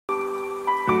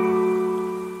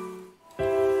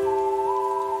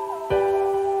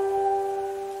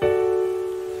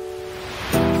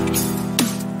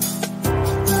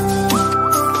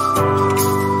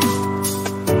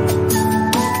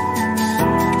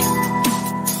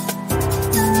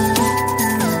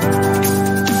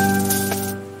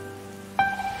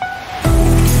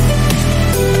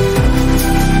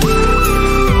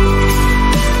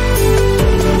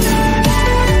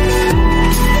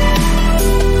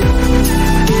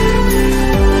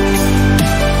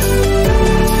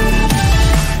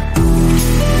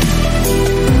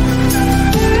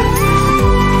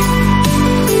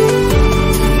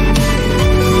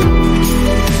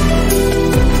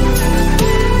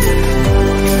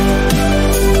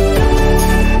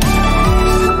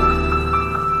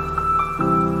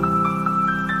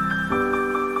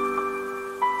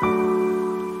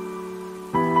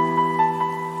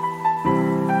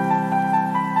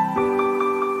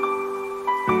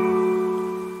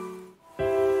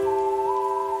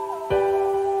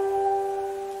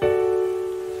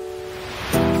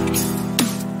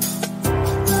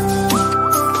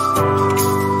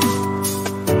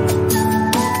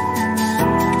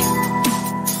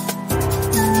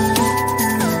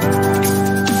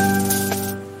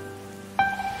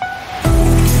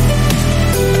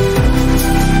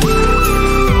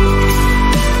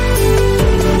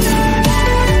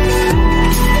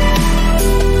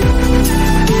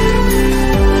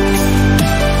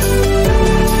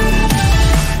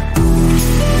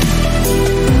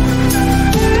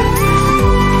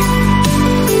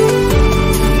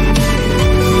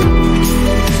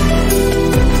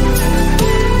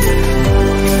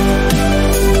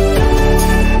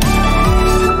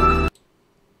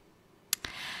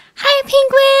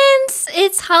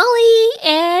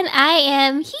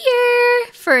am here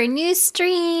for a new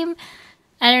stream.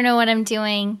 I don't know what I'm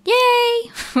doing. Yay!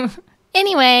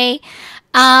 Anyway,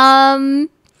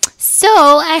 so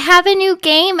I have a new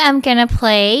game I'm gonna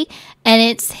play, and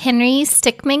it's Henry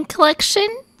Stickmin collection.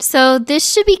 So this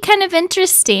should be kind of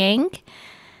interesting.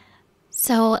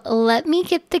 So let me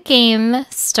get the game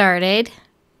started.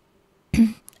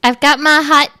 I've got my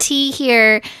hot tea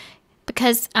here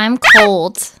because I'm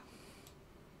cold.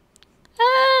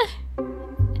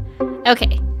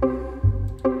 Okay.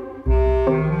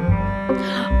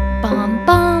 Bum,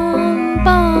 bum,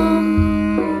 bum.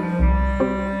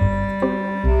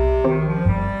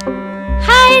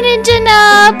 Hi, Ninja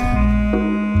Nub!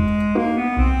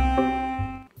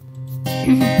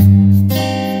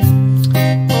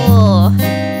 Oh.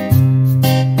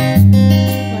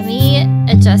 Let me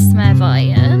adjust my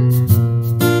volume.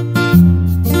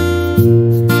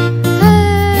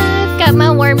 I've got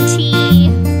my warm tea.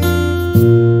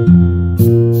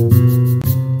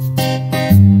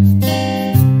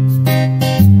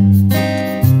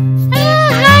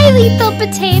 Hi, Lethal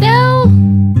Potato.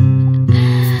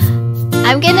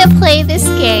 I'm gonna play this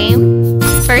game.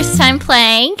 First time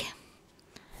playing.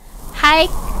 Hi,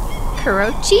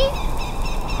 Kurochi.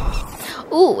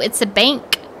 Ooh, it's a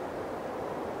bank.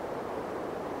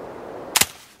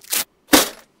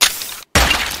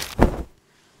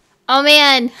 Oh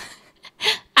man,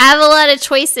 I have a lot of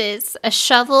choices. A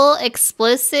shovel,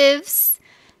 explosives,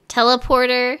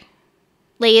 teleporter,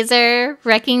 laser,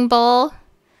 wrecking ball,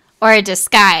 or a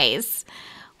disguise.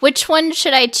 Which one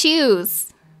should I choose?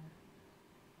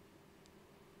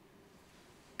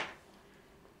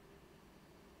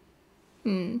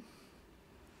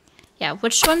 Yeah,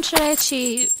 which one should I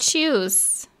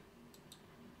choose?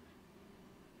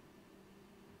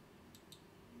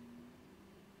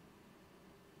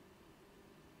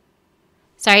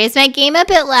 Sorry, is my game a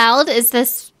bit loud? Is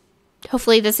this...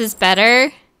 Hopefully this is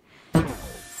better.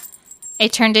 I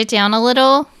turned it down a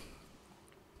little.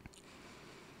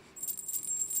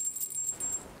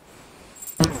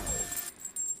 I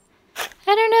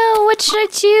don't know. What should I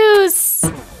choose?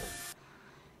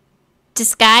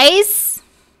 Disguise?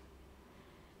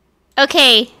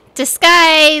 Okay,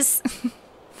 disguise.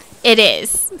 It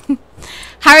is.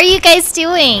 How are you guys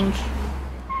doing?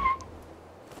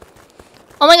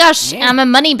 Oh my gosh, yeah. I'm a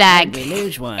money bag. We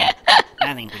lose one. I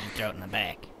think we can throw it in the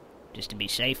back, just to be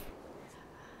safe.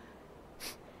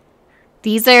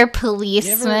 These are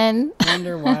policemen. You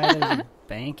ever wonder why there's a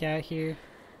bank out here?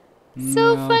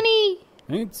 So funny.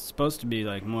 I think it's supposed to be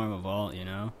like more of a vault, you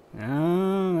know?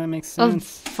 Oh, that makes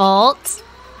sense. A vault?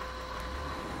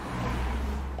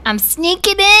 I'm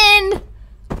sneaking in.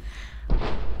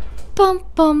 Bum,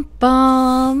 bum,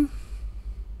 bum.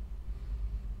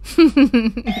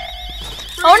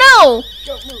 Oh no!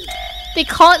 They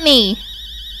caught me.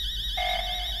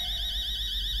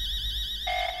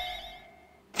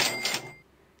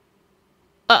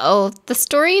 Uh-oh, the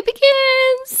story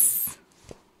begins.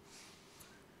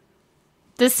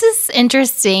 This is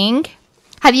interesting.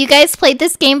 Have you guys played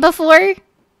this game before?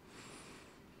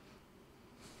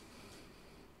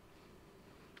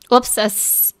 Whoops, I was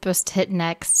supposed to hit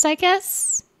next, I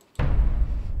guess.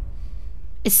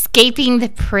 Escaping the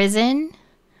prison.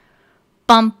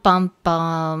 Bum, bum,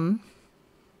 bum.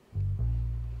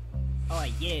 Oh,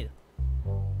 you.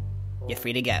 You're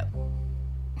free to go.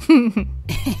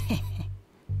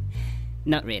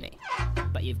 Not really,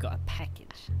 but you've got a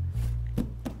package.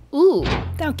 Ooh.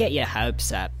 Don't get your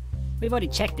hopes up. We've already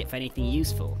checked it for anything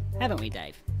useful, haven't we,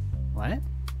 Dave? What?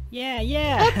 Yeah.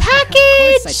 A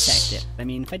package! Of course I checked it. I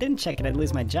mean, if I didn't check it, I'd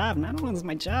lose my job, and I don't want to lose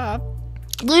my job.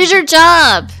 Lose your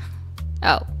job!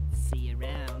 Oh. See you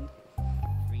around.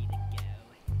 Free to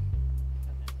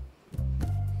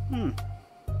go.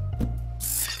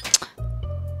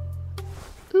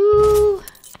 Ooh.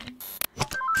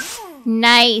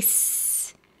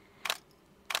 Nice.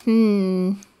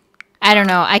 I don't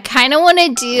know. I kind of want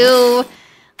to do...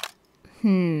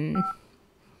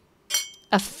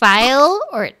 a file,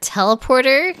 or a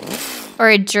teleporter, or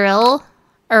a drill,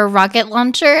 or a rocket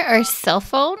launcher, or a cell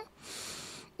phone.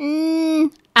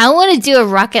 I want to do a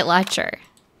rocket launcher.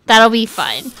 That'll be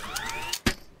fun.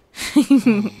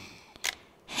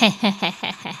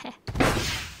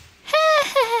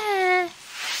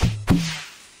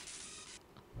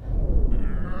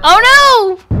 Oh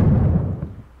no!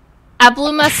 I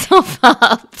blew myself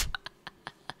up.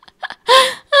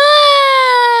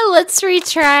 Let's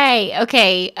retry.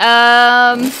 Okay,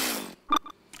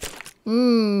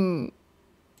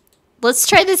 let's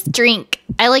try this drink.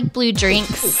 I like blue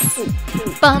drinks.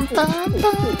 Bum, bum,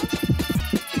 bum.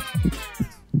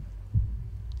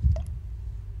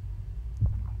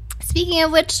 Speaking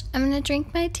of which, I'm gonna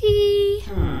drink my tea.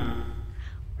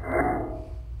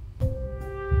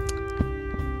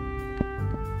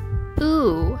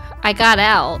 Ooh, I got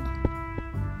out.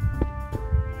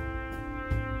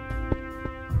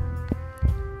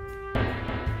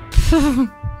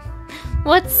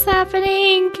 What's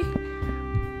happening?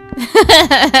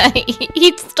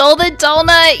 He stole the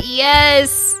donut.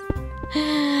 Yes.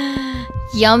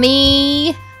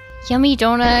 Yummy. Yummy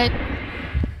donut.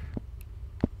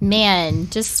 Man,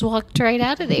 just walked right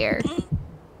out of there.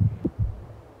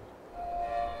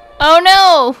 Oh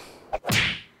no!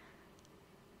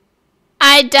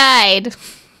 I died.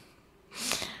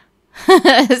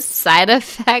 Side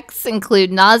effects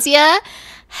include nausea,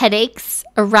 headaches,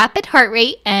 a rapid heart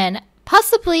rate, and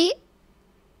possibly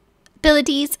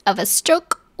abilities of a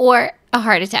stroke or a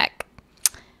heart attack.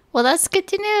 Well, that's good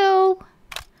to know.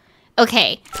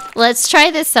 Okay, let's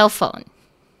try this cell phone.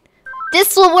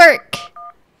 This will work.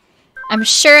 I'm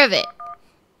sure of it.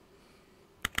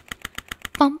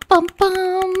 Bum, bum,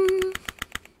 bum.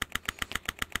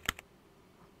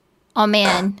 Oh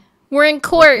man, we're in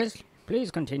court. Please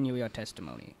continue your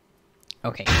testimony.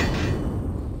 Okay.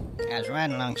 I was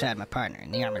riding alongside my partner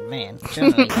in the armored van.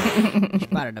 Suddenly,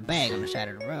 spotted a bag on the side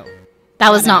of the road.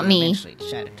 That was not me. Eventually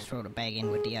decided to throw the bag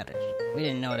in with the others. We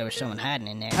didn't know there was someone hiding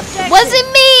in there.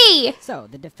 Wasn't me! So,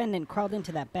 the defendant crawled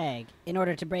into that bag in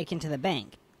order to break into the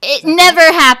bank. It never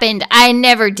happened. I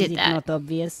never did Is it that. not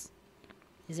obvious?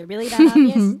 Is it really that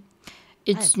obvious?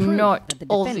 It's I have proof not that the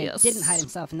defendant obvious. didn't hide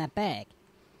himself in that bag.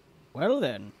 Well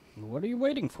then, what are you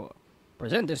waiting for?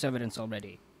 Present this evidence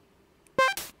already.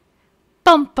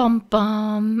 Bum, bum,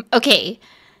 bum. Okay,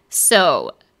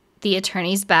 so the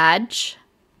attorney's badge,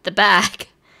 the bag,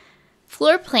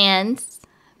 floor plans,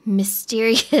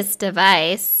 mysterious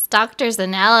device, doctor's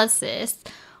analysis,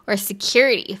 or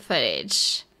security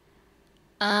footage.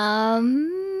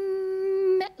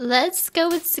 Let's go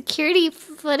with security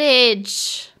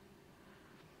footage.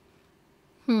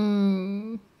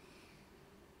 No,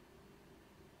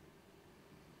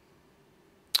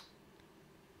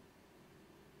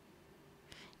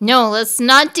 let's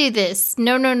not do this.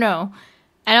 No, no, no.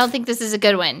 I don't think this is a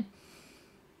good one.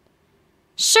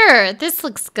 Sure, this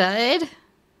looks good.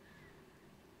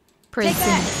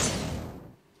 Present.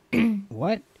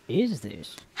 What is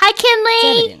this? Hi,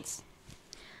 Kinley! Evidence.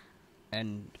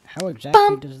 And how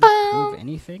exactly does this prove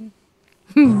anything?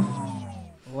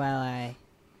 Well, I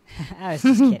was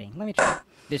just kidding. Let me try.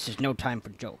 This is no time for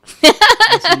jokes.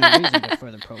 I see no reason to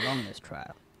further prolong this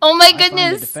trial. Oh my I find the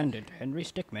goodness! defendant, Henry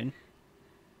Stickmin,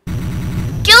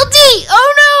 Guilty!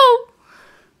 Oh no!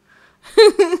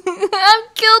 I'm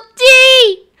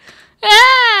guilty!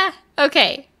 Ah!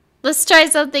 Okay, let's try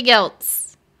something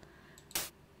else.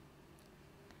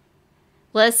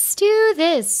 Let's do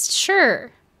this,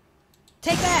 sure.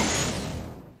 Take that!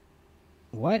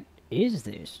 What is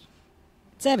this?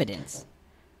 It's evidence.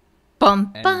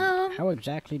 Bum And bum. how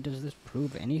exactly does this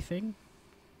prove anything?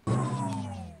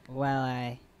 Well,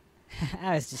 I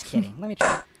was just kidding. Let me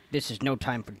try. This is no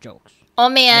time for jokes. Oh I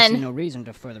see man, no reason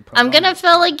to further prolong I'm gonna this.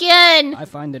 fail again. I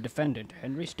find the defendant,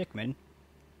 Henry Stickmin,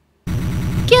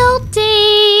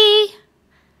 Guilty!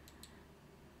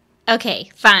 Okay,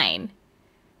 fine.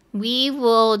 We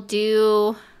will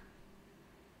do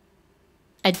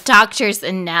a doctor's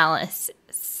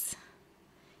analysis.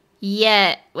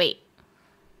 Yeah, wait.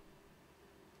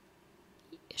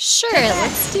 Sure,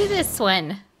 let's do this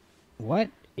one. What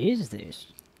is this?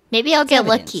 Maybe I'll get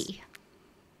evidence. lucky.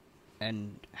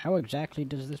 And how exactly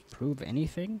does this prove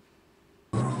anything?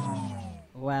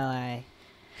 Well, I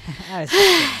was just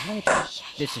kidding. Let me try.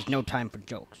 This is no time for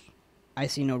jokes. I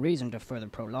see no reason to further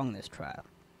prolong this trial.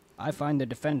 I find the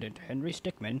defendant, Henry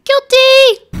Stickmin,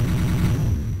 Guilty!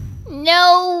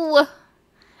 No!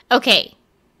 Okay.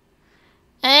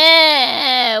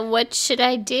 What should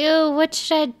I do? What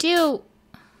should I do?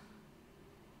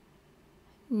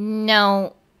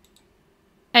 No.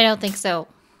 I don't think so.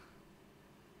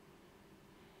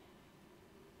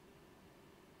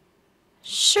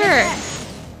 Sure.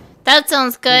 That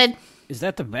sounds good. Is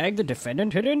that the bag the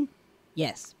defendant hid in?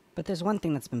 Yes, but there's one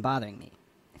thing that's been bothering me.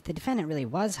 If the defendant really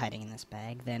was hiding in this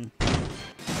bag, then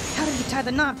how did he tie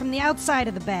the knot from the outside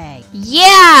of the bag?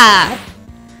 Yeah!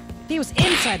 If he was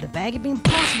inside the bag, it'd be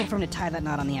impossible for him to tie that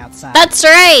knot on the outside. That's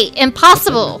right!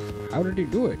 Impossible! How did he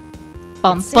do it?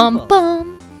 Bum It's bum simple.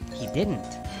 bum. He didn't.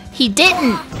 He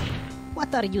didn't!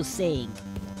 What are you saying?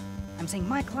 I'm saying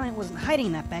my client wasn't hiding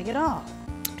in that bag at all.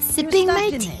 Sipping stuffed my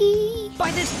in there. tea.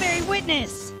 By this very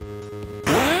witness!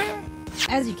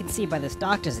 As you can see by this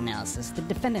doctor's analysis, the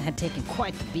defendant had taken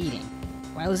quite the beating.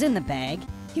 While he was in the bag,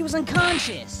 he was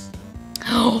unconscious.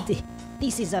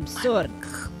 This is absurd.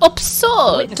 The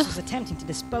Absurd. witness was attempting to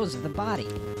dispose of the body.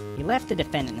 He left the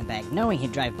defendant in the bag, knowing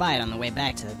he'd drive by it on the way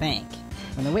back to the bank.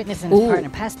 When the witness and his partner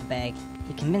passed the bag,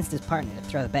 he convinced his partner to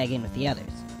throw the bag in with the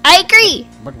others. I agree.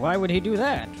 But why would he do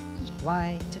that?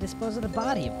 Why? To dispose of the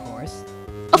body, of course.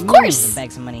 Of course. And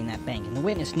bags of money in that bank, and the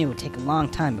witness knew it would take a long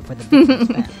time before the victim was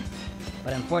found.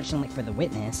 But unfortunately for the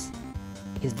witness,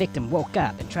 his victim woke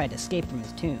up and tried to escape from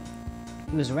his tomb.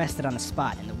 He was arrested on the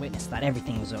spot, and the witness thought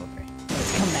everything was over. But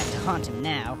it's come back to haunt him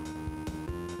now.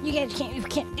 You guys can't,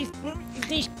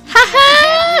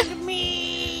 Haha!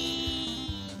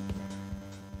 me!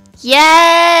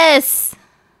 Yes!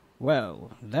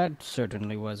 Well, that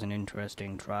certainly was an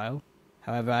interesting trial.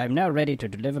 However, I am now ready to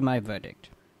deliver my verdict.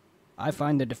 I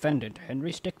find the defendant,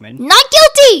 Henry Stickmin, Not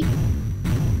guilty!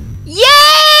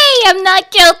 Yay! I'm not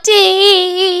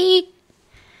guilty!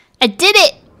 I did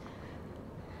it!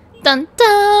 Dun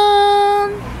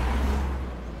dun!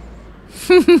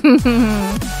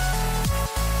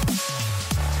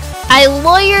 I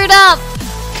lawyered up!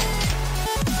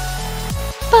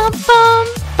 Bum bum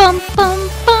bum bum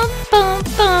bum bum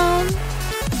bum.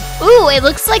 Ooh, it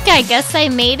looks like I guess I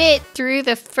made it through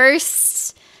the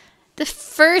first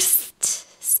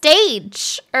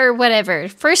stage or whatever,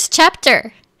 first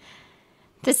chapter.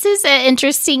 This is an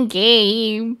interesting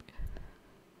game.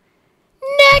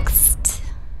 Next.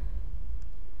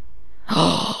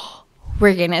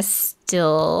 We're gonna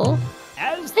still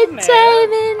as a the mayor,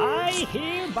 diamond. I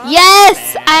hereby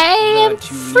Yes, declare I am the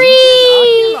Tunisian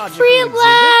free. archaeological Free at exhibit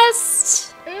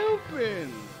last.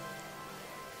 Open.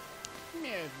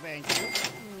 Yes, thank you.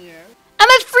 Yes. I'm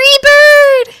a free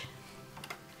bird.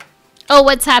 Oh,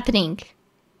 what's happening?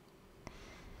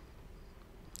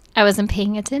 I wasn't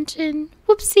paying attention.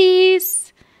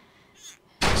 Whoopsies.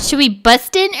 Should we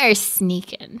bust in or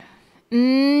sneak in?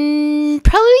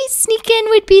 Probably sneak in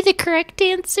would be the correct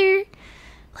answer.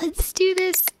 Let's do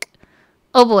this.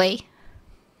 Oh boy.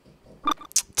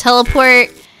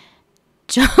 Teleport.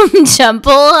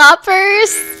 Jumble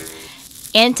hoppers.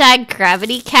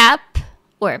 Anti-gravity cap.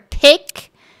 Or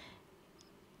pick.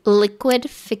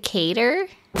 Liquidificator.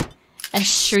 A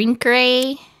shrink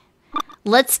ray.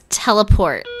 Let's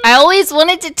teleport. I always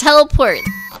wanted to teleport.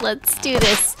 Let's do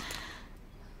this.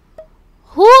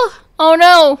 Whew. Oh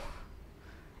no.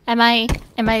 Am I,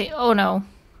 oh no.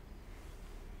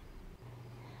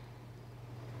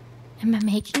 Am I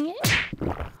making it?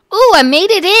 Ooh, I made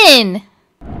it in.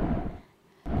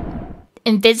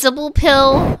 Invisible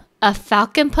pill, a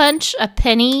falcon punch, a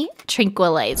penny,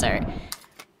 tranquilizer.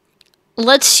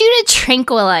 Let's shoot a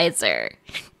tranquilizer.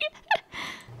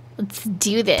 Let's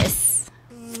do this.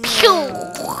 Pew!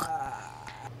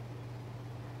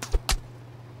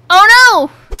 Oh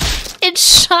no! It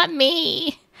shot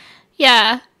me.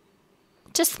 Yeah.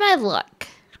 Just my luck.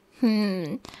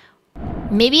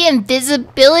 Maybe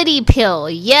invisibility pill.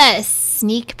 Yes.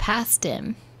 Sneak past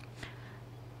him.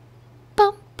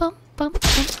 Bum, bum, bum,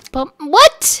 bum, bum.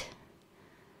 What?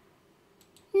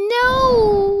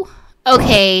 No.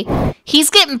 Okay. He's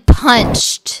getting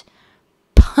punched.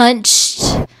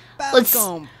 Let's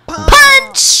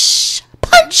punch.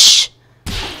 Punch.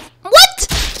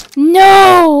 What?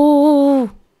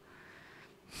 No.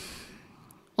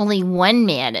 Only one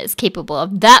man is capable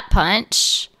of that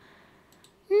punch.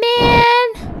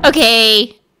 Man.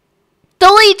 Okay. The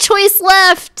only choice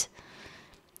left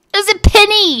is a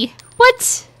penny.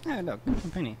 What? Ah, look, a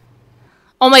penny.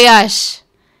 Oh my gosh.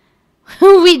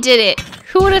 We did it.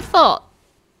 Who would have thought?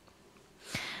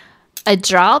 A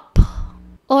drop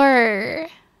or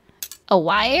a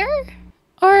wire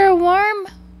or a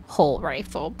wormhole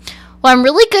rifle? Well, I'm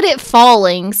really good at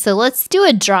falling, so let's do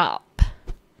a drop.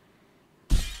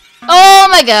 Oh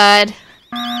my god.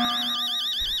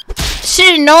 Should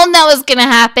have known that was gonna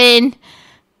happen.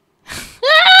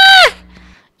 Ah!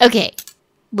 Okay,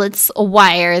 let's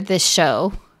wire this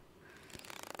show.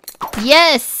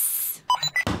 Yes.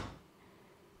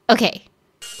 Okay.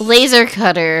 Laser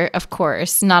cutter, of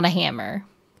course, not a hammer.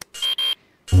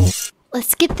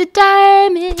 Let's get the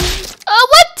diamond. Oh,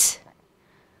 what?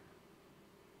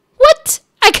 What?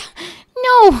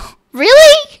 No.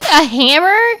 Really? A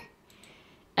hammer?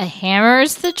 A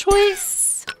hammer's the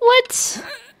choice? What?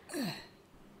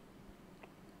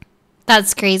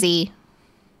 That's crazy.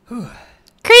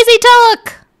 Crazy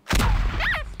talk!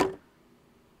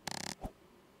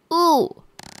 Ooh.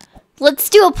 Let's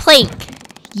do a plank.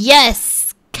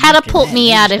 Yes. Catapult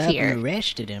me out of here.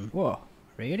 Arrested him. Whoa,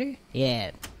 really?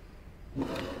 Yeah.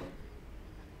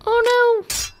 Oh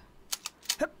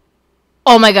no.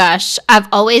 Oh my gosh. I've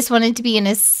always wanted to be in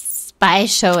a spy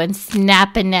show and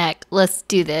snap a neck. Let's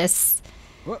do this.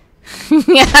 What? No!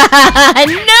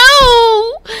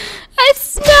 I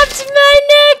snapped my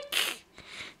neck.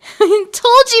 I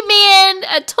told you, man.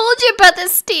 I told you about the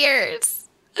stairs.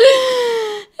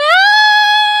 Ah!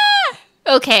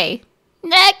 Okay.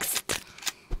 Next.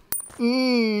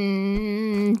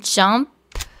 Jump.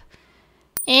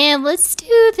 And let's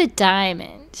do the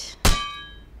diamond.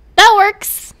 That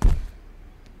works.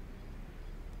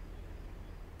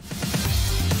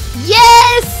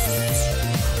 Yes!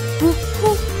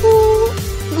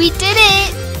 We did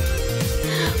it!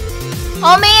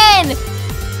 Oh man!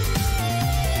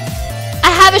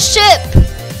 I have a ship!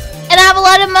 And I have a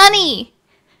lot of money!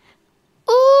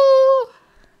 Ooh!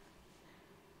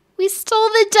 We stole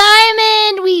the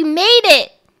diamond! We made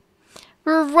it!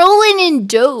 We're rolling in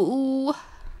dough.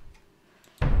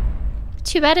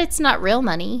 Too bad it's not real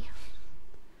money.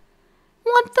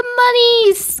 Want the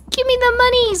monies! Give me the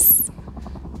monies!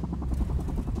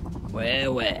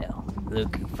 Well, well,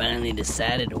 look who finally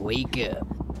decided to wake up.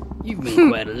 You've been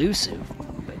quite elusive,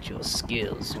 but your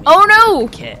skills mean Oh no!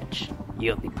 catch.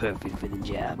 You'll be perfect for the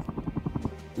job.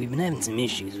 We've been having some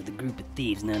issues with a group of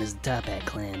thieves known as the Top Hat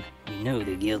Clan. We know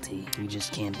they're guilty, we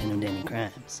just can't pin them to any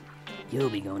crimes. You'll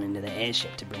be going into the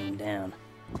airship to bring them down.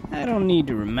 I don't need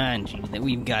to remind you that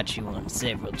we've got you on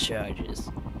several charges.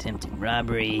 Attempted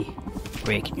robbery,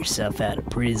 breaking yourself out of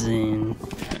prison,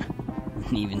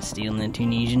 and even stealing a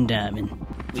Tunisian diamond.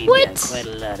 We've got quite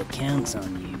a lot of counts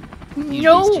on you. Do this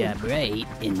job right,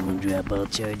 and we'll drop all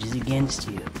charges against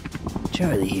you.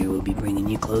 Charlie here will be bringing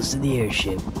you close to the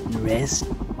airship. The rest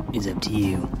is up to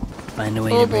you. Find a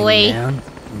way to bring him down,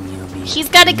 and you'll be... He's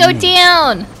gotta go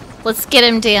down! Let's get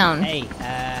him down. Hey,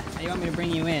 how do you want me to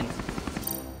bring you in?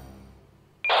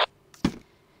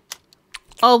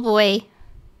 Oh boy.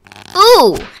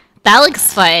 Ooh! That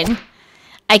looks fun.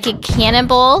 I could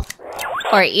cannonball,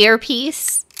 or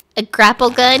earpiece, a grapple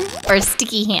gun, or a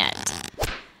sticky hand.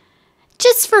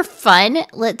 Just for fun,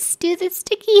 let's do the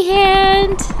sticky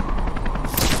hand.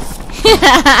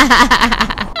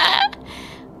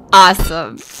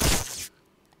 Awesome.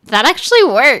 That actually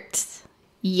worked.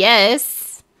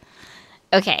 Yes.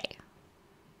 Okay.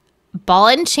 Ball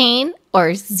and chain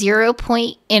or 0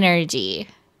 point energy.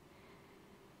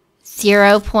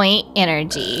 0 point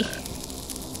energy.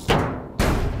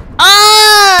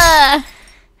 Ah!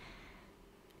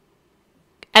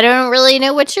 I don't really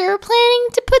know what you're planning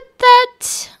to put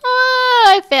that. Oh,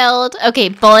 I failed. Okay,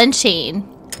 ball and chain.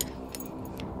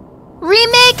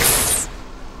 Remix!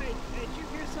 Hey, did you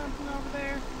hear something over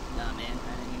there? Nah, man, I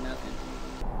didn't hear nothing.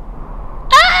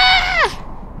 Ah!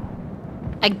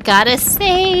 I gotta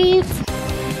save.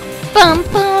 Bum,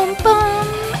 bum, bum.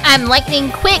 I'm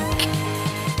lightning quick.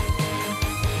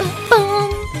 Bum,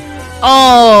 bum.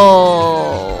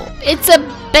 Oh, it's a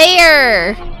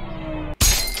bear.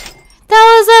 That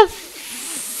was a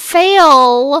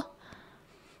fail.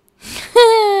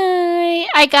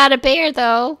 I got a bear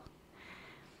though.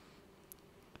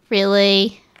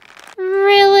 Really?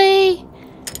 Really?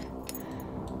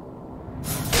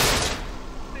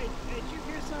 Hey, did you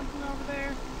hear something over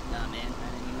there? Nah, man, I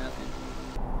didn't hear nothing.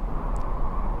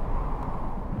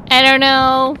 I don't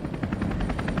know.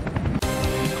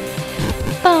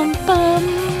 Bum, bum,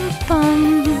 bum.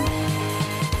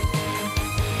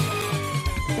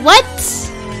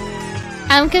 What?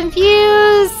 I'm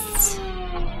confused.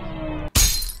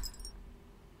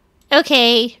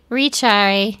 Okay,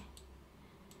 retry.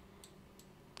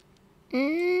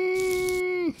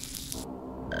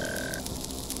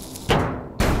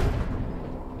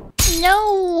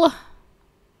 No.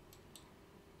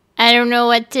 I don't know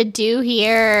what to do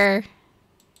here.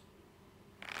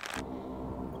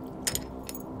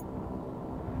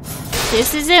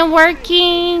 This isn't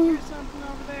working. Hear something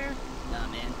over there? Nah,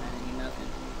 man, I didn't hear nothing.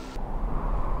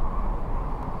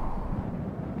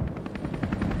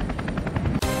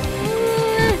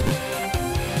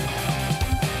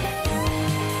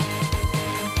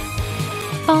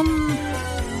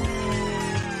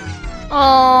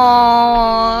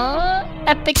 Oh,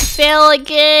 epic fail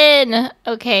again.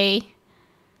 Okay.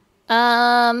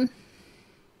 Map.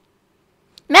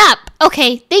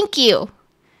 Okay, thank you.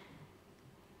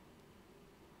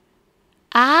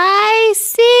 I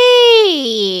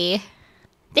see.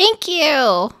 Thank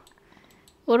you.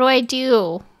 What do I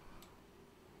do?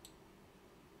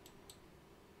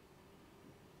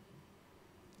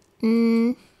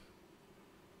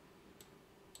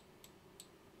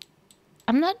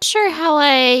 I'm not sure how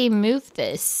I move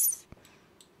this.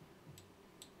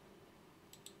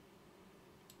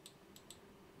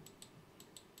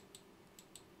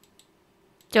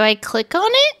 Do I click on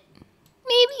it?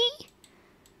 Maybe?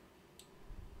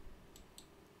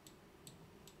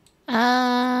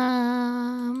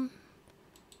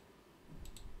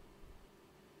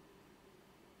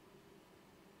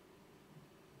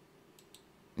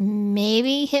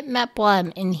 Maybe hit map while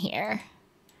I'm in here.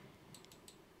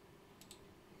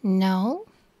 No.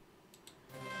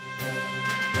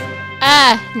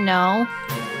 Ah, no.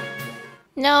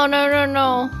 No, no, no,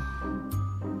 no.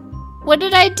 What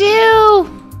did I do?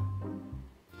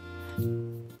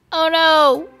 Oh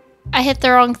no. I hit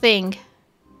the wrong thing.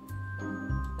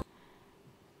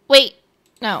 Wait.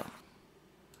 No.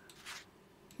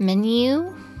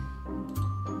 Menu.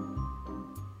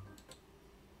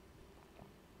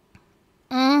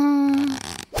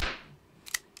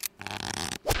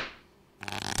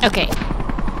 Okay.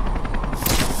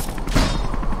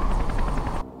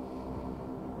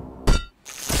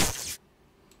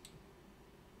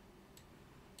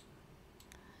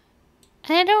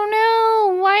 I don't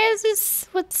know. Why is this?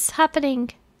 What's happening?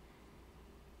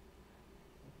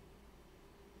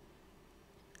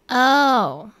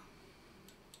 Oh.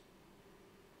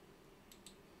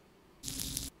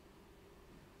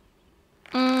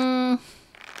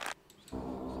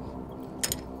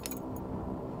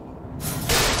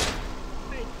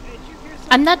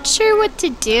 I'm not sure what to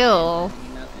do.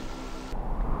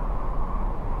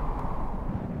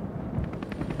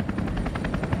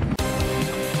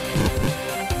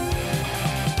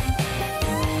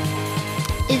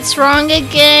 It's wrong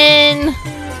again.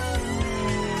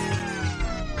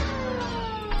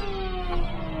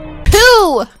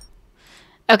 Pooh!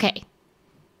 Okay.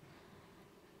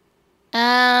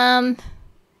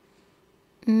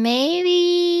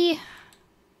 Maybe...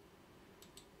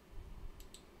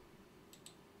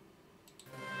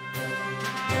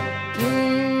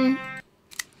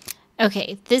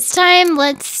 Okay, this time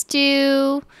let's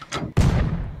do...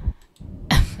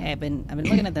 Hey, I've been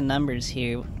looking at the numbers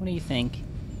here. What do you think?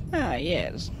 Ah,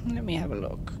 yes. Let me have a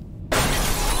look.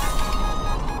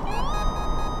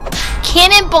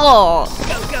 Cannonball!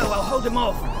 Go, go, I'll hold him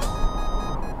off.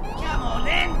 Come on,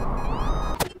 then.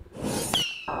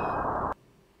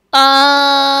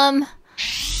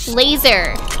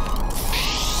 Laser.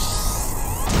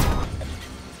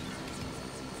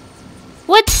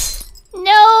 What?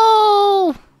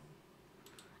 No!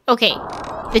 Okay,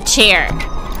 the chair.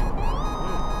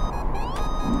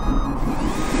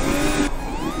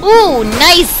 Ooh,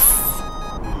 nice!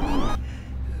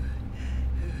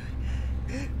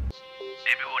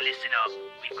 Everyone listen up.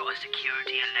 We've got a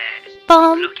security alert.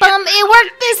 Bum, bum, it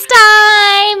worked this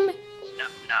time! No,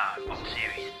 no, I'm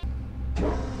serious.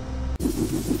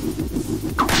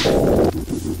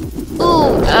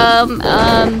 Ooh,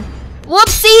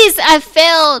 whoopsies, I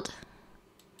failed.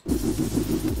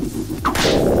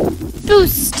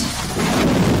 Boost.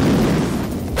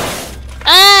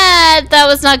 Ah, that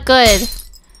was not good.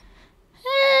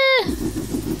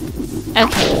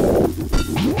 Okay.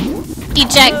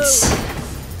 Eject.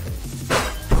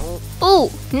 Ooh,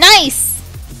 nice.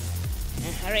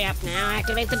 Hurry up now,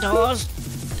 activate the doors.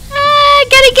 Ah,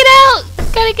 gotta get out.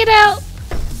 Gotta get out.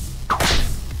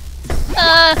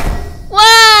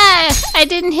 Why? I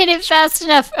didn't hit it fast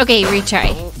enough. Okay,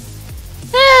 retry.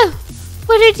 Ah,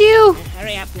 what did you?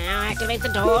 Hurry up now, activate the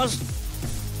doors.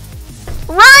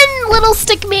 Run, little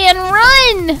stick man,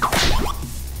 run!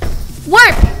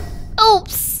 Warp!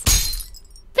 Oops.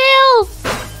 Fail.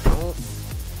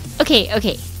 Okay,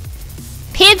 okay.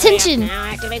 Pay attention. Now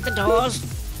activate the doors.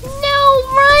 No,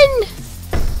 run!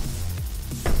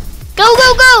 Go,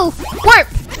 go, go! Warp!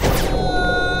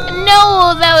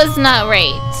 No, that was not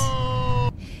right.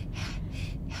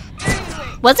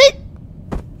 Was it?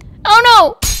 Oh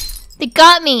no! They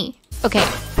got me. Okay.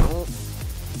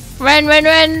 Run, run,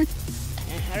 run.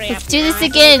 Hurry Let's up do now, this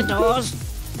activate again. the doors.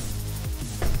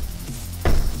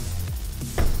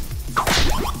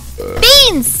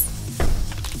 Beans!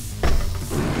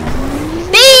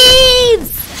 Beans!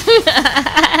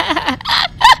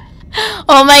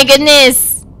 Oh my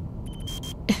goodness.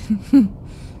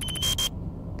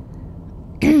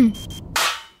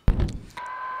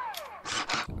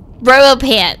 Robo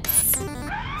pants.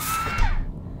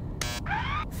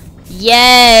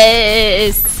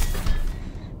 Yes.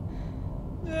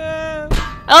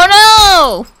 Oh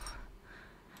no!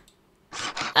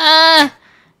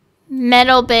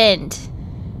 Metal bend.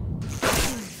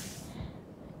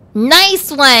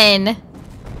 Nice one!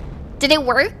 Did it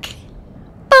work?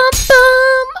 Bum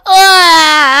bum!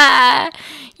 Ah!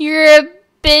 You're a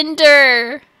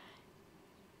bender.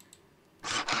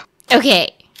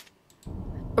 Okay.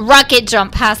 Rocket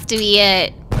jump has to be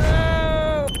it.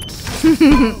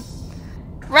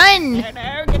 Run!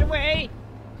 No, get away.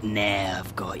 Now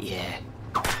I've got you.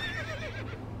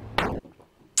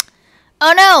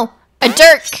 Oh no! A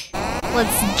dirk!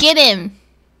 Let's get him!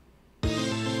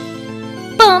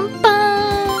 Bum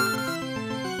bum!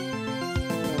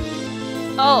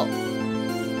 Oh.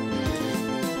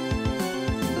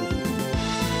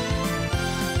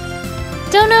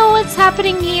 no, what's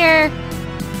happening here?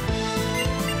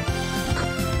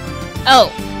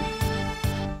 Oh.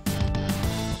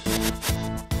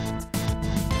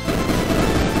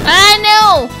 Ah,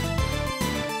 no!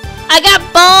 I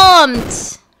got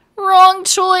bombed! Wrong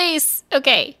choice.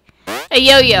 Okay. A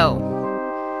yo-yo.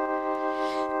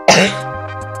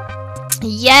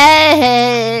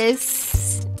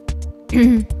 Yes!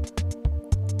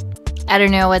 I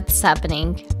don't know what's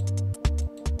happening.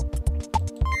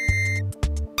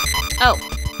 Oh.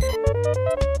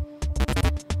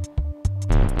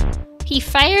 He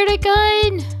fired a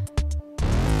gun.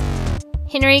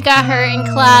 Henry got hurt and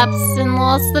collapsed and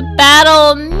lost the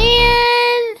battle.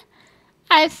 Man!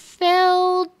 I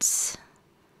failed.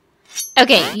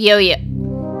 Okay, yo-yo.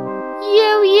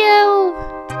 Yo-yo!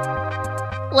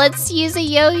 Let's use a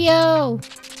yo-yo.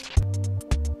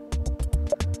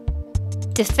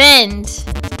 Defend.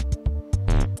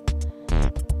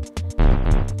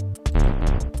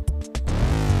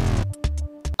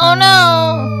 Oh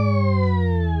no!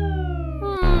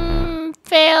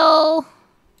 Fail.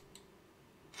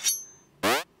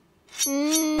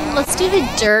 Let's do the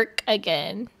jerk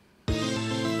again.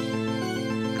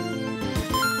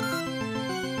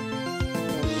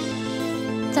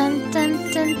 Dun, dun,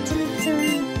 dun, dun,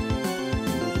 dun.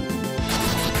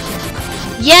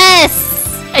 Yes!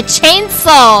 A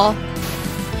chainsaw!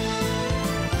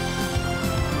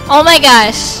 Oh my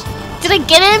gosh. Did I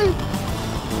get him?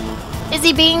 Is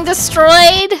he being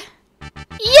destroyed?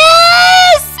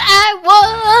 Yes! I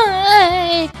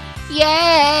won!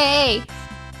 Yay!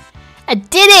 I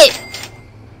did it!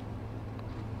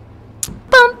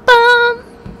 Bum bum!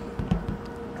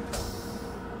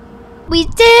 We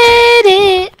did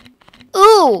it!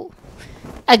 Ooh!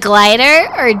 A glider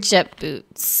or jet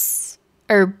boots?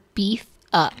 Or beef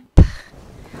up?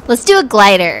 Let's do a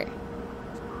glider.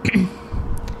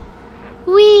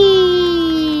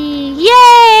 Whee!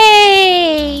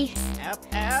 Yay! Help,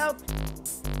 help!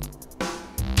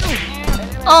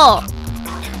 Oh!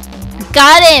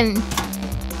 Got him!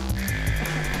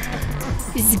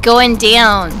 He's going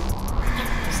down. You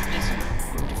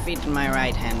defeated my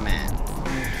right-hand man. You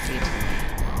defeated me.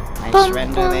 I Bum,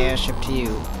 surrender bum. the airship to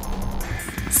you.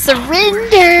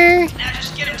 Surrender! Now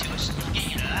just give it to us. We'll get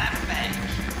you the life back.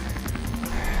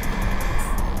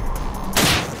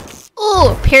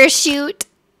 Ooh, parachute,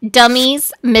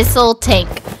 dummies, missile, tank.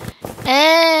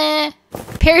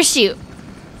 Parachute.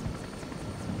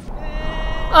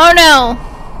 Oh no.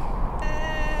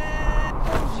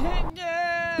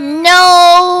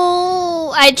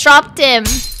 No, I dropped him.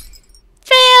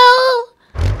 Fail.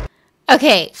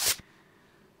 Okay.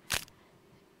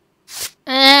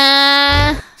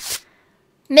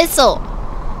 Missile.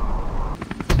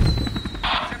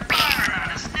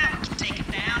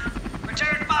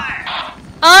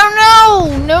 Oh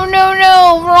no! No, no,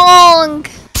 no! Wrong!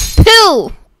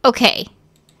 Pooh! Okay.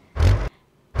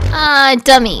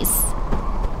 Dummies.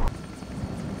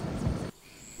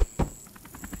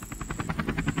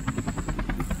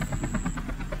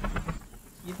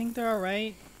 You think they're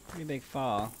alright? Pretty big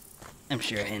fall. I'm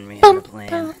sure Henry had Bum, a plan.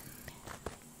 bum.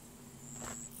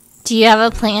 Do you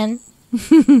have a plan?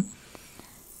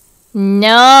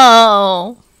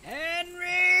 No.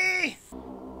 Henry!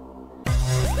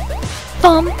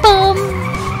 Bum bum.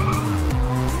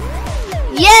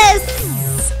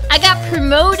 Yes! I got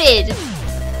promoted.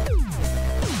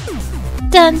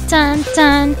 Dun dun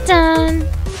dun dun.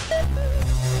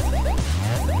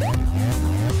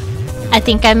 I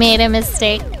think I made a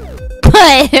mistake,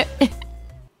 but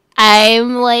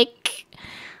I'm like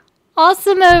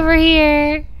awesome over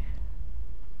here.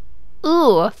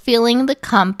 Ooh, feeling the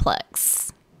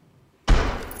complex.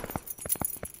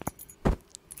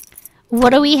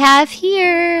 What do we have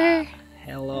here?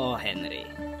 Hello, Henry.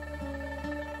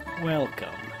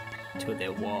 Welcome to the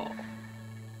wall.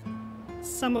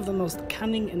 Some of the most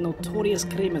cunning and notorious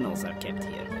criminals are kept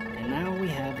here, and now we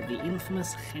have the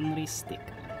infamous Henry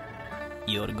Stickmin.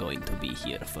 You're going to be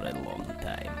here for a long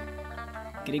time.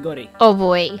 Grigori, Oh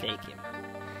boy, take him.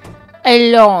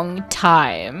 a long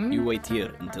time. You wait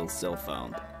here until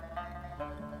found.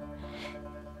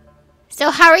 So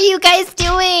how are you guys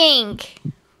doing?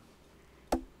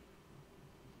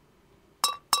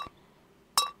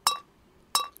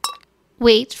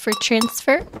 Wait for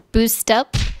transfer, boost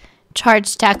up,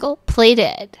 charge tackle, play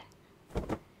dead.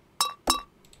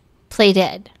 Play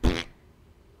dead.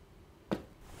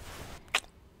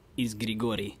 Is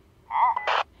Grigori.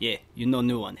 Yeah, you know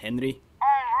new one, Henry.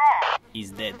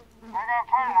 He's dead.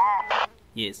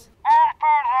 Yes.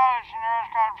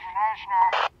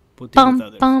 Put him with Bum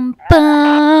others. bum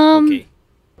bum. Okay.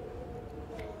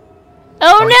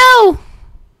 Oh no!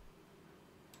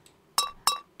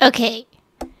 Okay.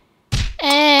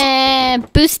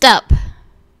 And boost up.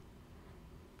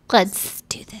 Let's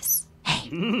do this. Hey.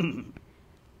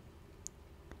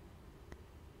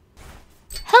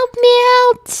 Help me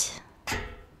out.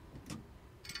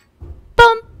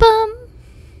 Bum bum.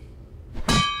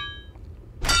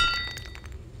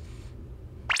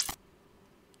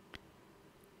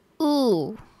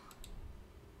 Ooh.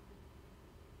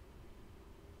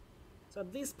 So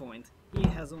at this point, he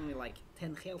has only like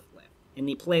 10 health left. And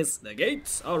he plays, "The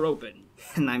gates are open."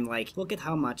 And I'm like, look at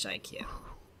how much I care.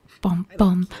 Bum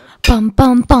bum bum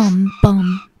bum bum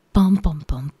bum bum bum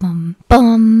bum bum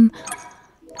bum.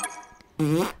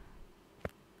 I'm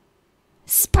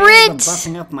Sprint.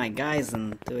 buffing up my guys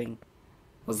and doing...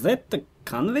 Was that the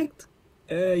convict?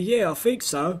 Yeah, I think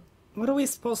so. What are we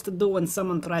supposed to do when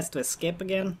someone tries to escape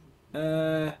again?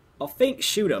 I think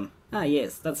shoot him. Ah,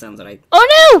 yes, that sounds right. Oh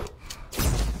no!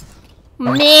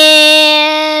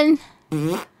 Man.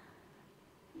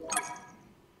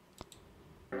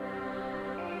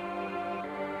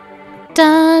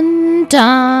 Dun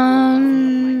dun.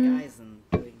 My guys and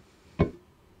doing...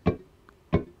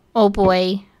 Oh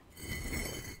boy.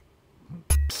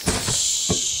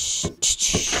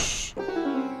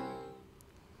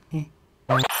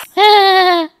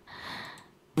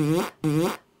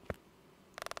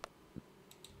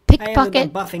 I ended up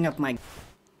Pickpocket. buffing up my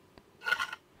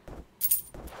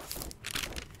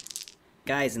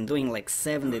guys and doing like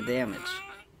 70 damage.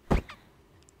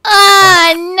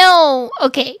 Ah, no.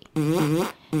 Okay.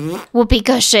 Whoopee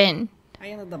cushion. I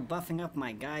ended up buffing up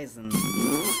my guys and...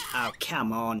 Oh,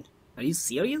 come on. Are you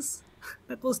serious?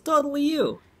 That was totally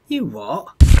you. You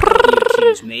what? You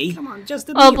accuse me? Come on, just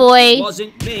admit Oh boy. it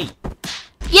wasn't me.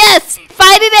 Yes!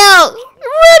 Fight it out!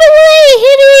 Run away,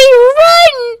 Henry!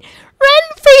 Run! Run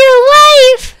for your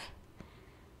life!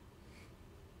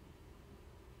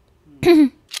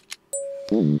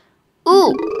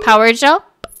 Ooh, power jump,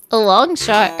 a long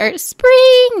shot, or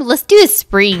spring. Let's do a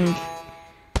spring.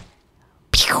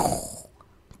 Pew!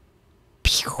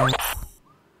 Pew!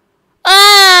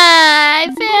 Ah, I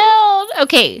failed.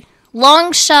 Okay,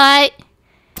 long shot.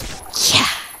 Yeah.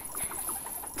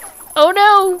 Oh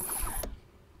no.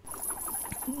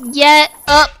 Yeah,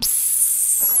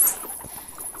 ups.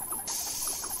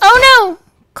 Oh no!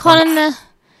 Caught in the...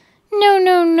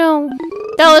 No.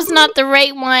 That was not the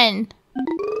right one.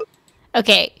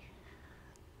 Okay.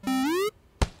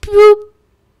 Boop.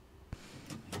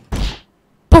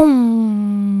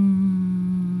 Boom.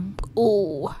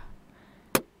 Ooh.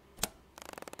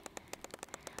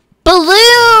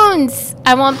 Balloons!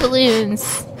 I want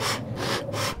balloons.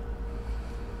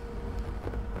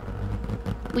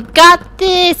 We got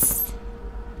this!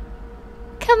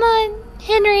 Come on,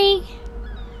 Henry.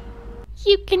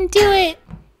 You can do it.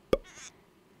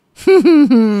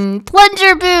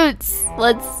 Plunger boots!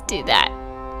 Let's do that.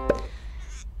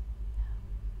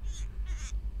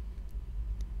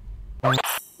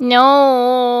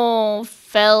 No,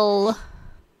 fell.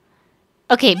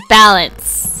 Okay,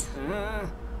 balance.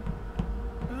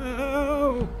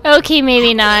 Okay,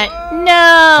 maybe not.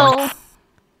 No!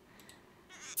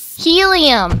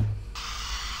 Helium.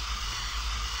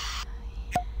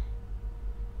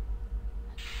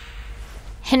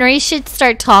 Henry should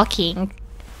start talking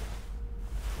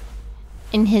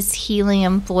in his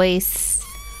helium voice.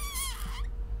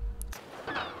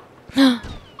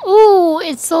 Ooh,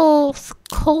 it's so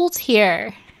cold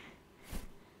here.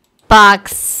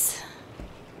 Box.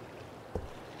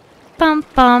 Bum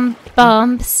bum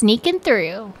bum, sneaking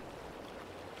through.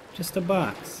 Just a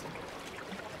box.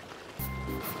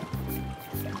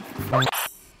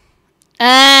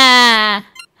 Ah.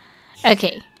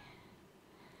 Okay.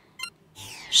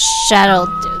 Shadow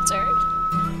Dozer.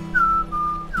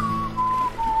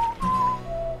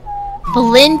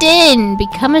 Blend in.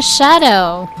 Become a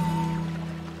shadow.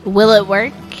 Will it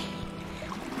work?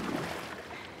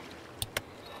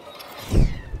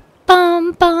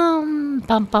 Bum bum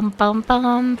bum bum bum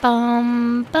bum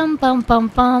bum bum bum bum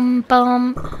bum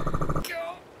bum.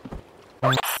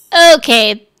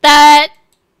 Okay, that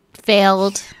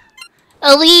failed.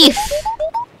 A leaf.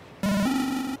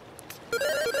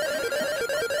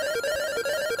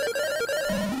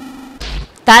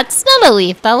 That's not a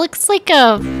leaf. That looks like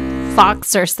a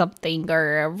fox or something,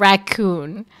 or a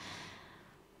raccoon.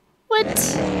 What?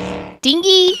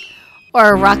 Dinghy? Or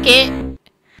a rocket?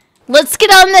 Let's get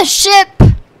on the ship!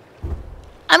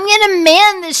 I'm gonna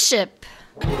man the ship.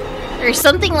 Or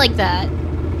something like that.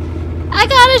 I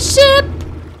got a ship!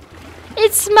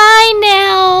 It's mine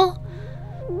now!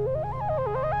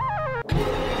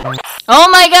 Oh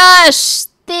my gosh!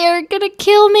 They're gonna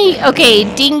kill me! Okay,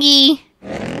 dinghy.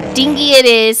 Dinghy it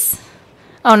is.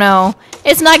 Oh no.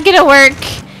 It's not gonna work,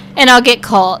 and I'll get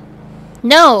caught.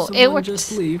 No, it Someone worked.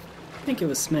 just leave. I think it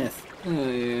was Smith. Oh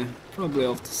yeah, probably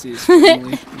off to see his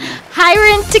family. Yeah. Hi,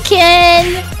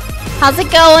 Rent-A-Kin! How's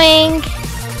it going?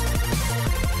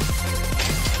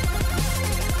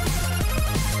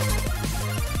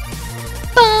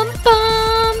 Bum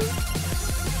bum!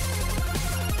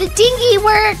 The dinghy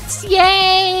worked!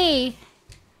 Yay!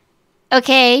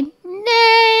 Okay,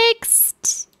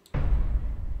 next!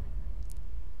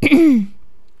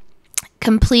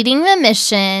 Completing the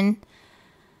mission.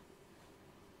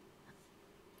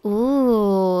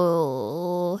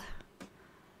 Ooh.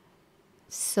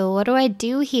 So what do I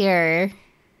do here?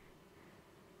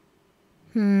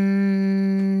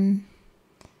 I'm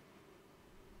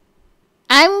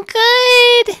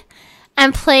good.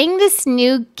 I'm playing this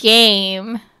new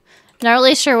game. Not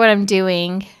really sure what I'm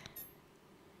doing.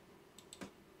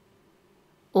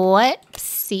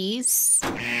 Whoopsies.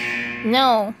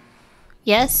 No.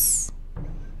 Yes.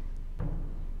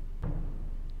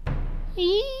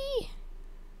 Eee.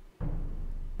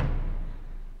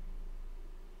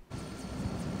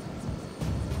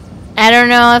 I don't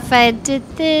know if I did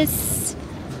this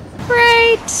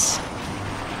right.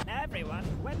 Everyone,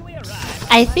 when we arrive,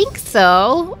 I think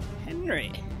so.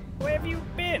 Henry, where have you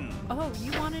been? Oh,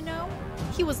 you want to know?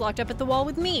 He was locked up at the wall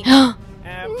with me. Who are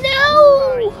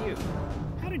No! you?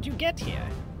 How did you get here?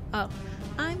 Oh,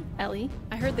 I'm Ellie.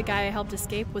 I heard the guy I helped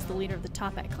escape was the leader of the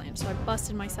Top Hat clan, so I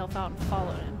busted myself out and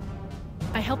followed him.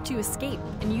 I helped you escape,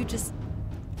 and you just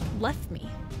left me.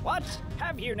 What?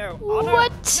 Have you no honor?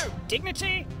 What? No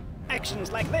dignity?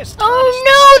 Actions like this. Oh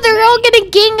no, they're all gonna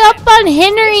gang up on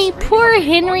Henry. Poor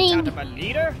Henry. Out of a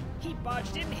leader? He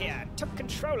barged in here and took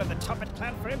control of the Top Hat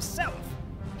clan for himself.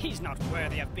 He's not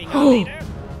worthy of being a leader.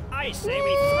 I say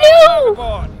we throw him No!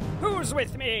 overboard. Who's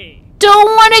with me?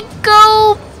 Don't wanna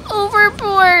go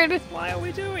overboard. Why are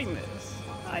we doing this?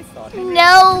 I thought Henry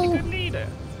No. was a pretty good leader.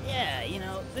 Yeah, you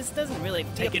know, this doesn't really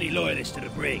Take any loyalists to the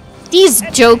brig. These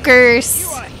jokers. You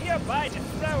are hereby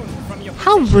dethroned from your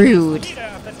How position rude. as leader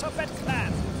of the Top Hat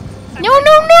clan. No,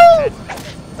 no, no.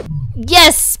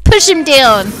 Yes, push him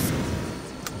down.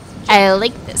 I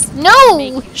like this.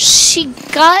 No, she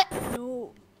got.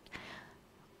 Ooh.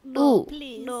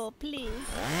 No, please.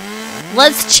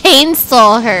 Let's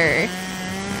chainsaw her.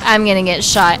 I'm gonna get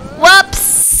shot.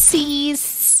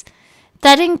 Whoopsies.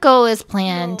 That didn't go as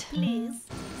planned. Please.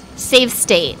 Save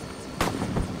state.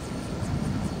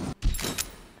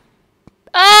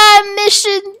 Ah,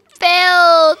 mission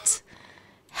failed.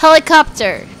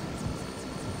 Helicopter.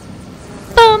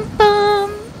 Bum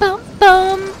bum bum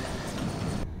bum.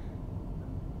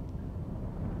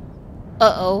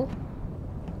 Uh-oh.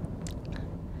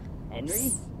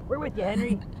 Henry? We're with you,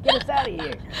 Henry. Get us out of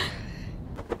here.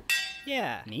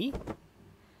 Yeah. Me?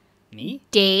 Me?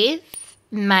 Dave,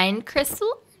 mind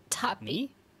crystal, Toppy.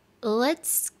 Me?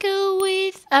 Let's go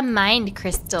with a mind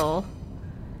crystal.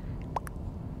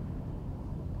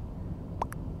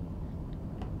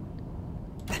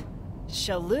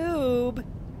 Shaloob!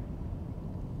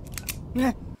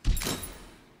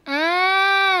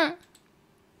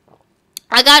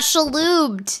 I got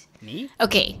shaloobed. Me?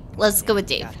 Okay, let's go with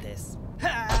Dave. Got this.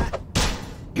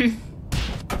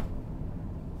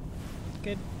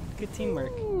 Good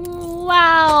teamwork.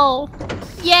 Wow.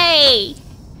 Yay.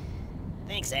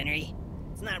 Thanks, Henry.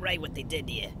 It's not right what they did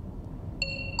to you.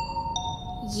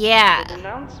 Yeah. The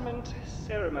announcement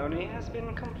ceremony has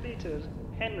been completed.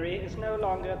 Henry is no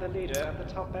longer the leader of the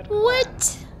Top Hat clan.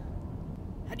 What?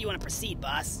 How do you want to proceed,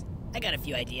 boss? I got a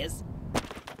few ideas.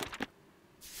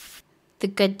 The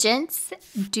good gents,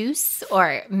 deuce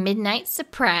or midnight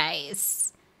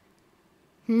surprise?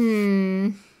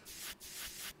 Should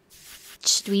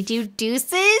we do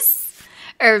deuces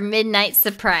or midnight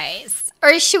surprise?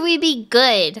 Or should we be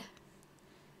good?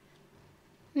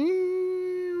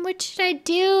 What should I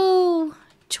do?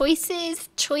 Choices,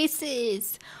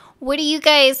 choices. What do you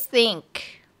guys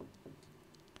think?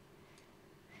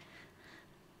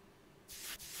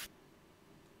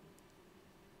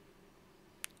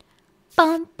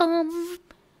 Bum bum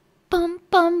bum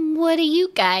bum. What do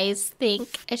you guys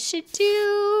think I should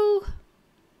do?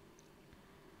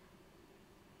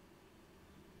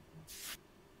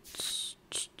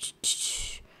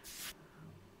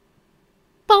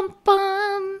 Bum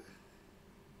bum.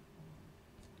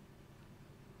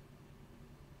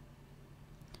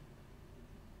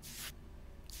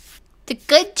 The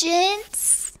good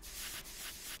gents.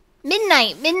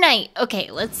 Midnight, midnight.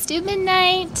 Okay, let's do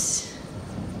midnight.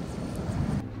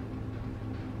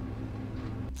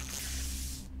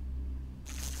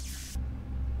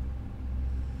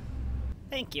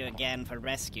 Thank you again for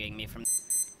rescuing me from.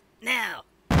 Now!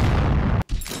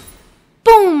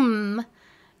 Boom!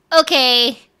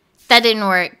 Okay, that didn't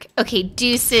work. Okay,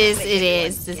 deuces it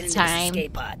is Get this into time.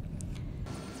 Escape pod.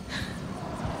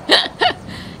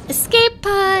 Escape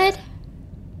pod!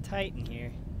 Tight in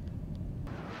here.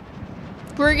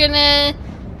 We're gonna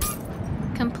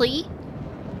complete.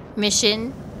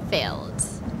 Mission failed.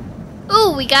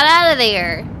 Ooh, we got out of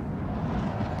there.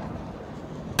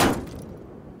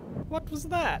 What was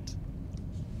that?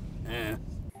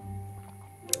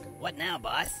 What now,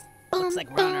 boss? Looks like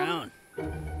we're on our own.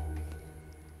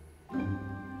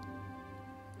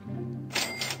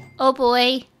 Oh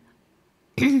boy.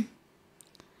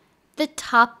 The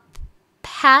Top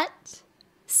Hat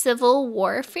Civil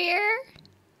Warfare?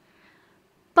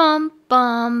 Bum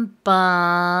bum bum.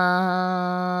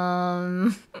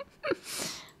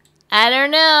 I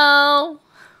don't know.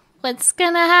 What's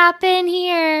gonna happen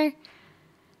here?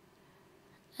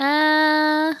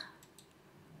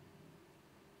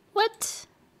 What?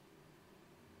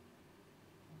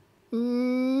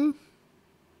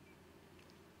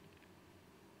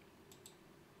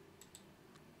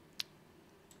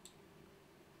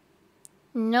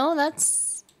 No,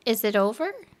 that's... Is it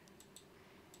over?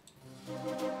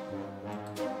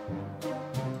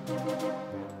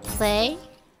 Play?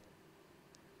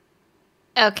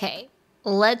 Okay,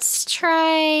 let's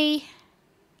try...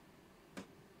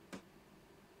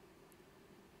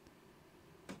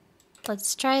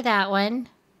 Let's try that one.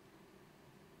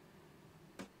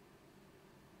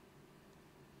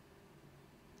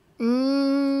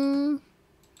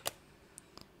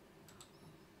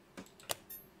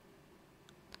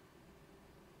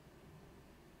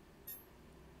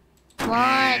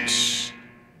 Launch.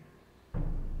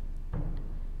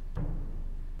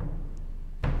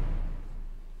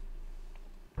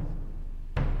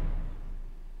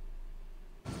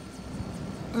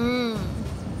 Mm.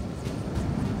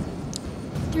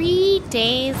 3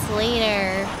 days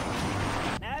later.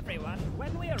 Now, everyone,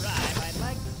 when we arrive, I'd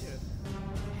like to...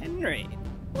 Henry,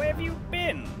 where have you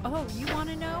been? Oh, you want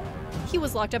to know? He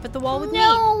was locked up at the wall with me.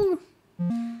 No.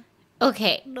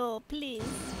 Okay. No, please.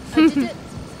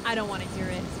 I don't want to hear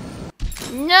it.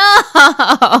 No.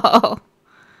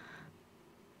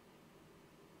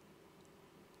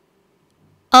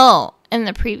 Oh, in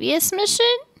the previous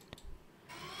mission?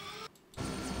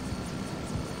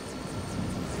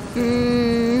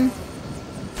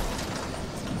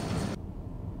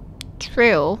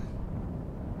 True.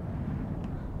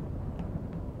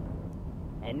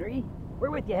 Henry? We're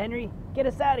with you, Henry. Get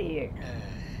us out of here.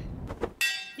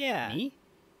 Yeah. Me?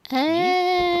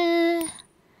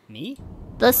 Me?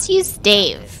 Let's use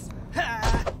Dave.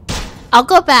 I'll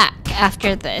go back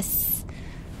after this.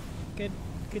 Good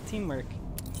teamwork.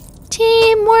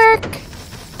 Teamwork.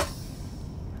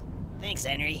 Thanks,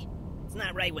 Henry. It's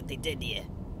not right what they did to you.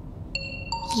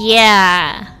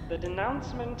 Yeah. The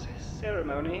denouncement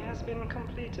ceremony has been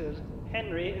completed.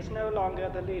 Henry is no longer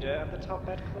the leader of the Top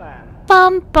Hat clan.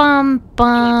 Bum bum You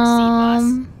wanna proceed, boss?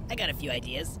 bum. I got a few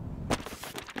ideas.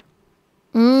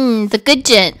 The good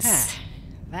gents.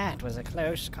 That was a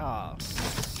close call.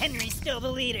 Henry's still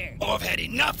the leader. I've had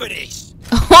enough of this.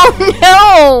 Oh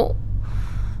no!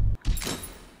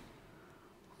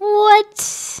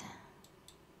 What?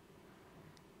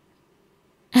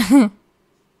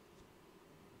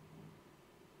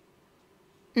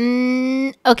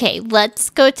 Okay, let's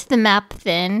go to the map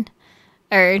then.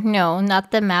 Or no,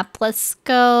 not the map. Let's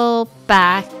go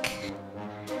back.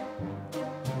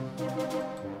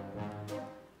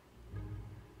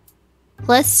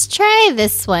 Let's try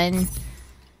this one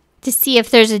to see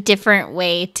if there's a different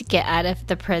way to get out of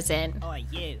the prison. Oh,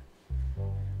 you.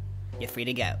 You're free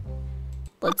to go.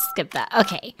 Let's skip that.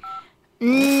 Okay.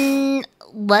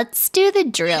 Let's do the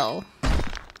drill.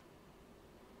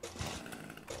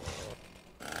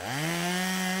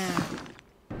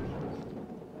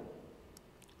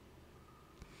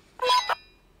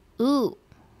 Ooh.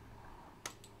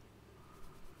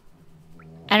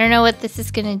 I don't know what this is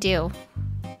gonna do.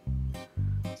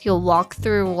 You'll walk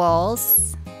through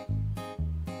walls.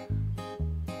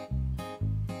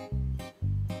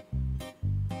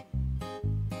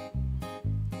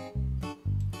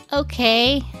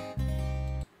 Okay.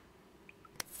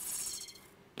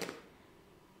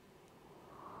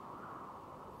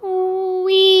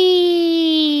 Wee.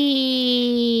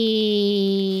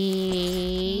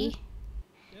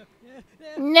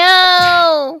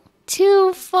 No!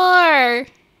 Too far.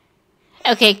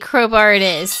 Okay, crowbar it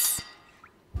is.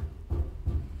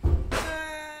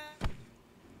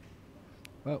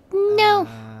 Whoa. No.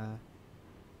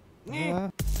 Uh,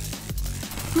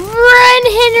 Run,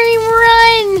 Henry,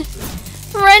 run!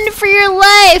 Run for your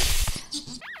life!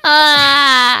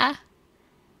 Ah!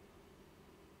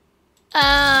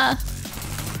 Wow.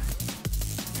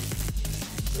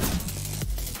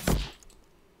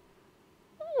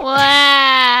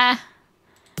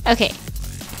 Okay.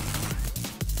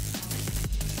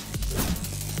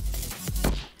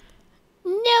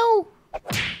 No.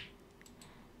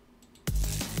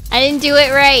 I didn't do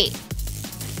it right.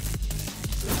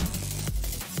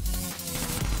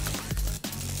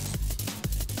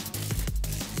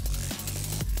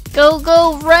 Go,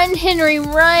 go, run, Henry,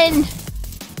 run.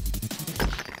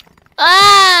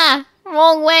 Ah,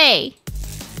 wrong way.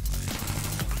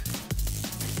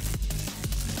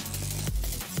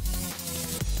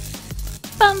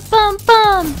 Bum, bum,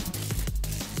 bum.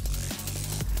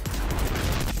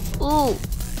 Ooh,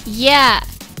 yeah.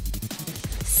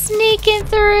 Sneaking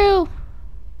through.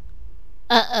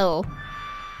 Uh-oh.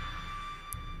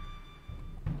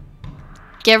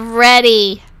 Get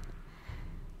ready.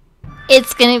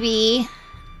 It's gonna be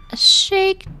a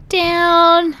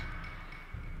shakedown.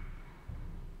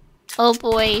 Oh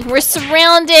boy, we're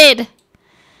surrounded.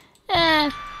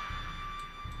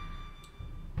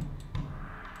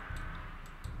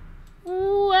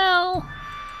 Well.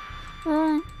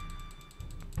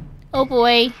 Oh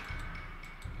boy.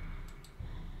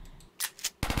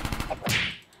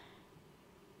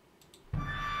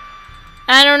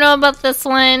 I don't know about this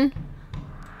one.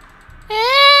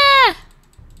 Ah!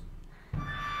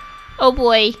 Oh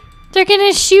boy. They're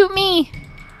gonna shoot me.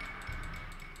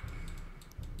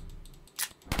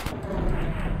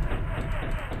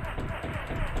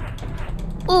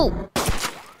 Ooh.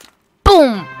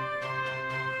 Boom.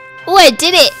 Ooh, I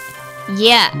did it.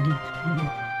 Yeah.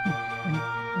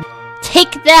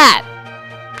 Take that.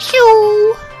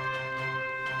 Pew.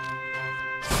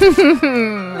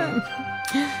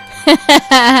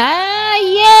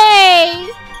 Yay.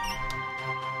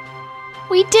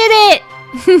 We did it.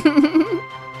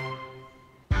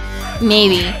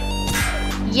 Maybe.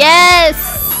 Yes.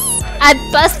 I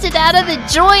busted out of the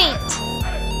joint.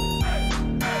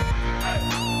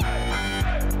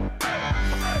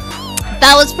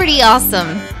 That was pretty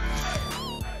awesome.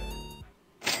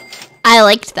 I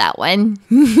liked that one.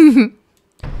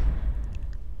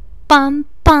 Bum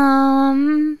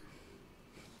bum.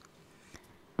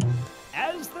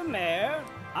 As the mayor,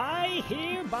 I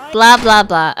hereby... Blah blah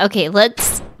blah. Okay,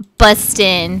 let's bust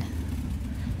in.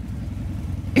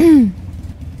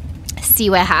 See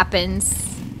what happens.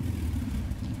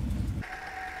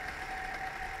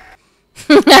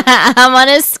 I'm on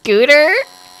a scooter.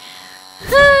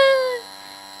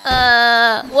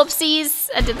 Whoopsies.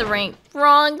 I did the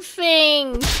wrong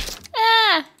thing.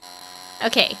 Ah.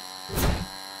 Okay.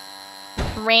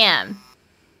 Ram.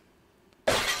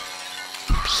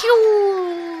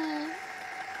 Pew.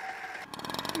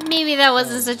 Maybe that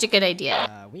wasn't such a good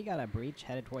idea. We got a breach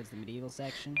headed towards the medieval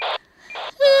section.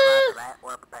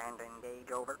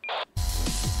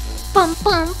 Bum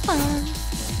bum bum.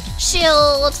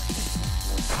 Shield.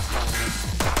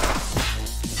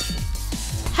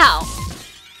 How?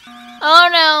 Oh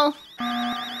no.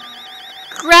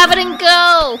 Grab it and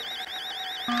go.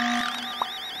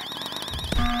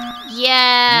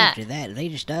 Yeah. After that, they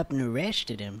just up and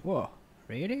arrested him. Whoa,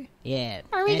 really? Yeah.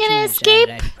 Are we that's gonna when I decided escape?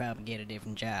 I should probably get a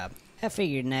different job. I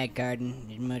figured night garden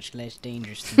is much less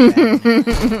dangerous than driving.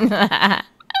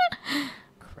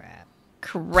 Crap.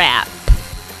 Crap.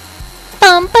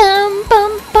 Bum bum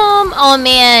bum bum. Oh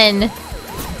man.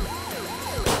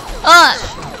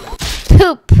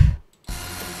 Poop.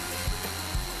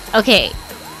 Okay.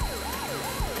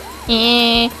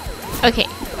 Okay.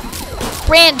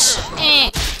 Branch.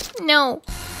 No.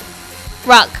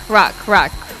 Rock.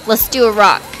 Let's do a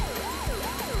rock.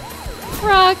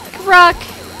 Rock.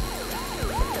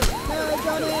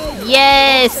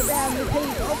 Yes.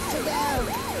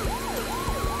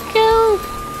 Go.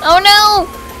 Oh no.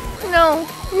 No.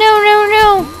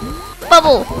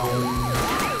 Bubble.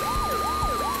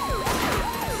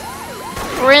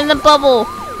 We're in the bubble.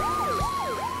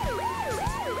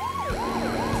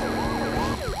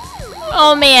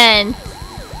 Oh man.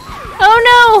 Oh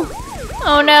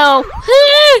no.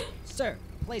 Sir,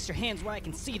 place your hands where I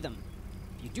can see them.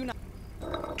 If you do not...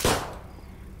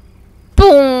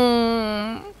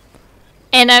 Boom.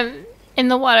 And I'm in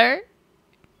the water.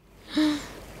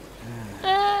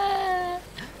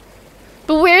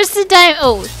 But where's the diamond?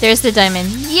 Oh, there's the diamond.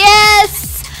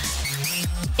 Yes!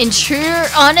 Intruder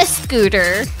on a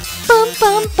scooter. Bum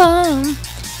bum bum.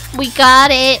 We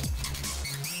got it.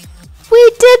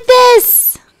 We did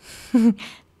this.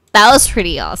 That was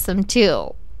pretty awesome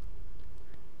too.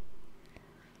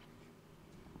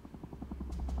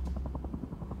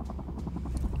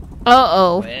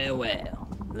 Uh-oh. Well,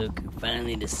 look who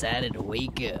finally decided to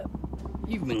wake up.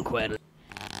 You've been quite a...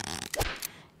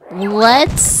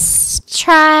 Let's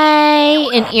try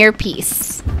an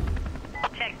earpiece.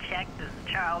 Check. This is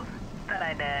Charles. Thought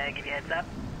I'd give you a heads up.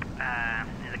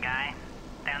 There's a guy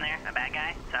down there, a bad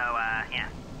guy. So, yeah.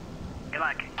 Good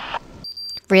luck.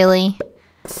 Really?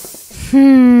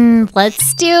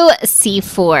 Let's do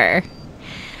C4.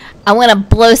 I want to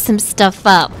blow some stuff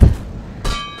up.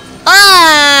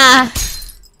 Ah!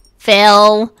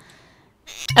 Fail.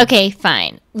 Okay,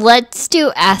 fine. Let's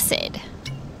do acid.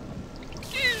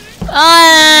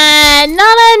 Ah,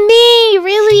 not on me,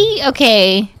 really?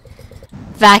 Okay.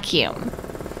 Vacuum.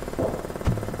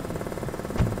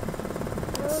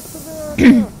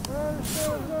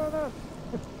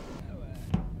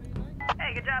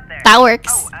 Hey, good job there. That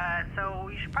works. So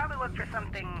you should probably look for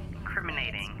something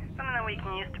incriminating. Something that we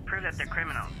can use to prove that they're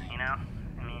criminals, you know?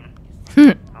 I mean...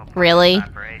 Really?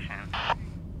 Operation.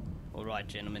 Alright,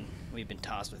 gentlemen. We've been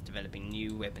tasked with developing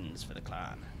new weapons for the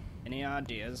clan. Any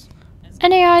ideas?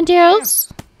 Any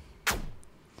ideas?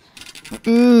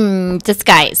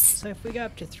 Disguise. So if we go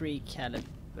up to 3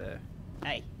 caliber...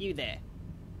 Hey, you there.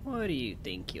 What do you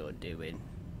think you're doing?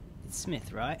 It's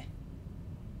Smith, right?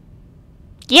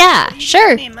 Yeah,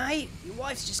 sure. Hey, mate. Your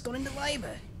wife's just gone into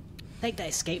labor. Take that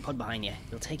escape pod behind you.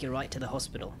 It'll take you right to the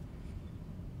hospital.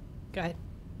 Go ahead.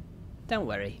 Don't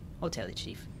worry. I'll tell the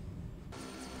chief.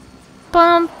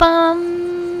 Bum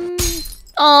bum.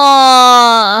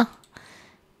 Aww.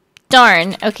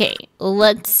 Darn. Okay,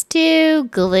 let's do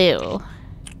glue. No,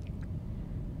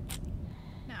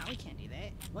 we can't do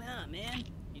that. Why not, man?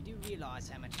 You do realize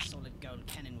how much a solid gold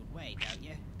cannon would weigh, don't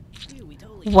you? We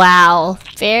totally Wow,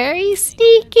 very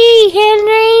sneaky,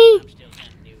 Henry.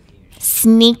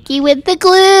 Sneaky with the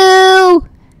glue.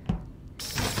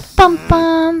 Bum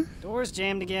bum. Door's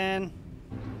jammed again.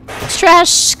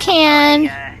 Trash can. You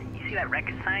see that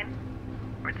record sign?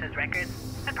 Where it says records?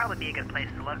 That'd probably be a good place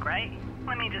to look, right?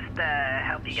 Let me just,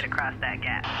 help you get across that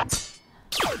gap.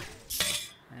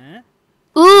 Huh?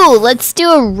 Ooh, let's do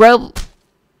a robo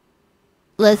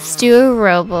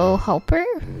helper.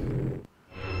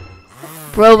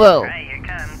 Robo. Alright, here it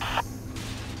comes.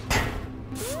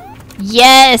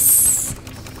 Yes.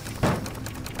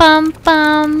 Bum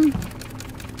bum.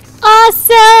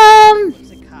 Awesome.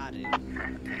 There's a card in. I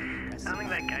don't think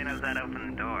that guy knows how to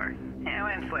open the door. Yeah,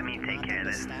 why don't you let me take care of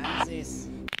this? Understands this.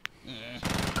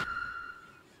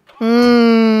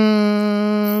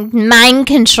 Mind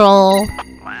control.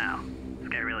 Wow, this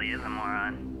guy really is a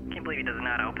moron. Can't believe he doesn't know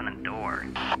how to open a door.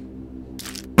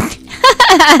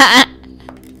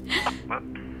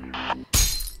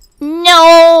 Whoops.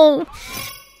 No.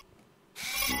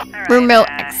 Alright, Remote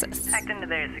access. Hacked into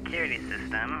their security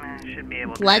system. Should be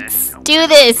able to Let's open do it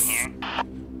this. from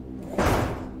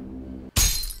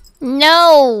here.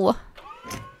 No.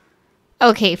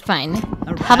 Okay, fine.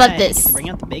 How about Alright, this? Bring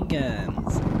out the big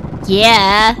guns.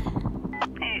 Yeah.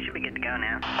 Hey, you should be good to go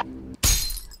now.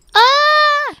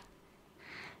 Ah!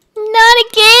 Not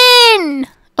again!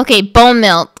 Okay, bone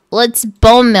melt. Let's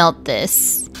bone melt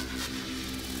this.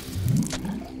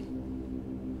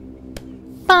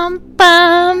 Bum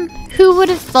bum. Who would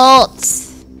have thought?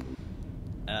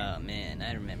 Oh man,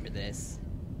 I remember this.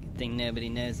 Good thing nobody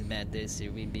knows about this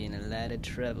or we'd be in a lot of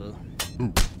trouble.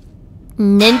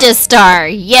 Ninja star.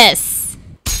 Yes.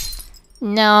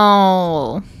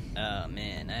 No. Oh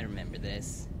man, I remember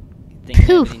this. Good thing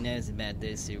Phew. nobody knows about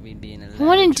this or we'd be in a lot I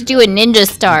wanted to do a ninja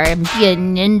star and be a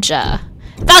ninja.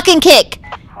 Falcon kick.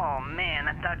 Oh man,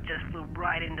 that duck just flew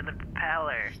right into the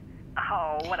propeller.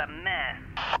 Oh, what a mess.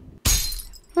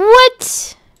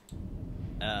 What?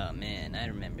 Oh man, I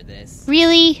remember this.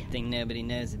 Really? Good thing nobody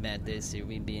knows about this or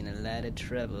we'd be in a lot of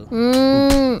trouble.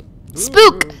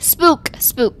 Spook. Spook.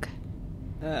 Spook.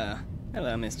 Oh,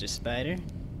 hello, Mr. Spider.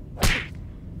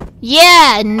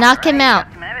 Yeah, knock him Alright, out.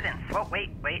 got some evidence. Whoa,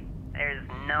 wait. There's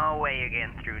no way you're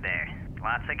getting through there.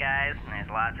 Lots of guys and there's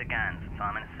lots of guns. That's all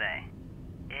I'm gonna say.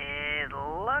 It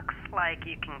looks like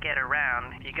you can get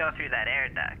around if you go through that air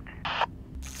duct.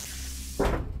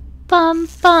 Bum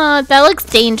bum. That looks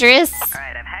dangerous.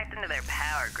 Alright, I've hacked into their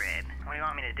power grid. What do you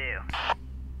want me to do?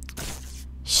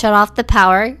 Shut off the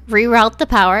power. Reroute the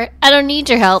power. I don't need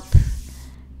your help.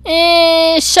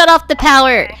 Shut off the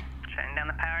power. Shutting down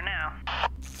the power now.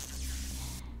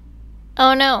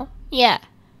 Oh no. Yeah.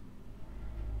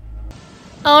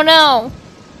 Oh no.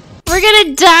 We're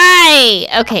gonna die.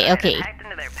 Okay. I've hacked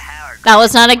into their power grid. That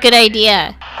was not a good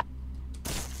idea.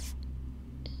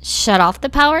 Shut off the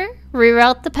power.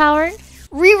 Reroute the power.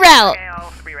 Reroute. Okay,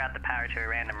 I'll reroute the power to a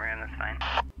random room. That's fine.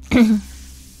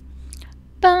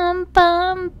 Bum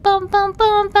bum bum bum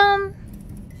bum bum.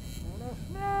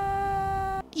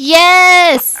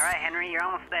 Yes. Alright, Henry, you're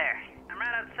almost there. I'm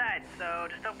right outside, so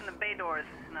just open the bay doors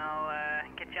and I'll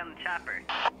get you on the chopper.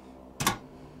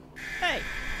 Hey,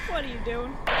 what are you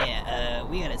doing? Yeah,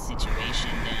 we got a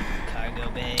situation down in the cargo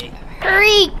bay.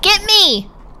 Hurry, get me!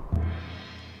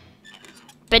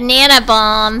 Banana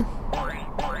bomb.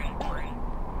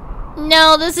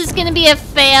 No, this is gonna be a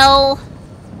fail.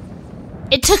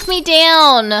 It took me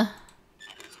down.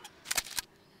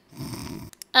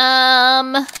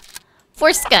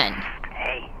 Force gun.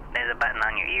 Hey, there's a button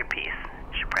on your earpiece.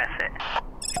 You should press it.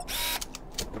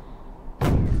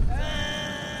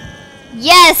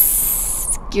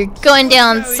 Yes! You're going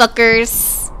down,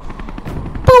 suckers.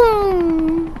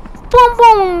 Boom! Boom,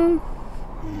 boom!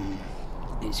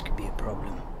 This could be a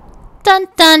problem. Dun,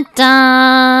 dun,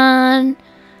 dun!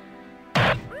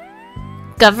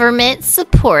 Government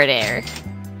supporter.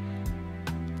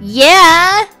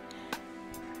 Yeah!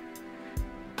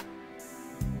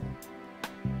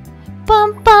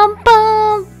 Bum, bum,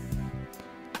 bum!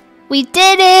 We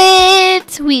did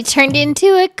it! We turned into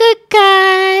a good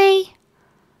guy!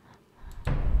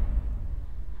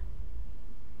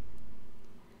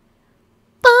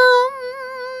 Bum!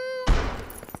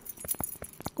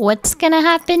 What's gonna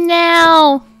happen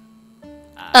now?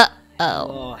 Uh-oh.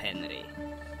 Hello, Henry.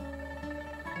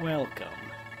 Welcome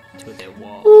to the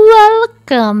wall.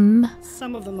 Welcome.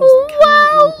 Some of the most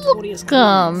cunning and notorious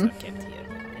Welcome. criminals are kept here.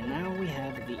 And now we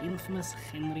have the infamous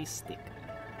Henry Stickmin.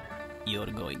 You're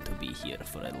going to be here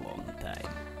for a long time.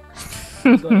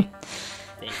 Go ahead.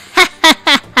 Take it.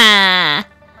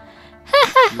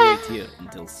 You wait here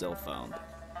until cell found.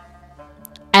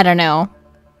 I don't know.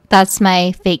 That's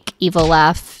my fake evil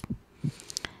laugh.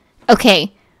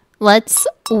 Okay, let's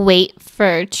wait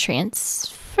for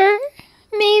transfer,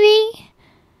 maybe?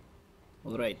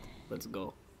 Alright, let's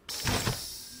go.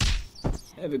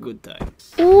 Have a good time.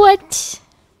 What?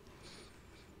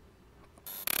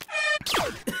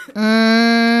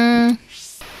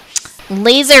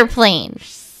 Laser plane.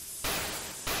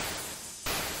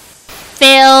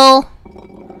 Fail.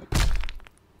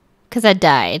 Because I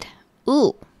died.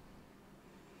 Ooh.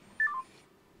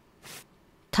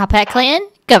 Top Hat Clan?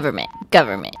 Government.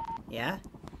 Government. Yeah?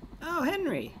 Oh,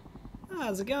 Henry. Oh,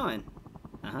 how's it going?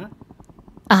 Uh-huh.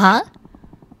 Uh-huh.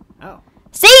 Oh.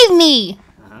 Save me!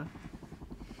 Uh-huh.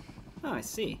 Oh, I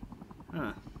see.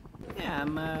 Huh. Yeah,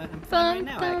 I'm fine right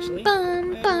now, actually.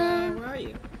 Where are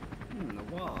you? The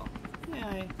wall. Yeah,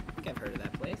 I think I've heard of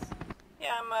that place.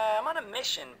 Yeah, I'm on a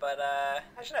mission, but, I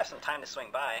should have some time to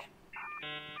swing by.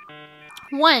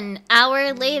 1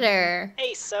 hour later.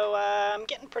 Hey, so, I'm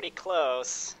getting pretty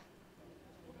close.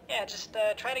 Yeah, just,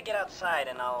 try to get outside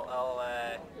and I'll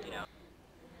you know.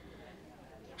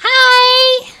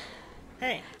 Hi!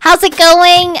 Hey. How's it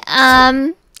going?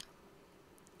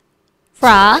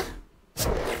 Raw.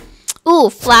 Ooh,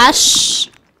 flash,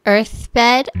 earth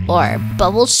bed, or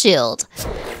bubble shield.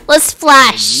 Let's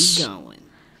flash. Where are you going?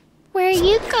 Where are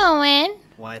you going?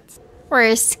 What? We're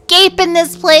escaping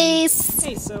this place.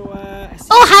 Hey, so, I see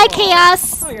Oh, you hi, all.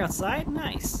 Chaos. Oh, you're outside?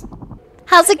 Nice.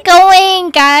 How's it going,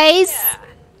 guys? Yeah,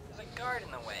 there's a guard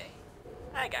in the way.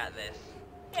 I got this.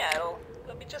 Yeah,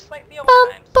 it'll be just like the old Bum,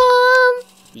 times. bum.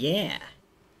 Yeah.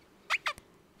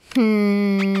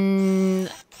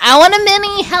 I want a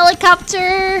mini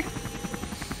helicopter.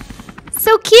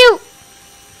 So cute.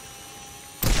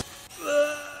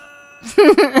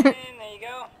 And there you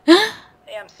go.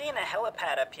 Hey, I'm seeing a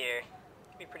helipad up here.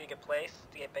 Could be a pretty good place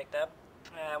to get picked up.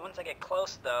 Once I get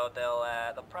close, though,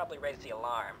 they'll probably raise the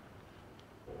alarm.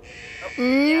 Oh,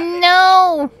 yeah,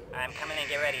 No. I'm coming in.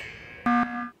 Get ready.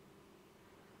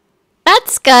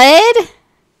 That's good.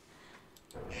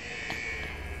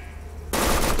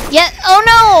 Yeah. Oh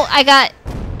no! I got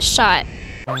shot.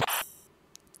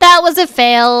 That was a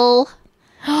fail.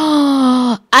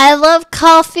 I love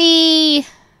coffee.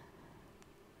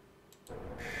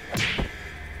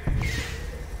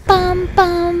 Bum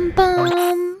bum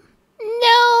bum.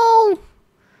 No.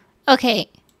 Okay.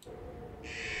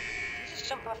 Just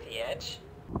jump off the edge.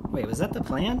 Wait, was that the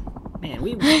plan? Man,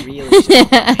 we really should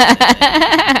have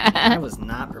I was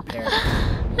not prepared.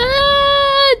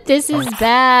 Ah, this is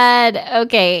bad.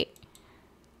 Okay.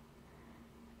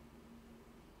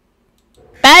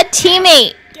 Bad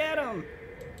teammate. Get him!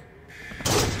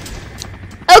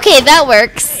 Okay, that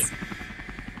works.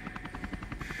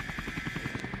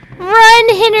 Run,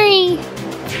 Henry!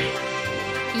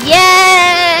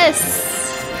 Yes!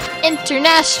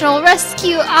 International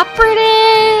Rescue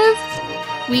Operative!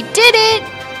 We did it!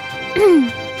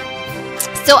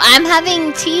 So I'm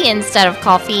having tea instead of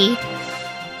coffee.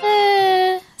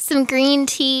 Some green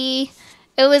tea.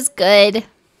 It was good.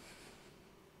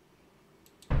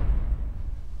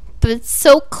 But it's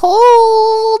so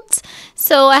cold.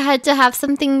 So I had to have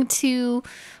something to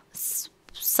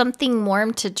something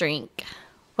warm to drink.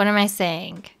 What am I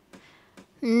saying?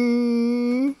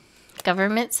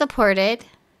 Government supported.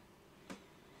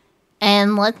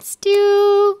 And let's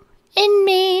do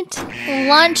inmate.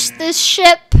 Launch this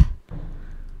ship.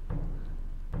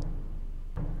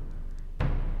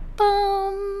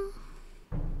 Boom.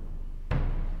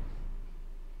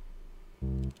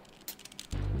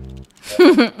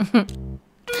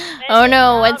 Oh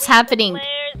no, what's happening? Most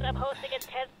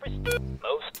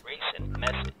recent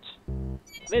message.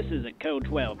 This is a Code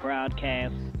 12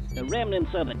 broadcast. The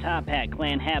remnants of the Top Hat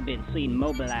clan have been seen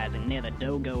mobilizing near the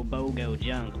Dogo Bogo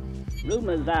jungle.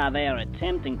 Rumors are they are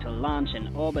attempting to launch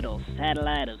an orbital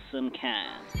satellite of some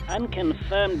kind.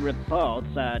 Unconfirmed reports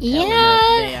are telling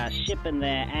us they are shipping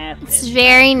their assets It's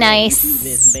very to nice.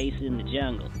 this base in the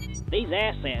jungle. These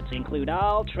assets include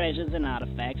all treasures and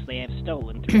artifacts they have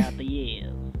stolen throughout the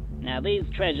years. Now these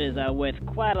treasures are worth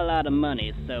quite a lot of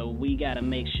money, so we gotta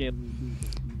make sure.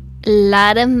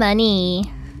 Lot of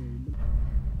money.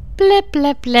 Blah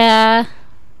blah blah.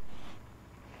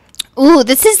 Ooh,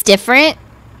 this is different.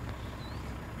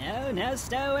 No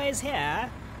stowaways here.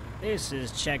 This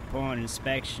is Checkpoint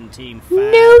Inspection Team 5.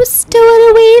 No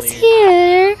stowaways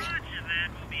here.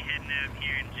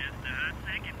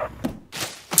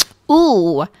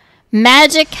 Ooh,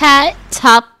 magic hat,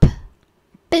 top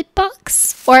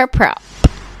bitbox, or a prop.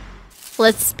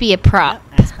 Let's be a prop.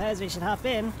 I suppose we should hop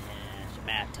in. It's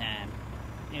about time.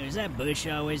 Is that bush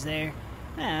always there?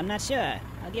 I'm not sure.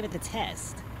 I'll give it the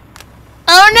test.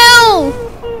 Oh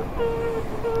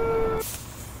no!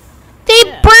 They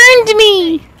burned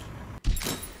me!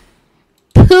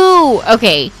 Poo!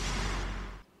 Okay.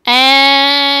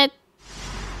 And...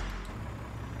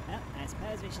 Well, I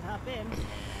suppose we should hop in.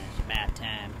 It's about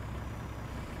time.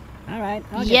 Alright,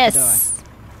 I'll get yes.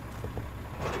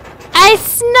 I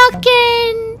snuck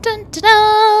in! Dun dun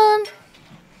dun!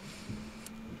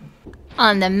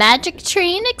 On the Magic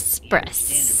Train Express.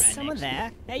 Someone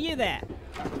there? Hey, you there?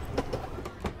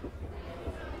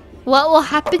 What will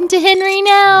happen to Henry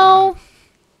now?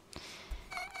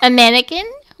 A mannequin,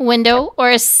 window,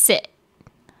 or a sit?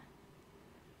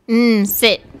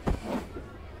 Sit.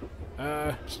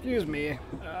 Excuse me.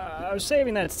 I was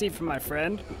saving that seat for my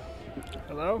friend.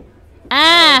 Hello?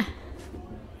 Ah!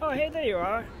 Oh, hey, there you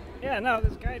are. Yeah, no,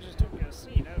 this guy just took a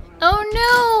seat. I don't know.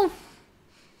 Oh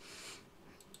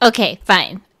no! Okay,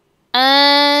 fine.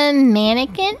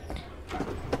 Mannequin?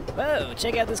 Whoa,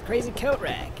 check out this crazy coat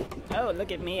rack. Oh,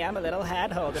 look at me, I'm a little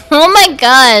hat holder. Oh my Can I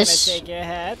gosh! take your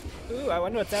hat? Ooh, I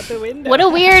wonder what's out the window. What a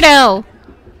weirdo!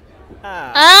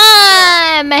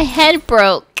 Ah, My head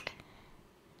broke.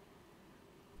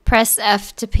 Press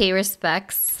F to pay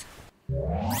respects.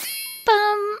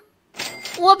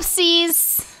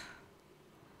 Whoopsies.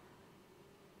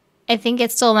 I think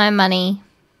it stole my money.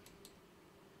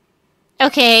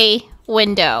 Okay,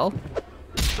 window.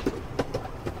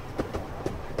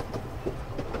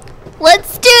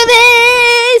 Let's do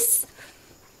this!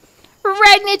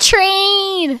 Riding a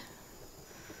train!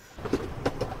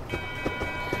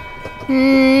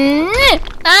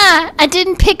 I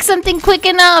didn't pick something quick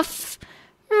enough.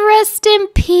 Rest in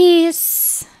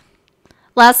peace.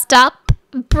 Last stop,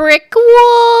 brick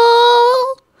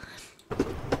wall.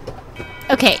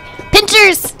 Okay,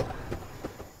 pinchers!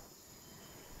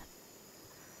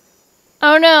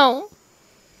 Oh no.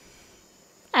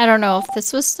 I don't know if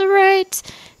this was the right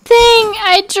thing.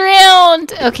 I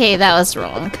drowned. Okay, that was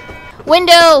wrong.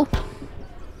 Window.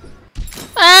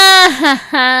 Ah ha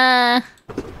ha.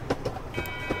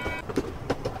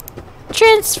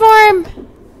 Transform.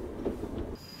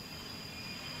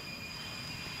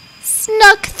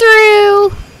 Snuck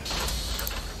through.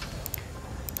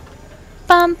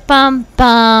 Bum bum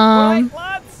bum. right,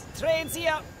 lads, train's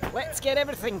here. Let's get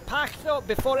everything packed up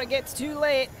before it gets too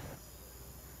late.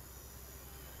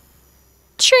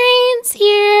 Train's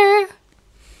here.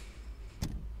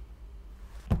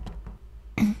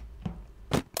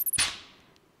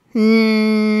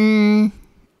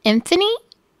 Infinity,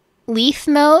 leaf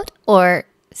mode, or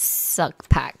suck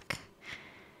pack?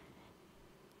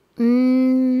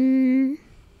 It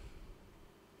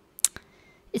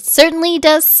certainly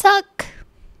does suck.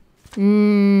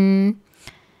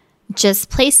 Just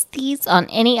place these on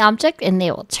any object and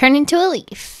they will turn into a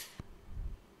leaf.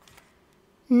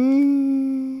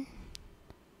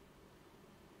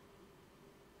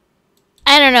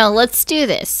 I don't know. Let's do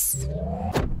this.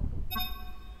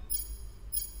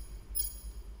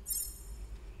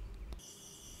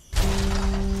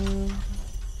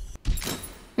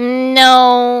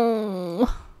 No.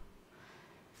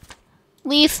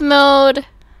 Leaf mode.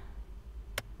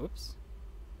 Oops.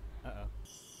 Uh-oh.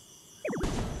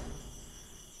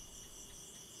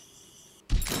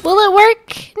 Will it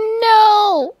work?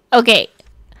 No. Okay.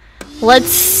 Let's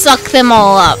suck them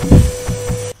all up.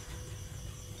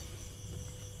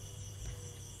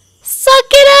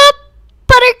 Suck it up,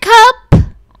 Buttercup.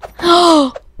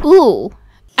 Ooh.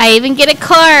 I even get a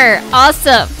car.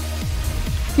 Awesome.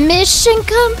 Mission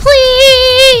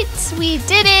complete. We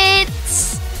did it.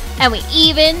 And we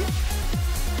even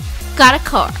got a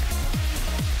car.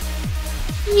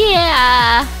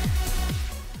 Yeah.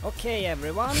 Okay,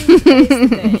 everyone. Today's the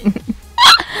day.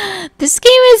 This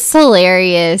game is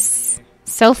hilarious.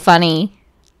 So funny.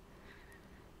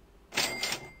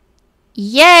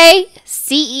 Yay,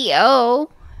 CEO.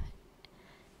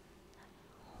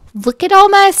 Look at all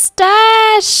my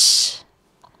stash.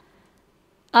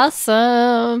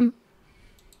 Awesome.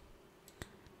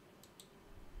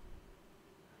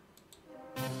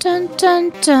 Dun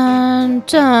dun dun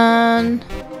dun.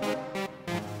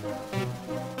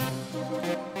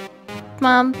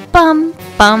 Bum bum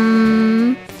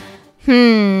bum.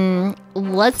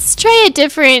 Let's try a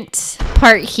different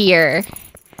part here.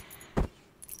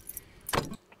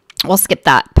 We'll skip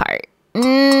that part.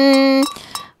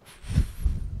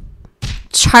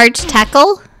 Charge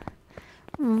tackle.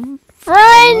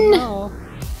 Run! Oh,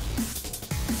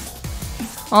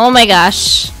 Oh my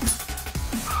gosh.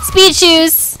 Speed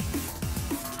shoes.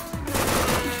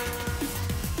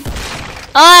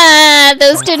 Ah,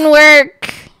 those didn't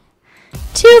work.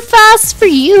 Too fast for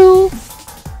you.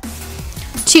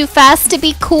 Too fast to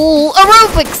be cool.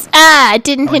 Aerobics. Ah, I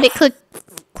didn't hit it. Click,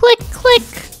 click, click.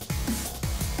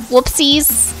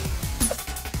 Whoopsies.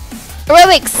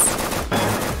 Aerobics.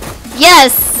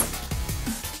 Yes.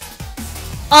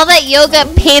 All that yoga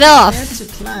paid off. Where to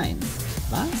climb?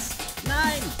 Was?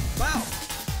 Nein! Wow!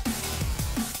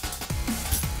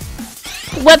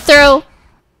 Web throw.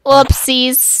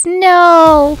 Whoopsies.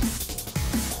 No.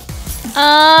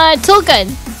 Tool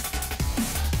gun.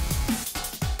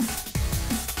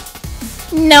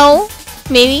 No.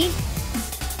 Maybe.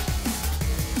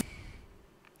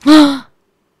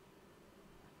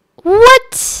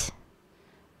 What?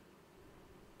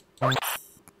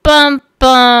 Bum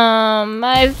bum.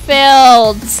 I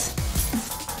failed.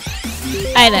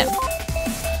 Item.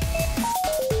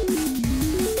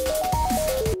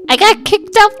 I got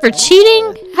kicked out for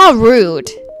cheating? How rude.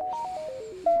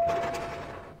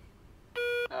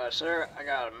 sir, I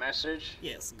got a message.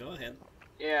 Yes, go ahead.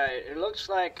 Yeah, it looks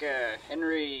like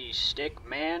Henry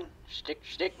Stickmin.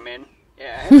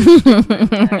 Yeah, Henry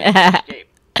Stickmin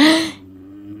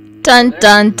escaped. Dun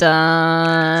dun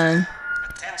dun.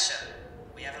 Attention!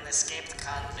 We have an escaped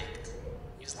convict.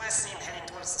 He was last seen heading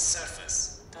towards the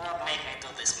surface. Do not make me do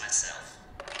this myself.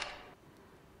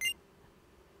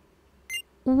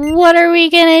 What are we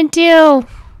gonna do?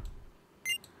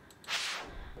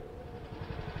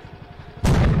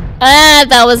 Ah,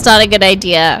 that was not a good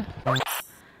idea.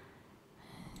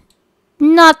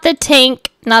 Not the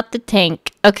tank, not the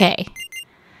tank. Okay.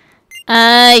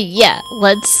 Yeah,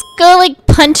 let's go, like,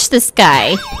 punch this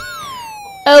guy.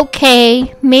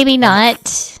 Okay, maybe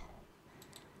not.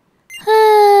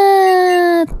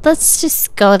 Let's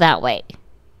just go that way.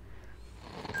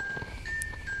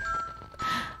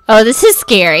 Oh, this is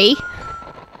scary.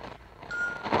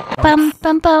 Bum,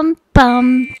 bum, bum,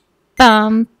 bum.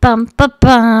 Bum, bum, bum,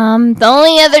 bum. The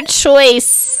only other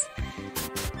choice.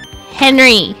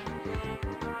 Henry.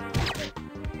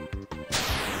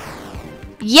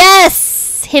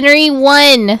 Yes! Henry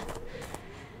won.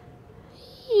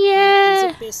 Yeah.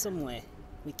 He's up here somewhere.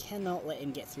 We cannot let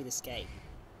him get through this gate.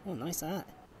 Oh, nice art.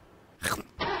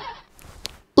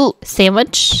 Ooh,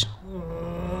 sandwich.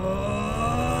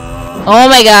 Oh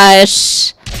my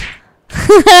gosh.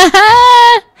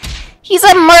 He's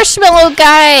a marshmallow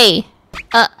guy.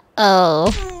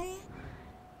 Uh-oh.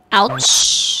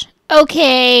 Ouch.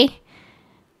 Okay.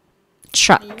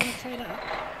 Truck.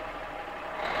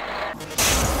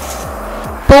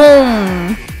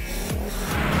 Boom.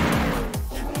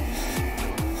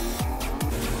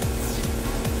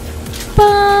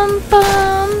 Bum,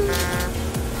 bum.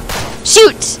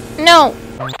 Shoot! No.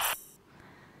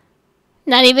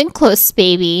 Not even close,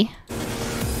 baby.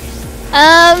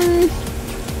 I'm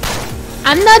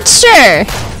not sure.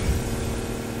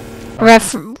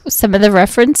 Some of the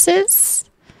references.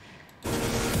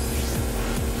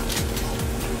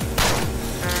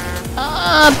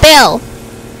 Bill.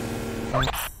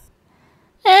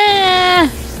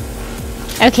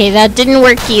 Okay, that didn't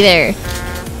work either.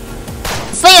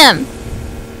 Slam.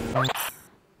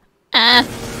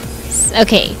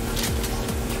 Okay.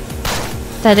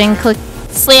 That didn't click.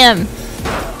 Slam.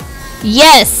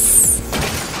 Yes.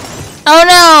 Oh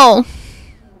no.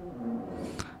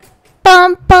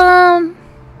 Bum bum.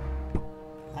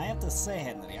 I have to say,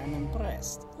 Henry, I'm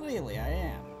impressed. Really, I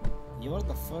am. You're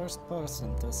the first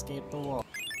person to escape the wall.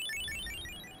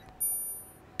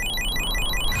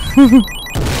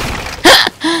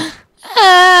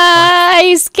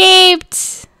 I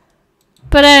escaped!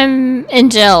 But I'm in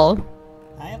jail.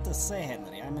 I have to say,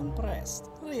 Henry, I'm impressed.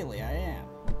 Really, I am.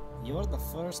 You're the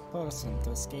first person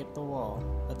to escape the wall,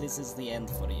 but this is the end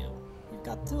for you. You've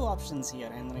got two options here,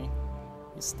 Henry.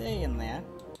 You stay in there.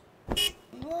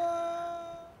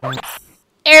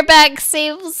 Airbag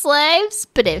saves lives,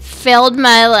 but it failed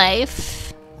my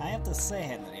life. I have to say,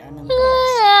 Henry, I'm impressed.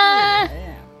 Really, I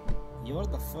am. You're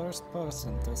the first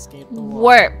person to escape the wall.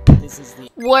 Warp. This is the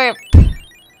Warp.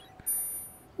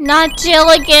 Not jail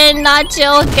again, not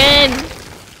jail again.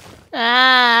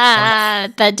 Ah,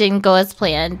 that didn't go as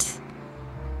planned.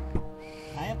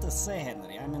 I have to say,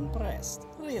 Henry, I'm impressed.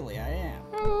 Really, I am.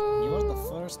 You're the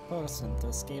first person to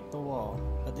escape the wall,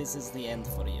 but this is the end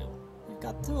for you. You've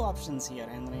got two options here,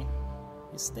 Henry.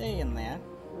 You stay in there,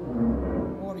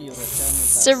 or you return with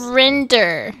us.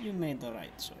 Surrender. You made the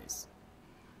right choice.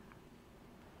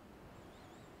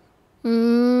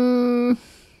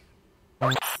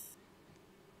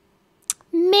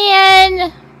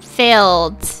 Man,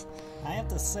 failed. I have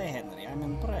to say, Henry, I'm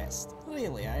impressed.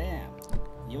 Really, I am.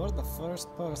 You're the first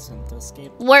person to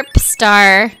escape. Warp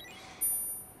star.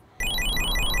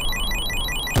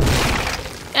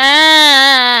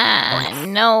 Ah,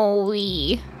 no.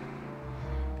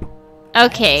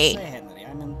 Okay. Say, Henry,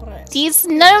 I'm impressed.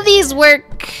 None of these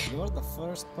work. You're the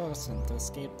first person to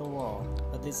escape the wall,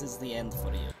 but this is the end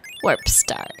for you. Warp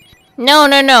star. No,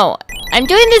 no, no. I'm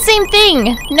doing the same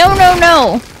thing. No, no,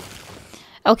 no.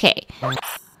 Okay.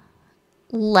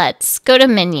 Let's go to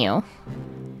menu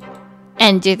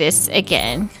and do this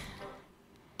again.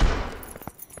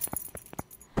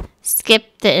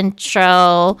 Skip the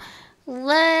intro.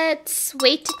 Let's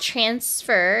wait to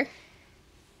transfer.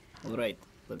 Alright,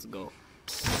 let's go.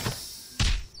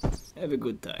 Have a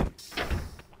good time.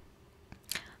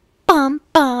 Bum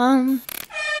bum.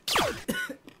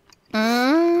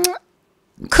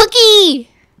 Cookie.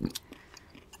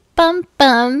 Bum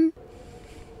bum.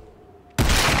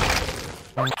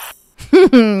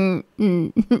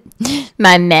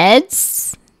 My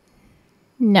meds?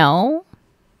 No.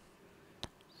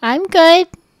 I'm good.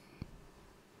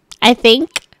 I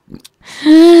think.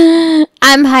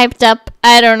 I'm hyped up.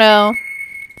 I don't know.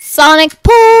 Sonic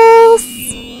Pulse!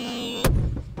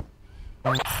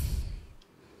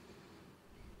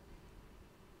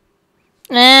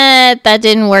 That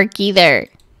didn't work either.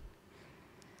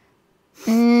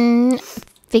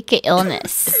 Fake a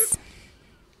illness.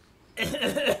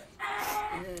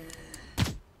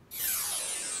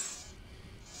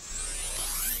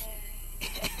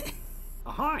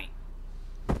 Ahoy!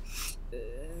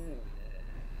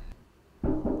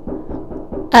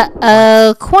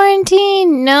 Uh-oh,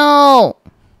 quarantine? No.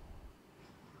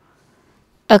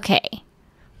 Okay.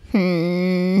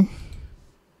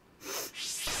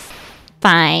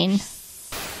 Fine.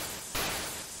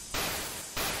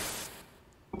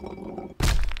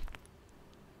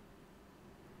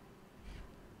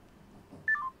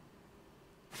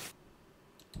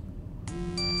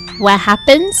 What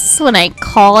happens when I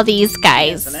call these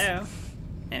guys? Yes, hello?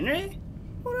 Henry?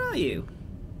 Where are you?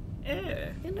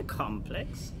 In the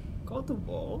complex? Called the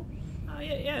wall? Oh,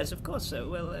 yes, of course, sir.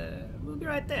 We'll be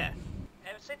right there.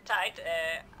 Sit tight.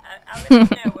 I'll let you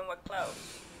know when we're close.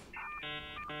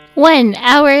 1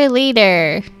 hour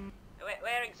later.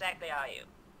 Where exactly are you?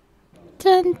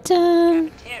 Dun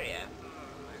dun. Cafeteria.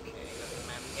 Okay, got the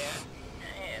map here.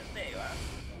 Yes, there you are.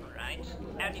 Alright.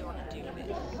 How do you want to do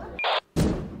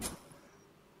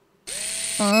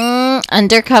this?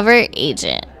 Undercover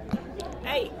agent.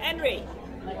 Hey, Henry!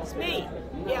 It's me!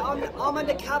 Yeah, I'm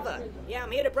undercover. Yeah,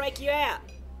 I'm here to break you out.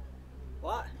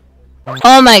 What?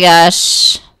 Oh my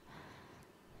gosh.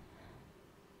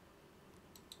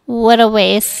 What a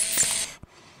waste.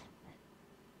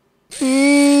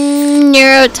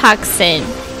 Neurotoxin.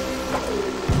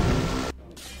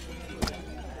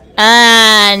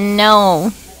 Ah,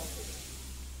 no.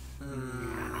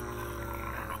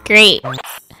 Great.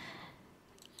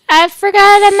 I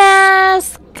forgot a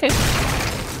mask. Come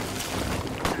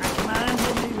on,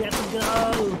 Henry, we have to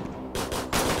go.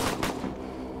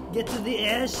 Get to the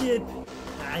airship. You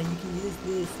can use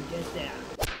this to get there.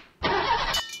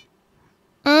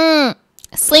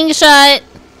 Slingshot.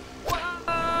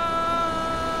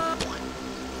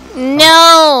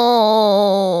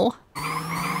 No.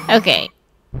 Okay.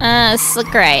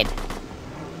 Slick ride.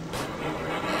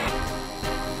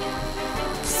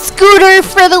 Scooter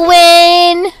for the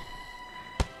win.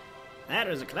 That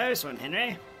was a close one,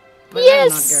 Henry. But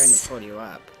Yes. I'm not going to pull you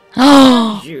up.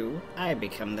 You, I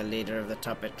become the leader of the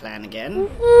Toppet clan again.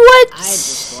 What? I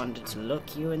just wanted to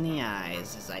look you in the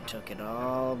eyes as I took it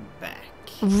all back.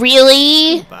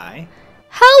 Really? Bye.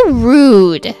 How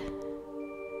rude.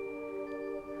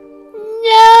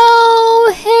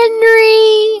 No,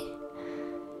 Henry.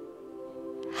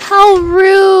 How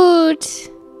rude.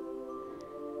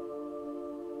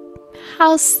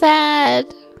 How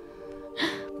sad.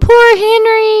 Poor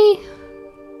Henry.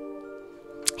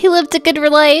 He lived a good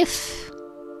life.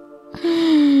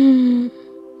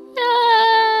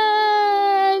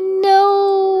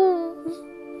 No.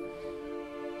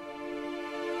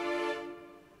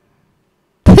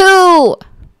 Pooh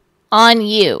on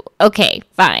you. Okay,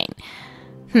 fine.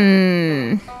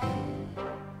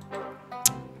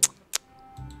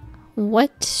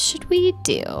 What should we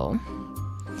do?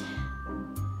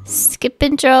 Skip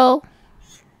intro.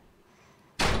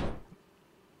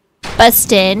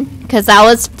 Bust in, because that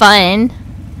was fun.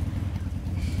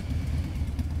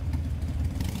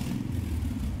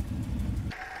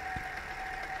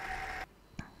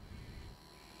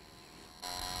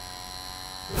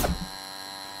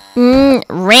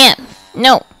 Ramp.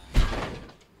 No.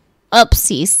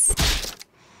 Oopsies.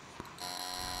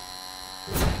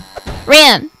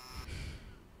 Ram.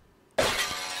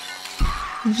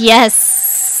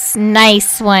 Yes.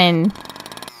 Nice one.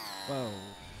 Whoa.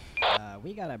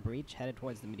 We got a breach headed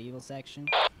towards the medieval section.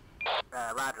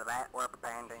 Roger that. We're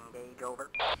preparing to engage, over.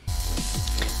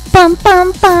 Bum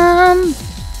bum bum.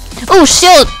 Oh,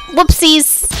 shield.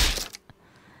 Whoopsies.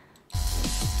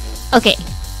 Okay.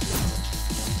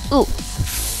 Ooh.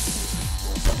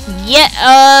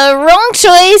 Yeah, wrong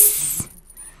choice.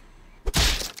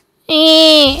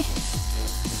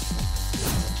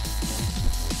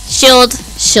 Shield.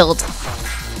 Shield.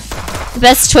 The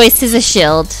best choice is a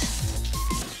shield.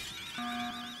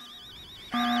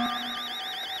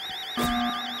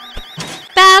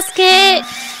 Basket.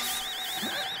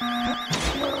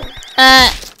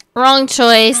 Wrong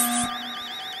choice.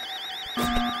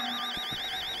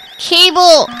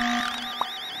 Cable.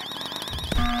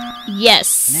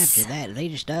 Yes. And after that, they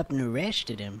just up and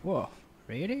arrested him. Whoa,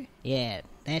 really? Yeah,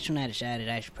 that's when I decided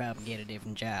I should probably get a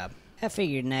different job. I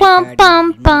figured night Bum, guarding bum,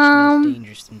 was much less bum.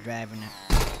 dangerous than driving a...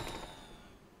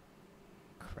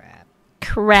 Crap.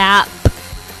 Crap.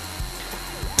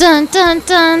 Dun dun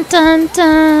dun dun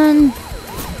dun.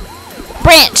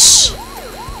 Branch.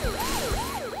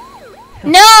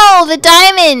 No, the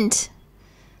diamond.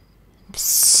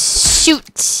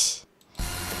 Shoot.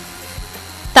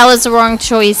 That was the wrong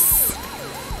choice.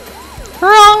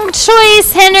 Wrong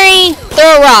choice, Henry.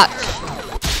 Throw a rock.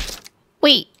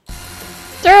 Wait.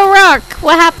 Throw a rock.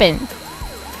 What happened?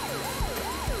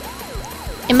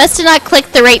 It must have not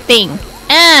clicked the right thing.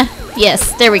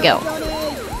 Yes, there we go.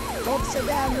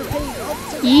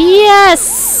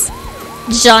 Yes!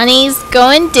 Johnny's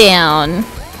going down.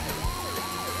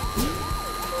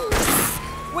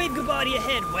 Wave goodbye to your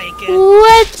head, Waker.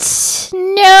 What?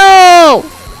 No!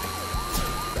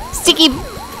 Sticky.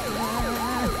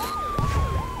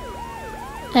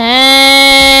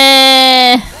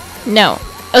 No.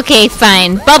 Okay,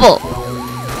 fine. Bubble.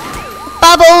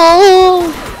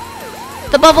 Bubble!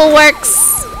 The bubble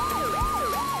works.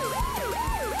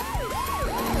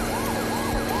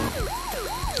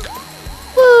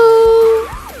 Woo!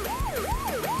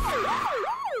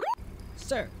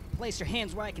 Sir, place your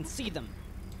hands where I can see them.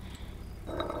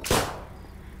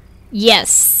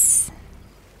 Yes.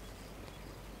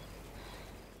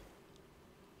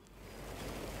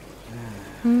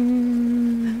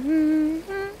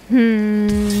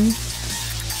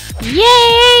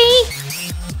 Yay!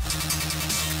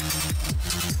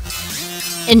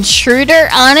 Intruder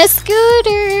on a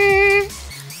scooter.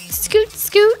 Scoot,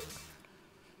 scoot.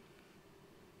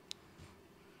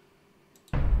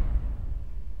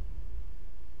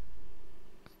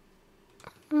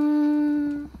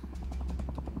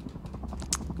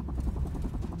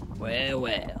 Well,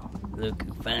 well. Look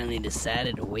who finally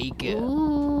decided to wake up.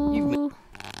 Ooh.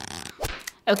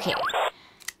 Okay.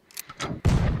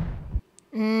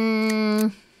 Hey,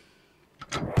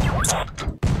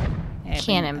 I've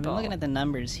Cannonball. been looking at the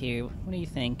numbers here. What do you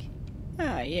think?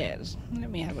 Ah, yes. Let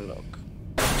me have a look.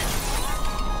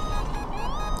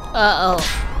 Uh-oh.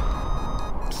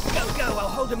 Go, go, I'll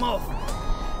hold him off.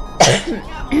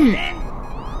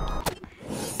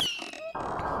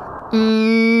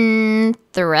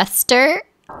 Thruster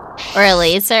or a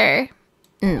laser?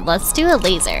 Let's do a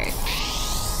laser.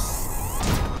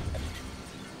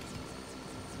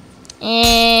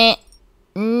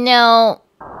 No.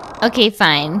 Okay,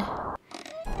 fine.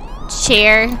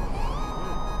 Chair.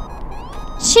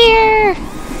 Chair.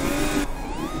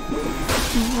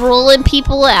 rolling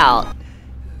people out.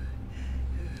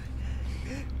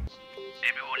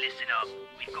 Everyone listen up.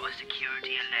 We've got a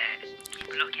security alert. Keep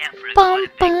a lookout for a Bum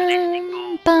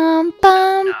bum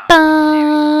bum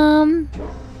bum.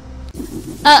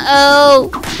 Uh-oh.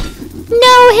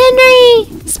 No, Henry!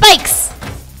 Spikes!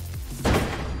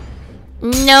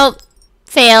 Nope.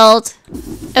 Failed.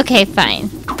 Okay, fine.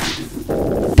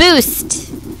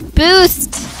 Boost!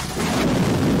 Boost!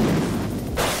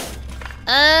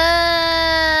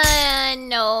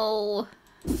 No.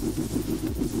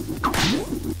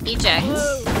 Eject.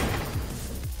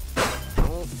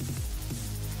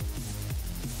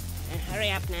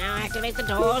 Hurry up now, activate the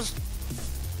doors.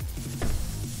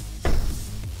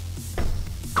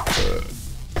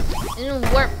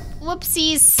 Didn't work.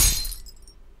 Whoopsies.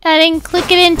 I didn't click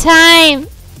it in time.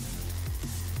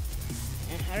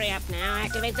 Hurry up now,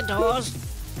 activate the doors.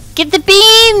 Get the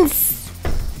beans!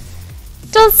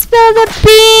 Don't spill the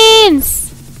beans!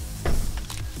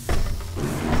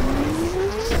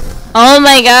 Oh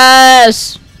my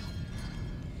gosh!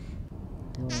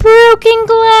 Broken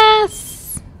glass!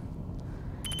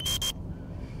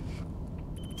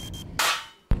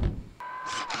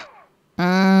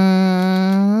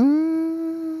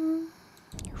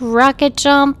 Rocket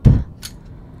jump.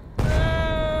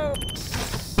 No,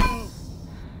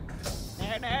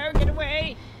 get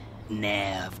away.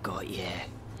 Now I've got you.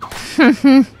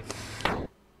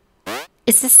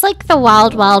 Is this like the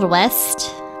Wild Wild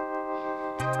West?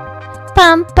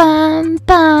 Bum bum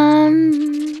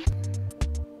bum.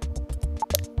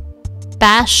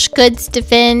 Bash goods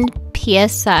defend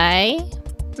PSI.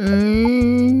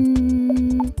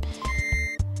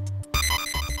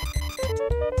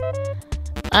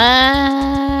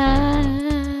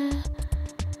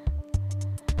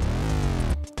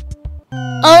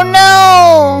 Oh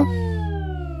no!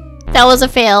 That was a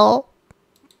fail.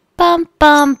 Bum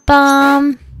bum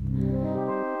bum.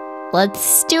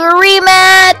 Let's do a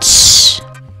rematch.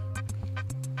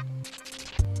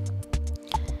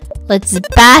 Let's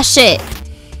bash it.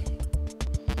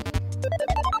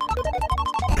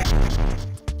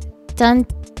 Done.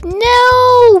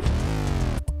 No!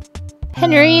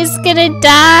 Henry's gonna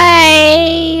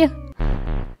die.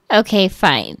 Okay,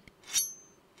 fine.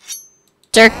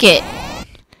 Dirk it.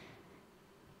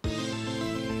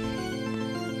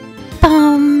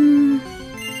 Bum.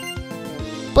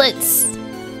 Blitz.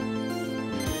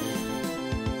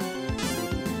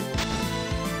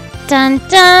 Dun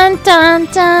dun dun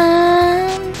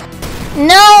dun.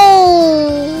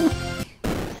 No!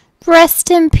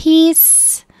 Rest in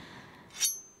peace.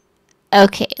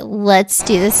 Okay, let's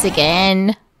do this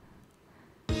again.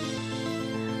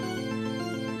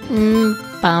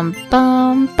 Bum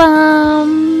bum bum.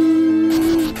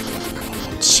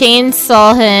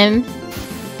 Chainsaw him.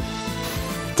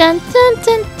 Dun dun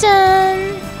dun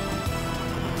dun.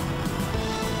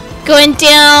 Going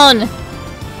down.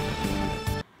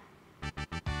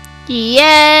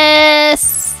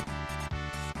 Yes.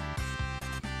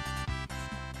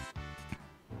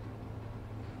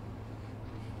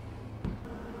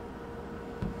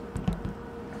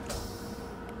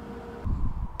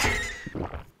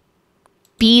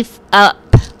 Beef up.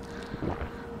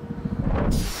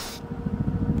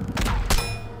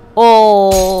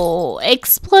 Oh,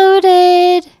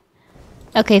 exploded.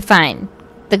 Okay, fine.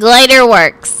 The glider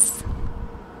works.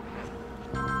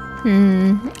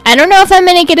 I don't know if I'm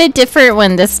gonna get a different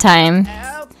one this time.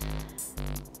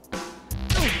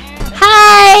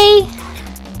 Hi!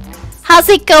 How's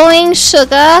it going,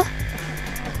 sugar?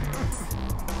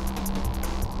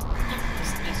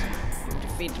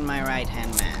 Defeated my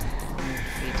right-hand man.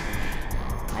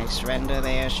 I surrender the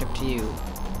airship to you.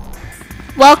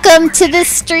 Welcome to the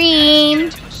stream.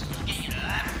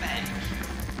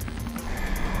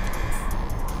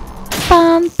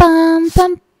 Bum bum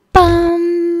bum bum.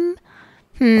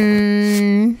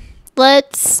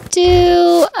 Let's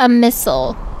do a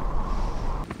missile.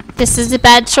 This is a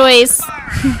bad choice.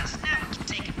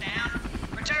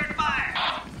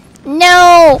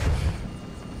 No.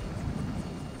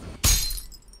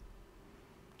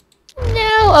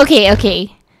 No. Okay,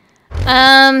 okay.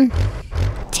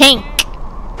 Tank.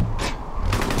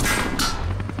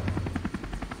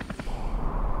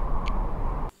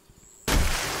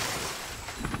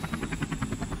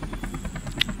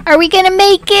 Are we gonna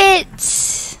make it?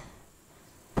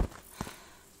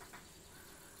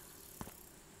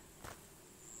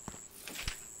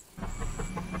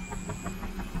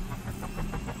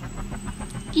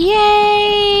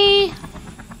 Yay!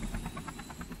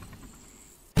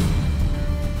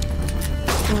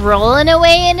 Rolling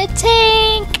away in a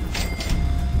tank.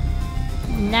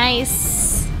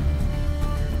 Nice.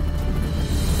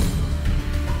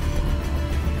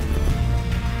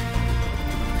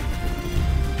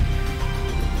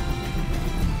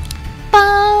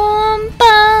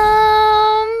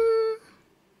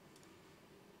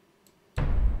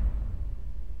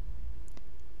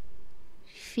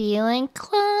 Island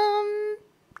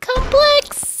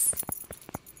complex.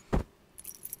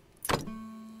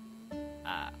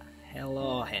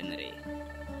 Hello, Henry.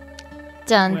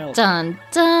 Dun Welcome dun To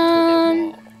the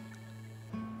dun. wall.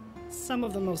 Some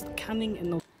of the most cunning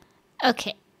and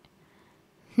Okay.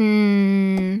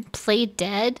 Play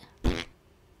dead?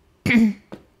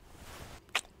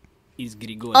 is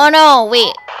Grigori. Oh no,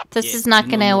 wait. This Yeah, is not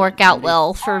you gonna know work out Henry.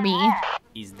 well for me.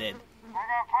 He's dead.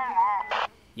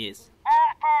 Yes.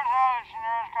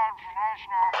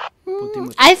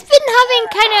 I've been having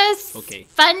kind of Okay.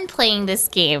 fun playing this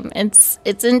game.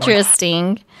 It's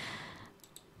interesting.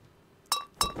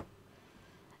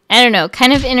 I don't know,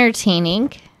 kind of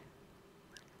entertaining.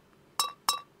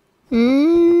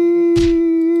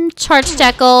 Charge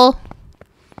tackle.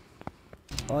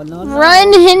 Oh no, no.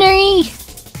 Run, Henry!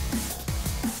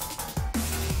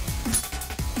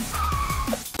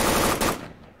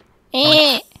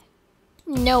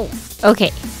 No.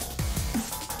 Okay.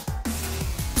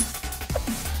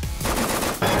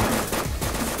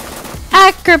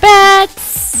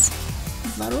 Acrobats!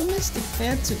 Warum ist die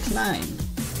Pferd zu klein?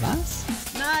 Was?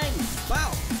 Nein!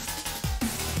 Wow!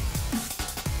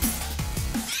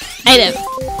 Item.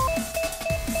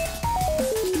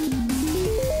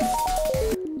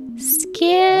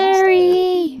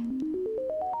 Scary.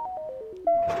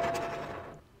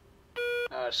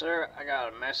 Sir, I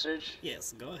got a message.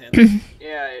 Yes, go ahead.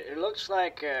 Yeah, it looks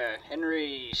like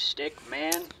Henry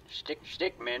Stickmin.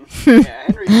 Stickmin. Yeah,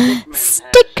 Henry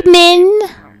Stickmin. Stickmin.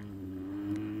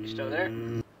 You still there?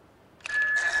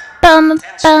 Bum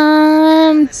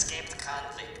bum. Escaped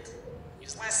convict. He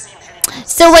was last seen heading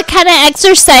towards So what kind of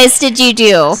exercise did you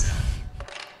do?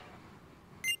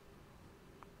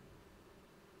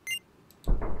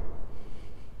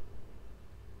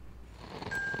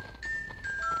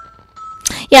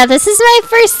 Yeah, this is my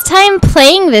first time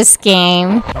playing this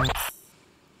game.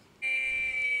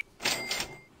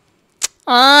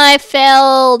 Oh, I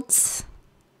failed.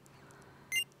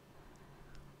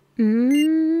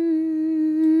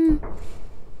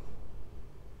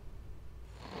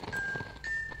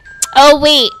 Oh,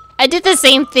 wait. I did the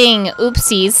same thing.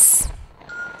 Oopsies.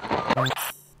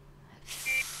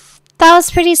 That was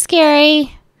pretty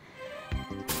scary.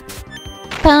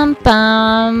 Bum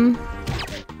bum.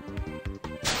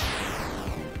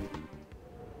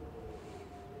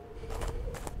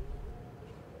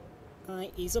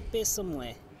 He's up there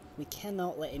somewhere. We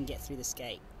cannot let him get through this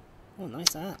gate. Oh,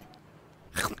 nice art.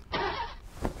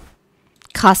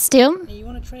 Costume? Hey, you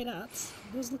want to trade arts?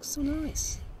 Those look so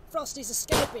nice. Frosty's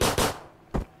escaping.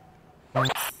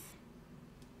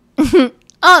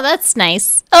 Oh, that's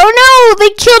nice. Oh no, they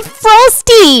killed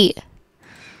Frosty!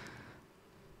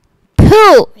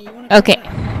 Pooh! Hey, you want to Okay.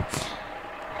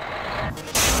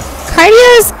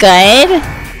 Cardio's good.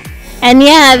 And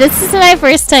yeah, this is my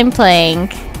first time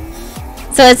playing.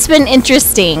 So it's been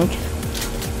interesting.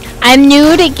 I'm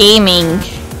new to gaming.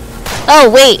 Oh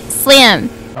wait, slam.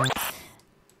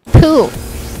 Pooh.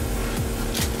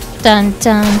 Dun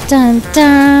dun dun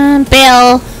dun.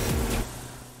 Bail.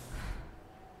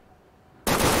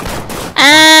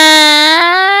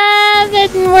 Ah, that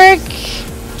didn't work.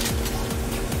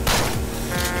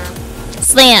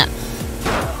 Slam.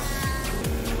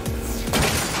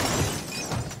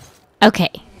 Okay.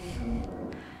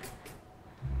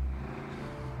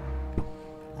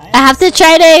 I have to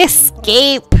try to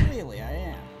escape. Really, I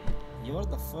am. You're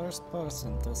the first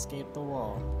person to escape the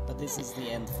wall, but this is the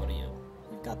end for you.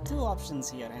 You've got two options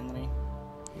here, Henry.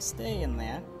 You stay in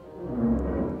there,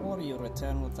 or you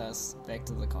return with us back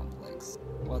to the complex.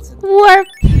 What's it? Warp.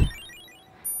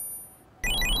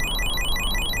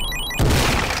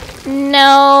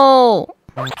 No.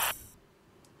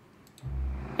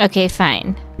 Okay,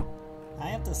 fine. I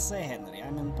have to say, Henry,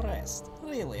 I'm impressed.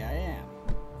 Really, I am.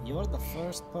 You're the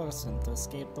first person to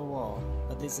escape the wall,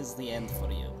 but this is the end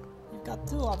for you. You've got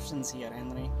two options here,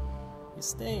 Henry. You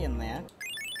stay in there.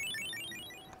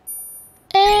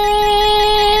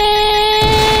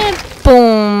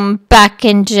 Boom. Back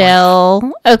in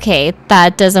jail. Okay,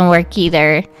 that doesn't work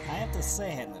either. I have to say,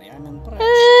 Henry, I'm impressed.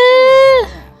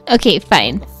 Okay,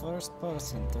 fine. The first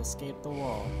person to escape the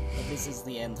wall, but this is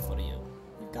the end for you.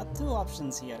 You've got two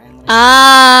options here, Henry.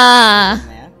 Ah.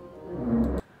 There.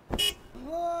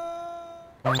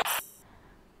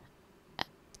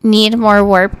 Need more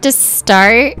warp to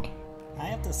start. I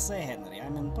have to say, Henry,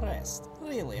 I'm impressed.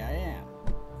 Really, I am.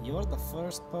 You're the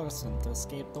first person to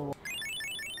escape the wall.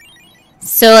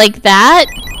 So like that?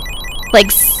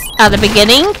 Like at the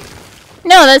beginning?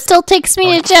 No, that still takes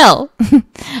me to jail.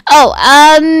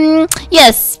 Oh,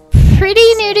 yes.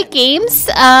 Pretty new to games.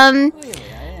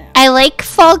 I like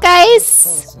Fall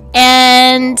Guys.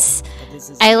 And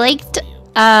I liked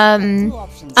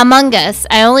Among Us.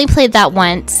 I only played that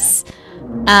once.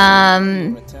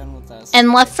 And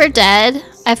Left 4 Dead.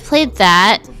 I've played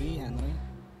that.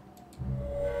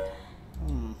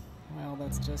 Well,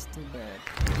 that's just too bad.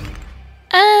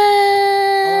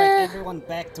 Alright, everyone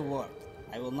back to work.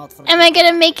 I will not forget. am I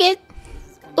gonna make it?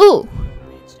 Ooh.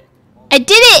 I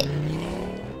did it!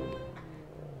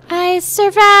 I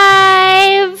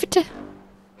survived!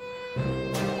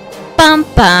 Bum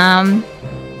bum.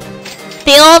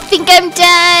 They all think I'm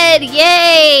dead!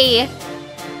 Yay!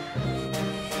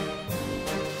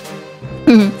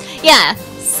 Yeah,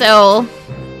 so...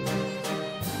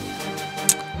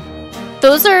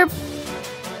 those are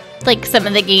like some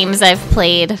of the games I've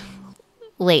played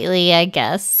lately, I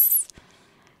guess.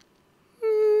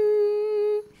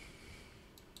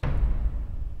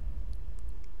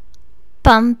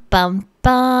 Bum bum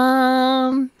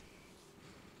bum.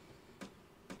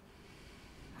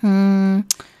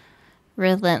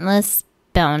 Relentless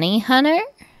Bounty Hunter?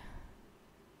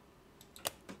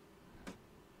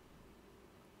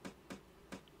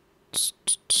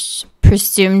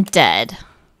 Presumed dead.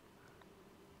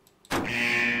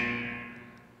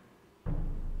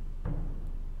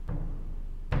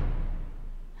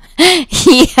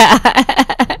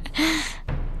 Yeah.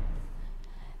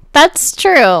 That's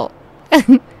true.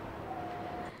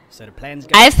 So the plan's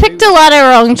I've picked a lot of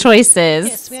wrong choices.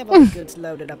 Yes, we have all the goods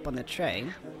loaded up on the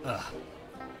train. Ugh.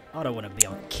 I don't want to be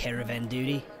on caravan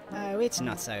duty. No, it's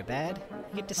not so bad.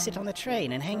 You get to sit on the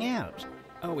train and hang out.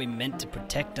 Are we meant to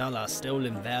protect all our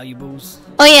stolen valuables?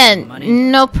 Oh yeah,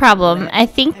 no problem. I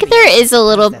think there is a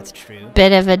little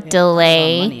bit of a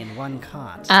delay. Money in one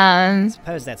cart. I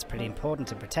suppose that's pretty important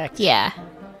to protect. Yeah.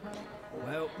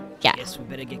 Well, yeah. Guess we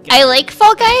better get going. I like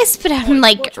Fall Guys, but I'm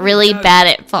like really bad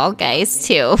at Fall Guys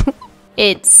too.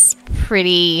 It's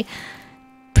pretty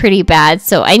bad,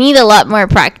 so I need a lot more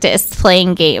practice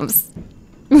playing games.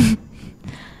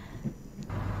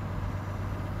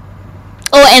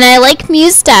 Oh, and I like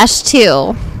Mustache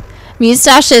too.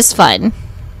 Mustache is fun.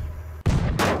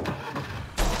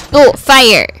 Oh,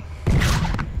 fire.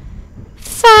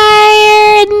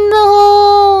 Fire!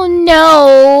 No! No!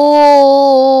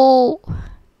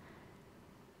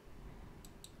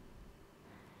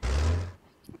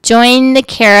 Join the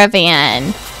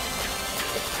caravan.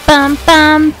 Bum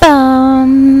bum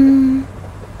bum.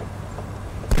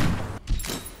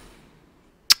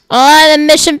 Oh, the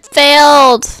mission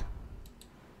failed.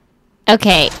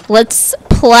 Okay, let's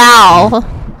plow.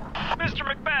 Mr.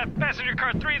 Macbeth, passenger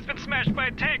car 3 has been smashed by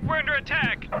a tank. We're under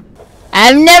attack.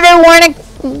 I've never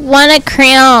won a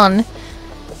crown.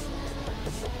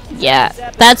 Yeah,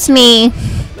 that's me.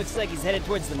 Looks like he's headed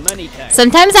towards the money cart.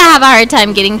 Sometimes I have a hard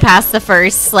time getting past the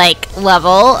first, like,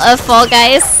 level of Fall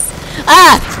Guys.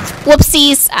 Ah!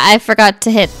 Whoopsies! I forgot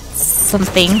to hit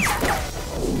something.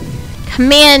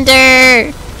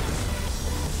 Commander!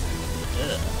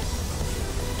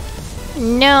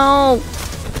 No!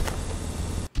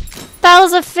 That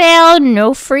was a fail.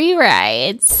 No free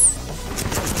rides.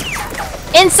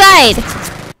 Inside!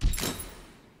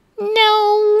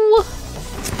 No!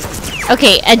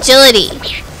 Okay, agility.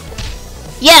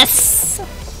 Yes!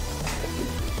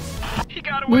 He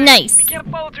got away. Nice. He can't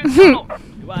follow through the tunnel.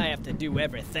 Do I have to do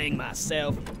everything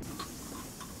myself?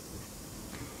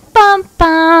 Bum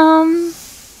bum.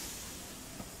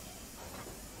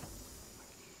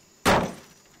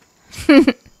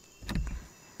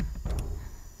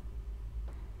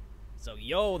 So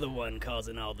you're the one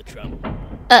causing all the trouble.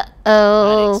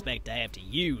 Uh-oh. I expect I have to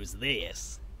use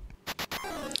this.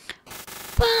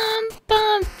 Bum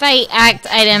bum. Fight, act,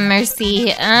 item, mercy.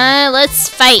 Let's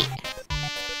fight.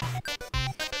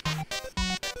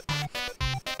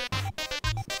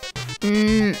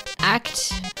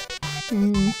 Act.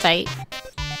 Fight.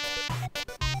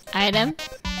 Item.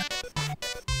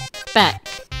 Back.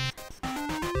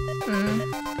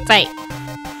 Fight.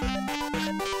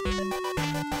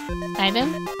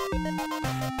 Item.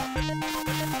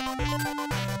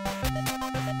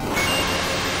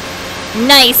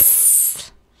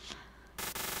 Nice!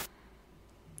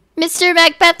 Mr.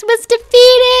 Macbeth was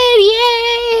defeated!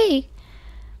 Yay!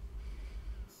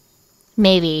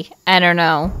 Maybe. I don't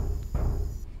know.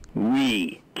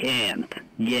 We can't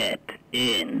get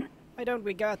in. Why don't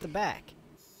we go at the back?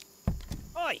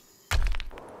 Oi!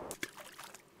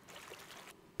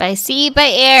 By sea, by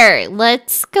air.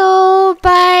 Let's go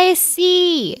by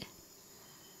sea.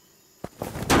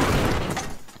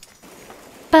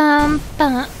 Bum,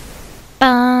 bum,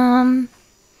 bum.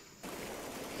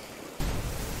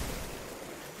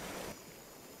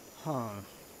 Huh.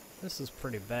 This is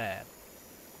pretty bad.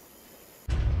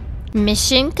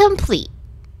 Mission complete.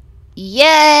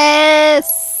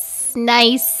 Yes!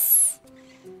 Nice.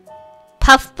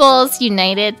 Puffballs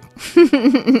united.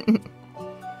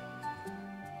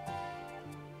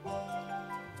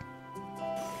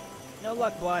 No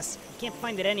luck, boss. Can't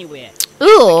find it anywhere.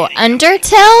 Ooh,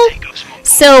 Undertale?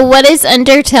 So what is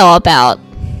Undertale about?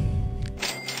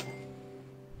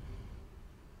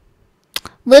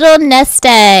 Little nest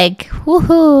egg.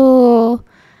 Woohoo.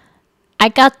 I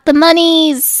got the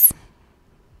monies.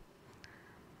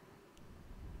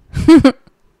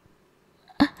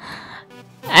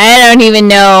 I don't even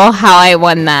know how I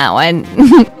won that one.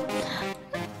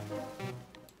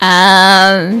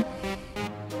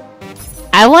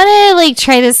 I want to like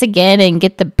try this again and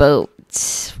get the boat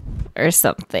or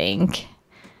something.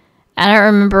 I don't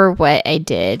remember what I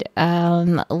did.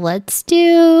 Let's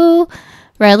do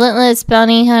Relentless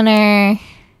Bounty Hunter.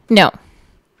 No.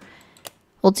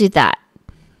 We'll do that.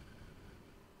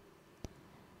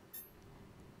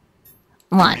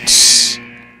 Launch.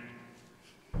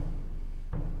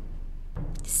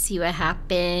 See what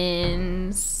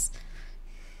happens.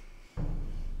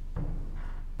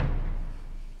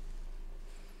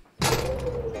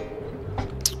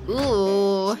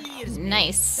 Ooh,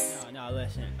 nice. No,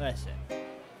 listen.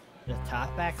 The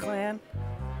Topback clan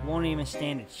won't even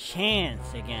stand a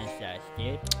chance against us,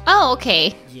 dude. Oh,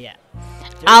 okay. Yeah.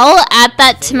 I'll add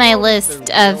that to my list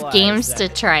of games to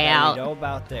try out. Know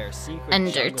about their secret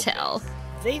Undertale.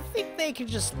 They think they could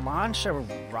just launch a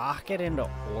rocket into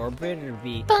orbit and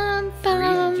be Bum, free to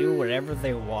bum. do whatever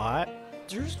they want.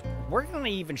 We're gonna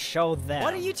even show them.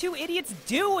 What are you two idiots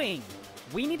doing?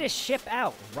 We need to ship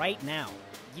out right now.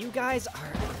 You guys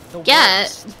are the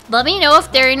worst. Let me know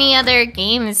if there are any other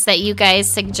games that you guys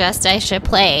suggest I should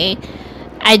play.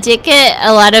 I did get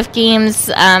a lot of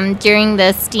games during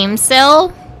the Steam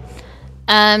sale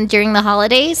during the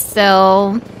holidays,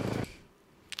 so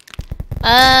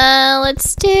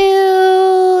let's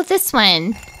do this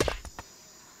one.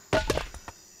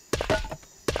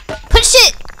 Push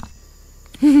it!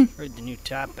 Heard the new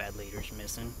top bad leader's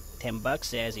missing. $10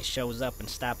 says he shows up and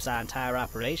stops our entire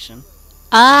operation.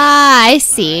 Ah, I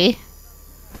see.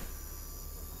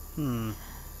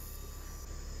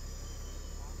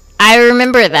 I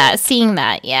remember that, seeing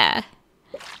that, yeah.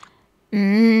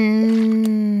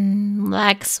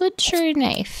 Lag switch or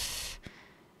knife?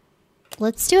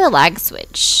 Let's do a lag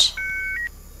switch.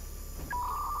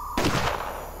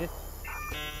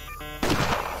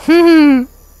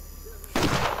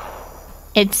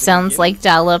 It sounds like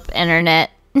dial-up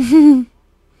internet.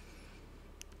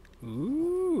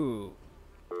 Ooh.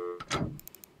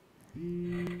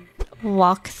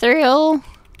 Walkthrough.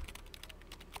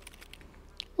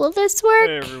 Will this work?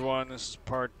 Hey everyone, this is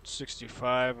part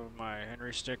 65 of my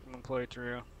Henry Stickmin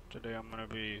playthrough. Today I'm going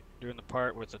to be doing the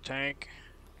part with the tank.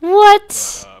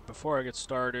 What? But, before I get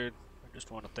started, I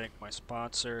just want to thank my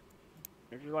sponsor.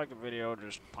 If you like the video,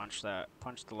 just punch the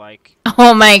like.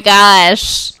 Oh my gosh.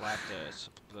 Slap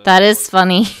the That is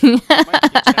funny. might be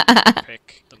tempted to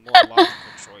pick the more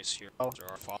logical choice here.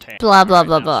 Blah, blah,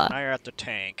 blah, Now, blah. so now you're at the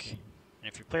tank.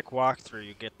 And if you click walkthrough,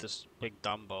 you get this big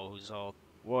Dumbo who's all,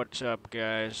 "What's up,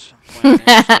 guys? I'm playing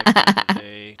Stickmin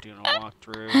today, doing a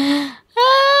walkthrough.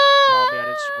 Probably on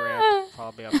Instagram,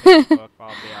 probably on Facebook,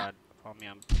 probably on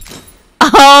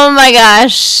Oh my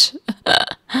gosh.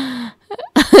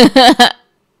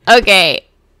 Okay.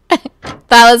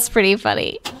 That was pretty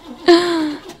funny.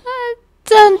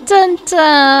 Dun dun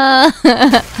dun.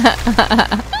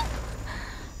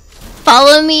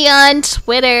 Follow me on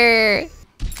Twitter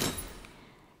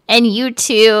and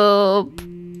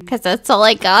YouTube, because that's all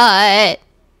I got.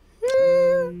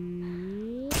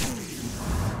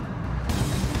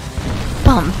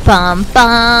 Bum bum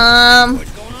bum.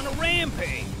 What's going on a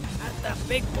rampage? I thought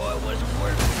Big Boy wasn't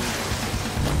working.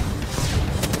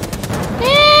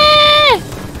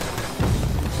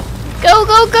 Go,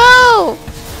 go, go!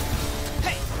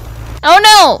 Hey. Oh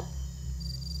no!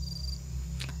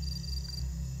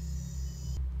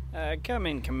 Come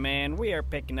in, Command. We are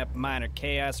picking up minor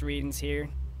chaos readings here.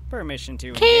 Permission to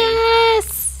engage.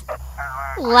 Chaos!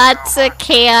 Lots of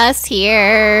chaos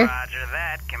here. Roger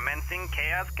that. Commencing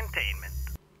chaos containment.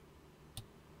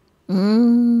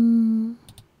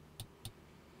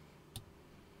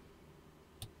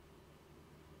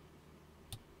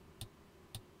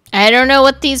 I don't know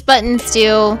what these buttons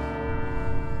do.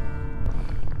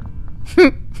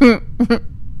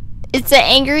 It's an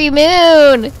angry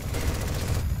moon.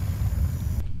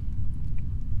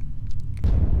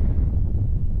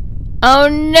 Oh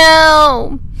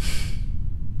no.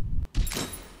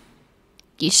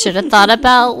 You should have thought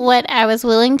about what I was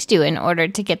willing to do in order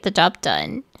to get the job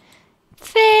done.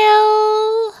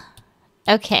 Fail.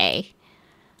 Okay.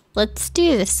 let's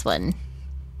do this one.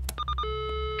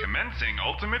 Commencing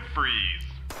ultimate freeze.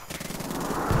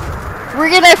 We're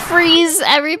gonna freeze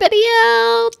everybody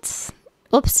out.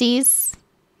 Whoopsies.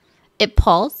 It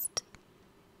paused.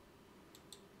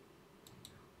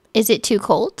 Is it too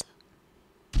cold?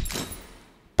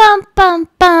 Bum bum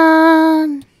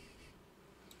bum.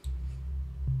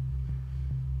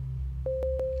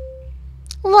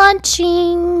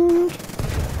 Launching.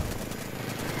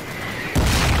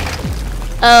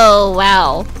 Oh,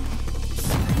 wow.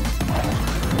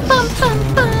 Bum bum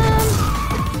bum.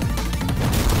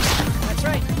 That's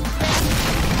right.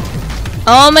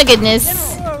 Oh my goodness.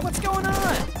 General, what's going on?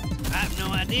 I have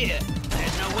no idea.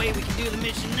 There's no way we can do the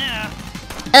mission now.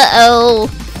 Uh-oh.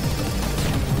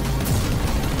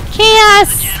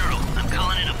 Chaos. General, I'm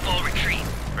calling in a full retreat.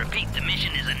 Repeat, the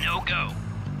mission is a no-go.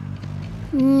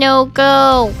 No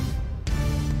go.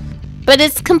 But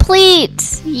it's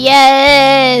complete.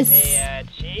 Yes. Hey,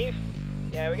 Chief?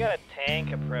 Yeah, we got a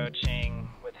tank approaching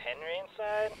with Henry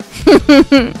inside.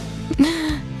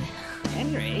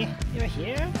 Henry, you're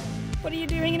here? What are you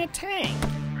doing in a tank?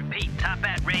 Repeat, Top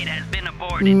Hat raid has been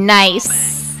aborted.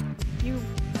 Nice. You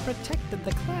protected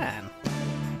the clan.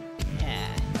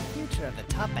 Yeah, the future of the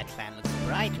Top Hat clan looks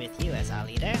bright with you as our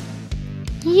leader.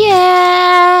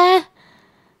 Yeah.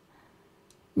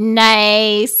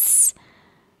 Nice.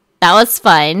 That was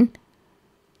fun.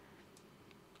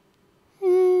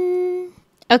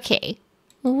 Okay.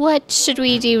 What should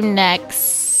we do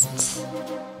next?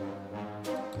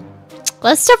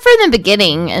 Let's start from the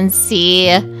beginning and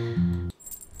see.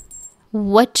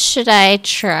 What should I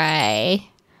try?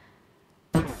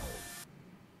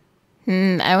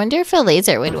 I wonder if a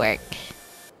laser would work.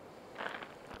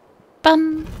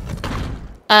 Bum.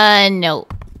 No.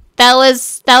 That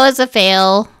was a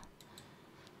fail.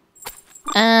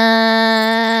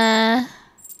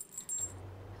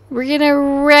 We're gonna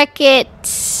wreck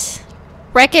it.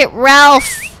 Wreck it,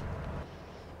 Ralph.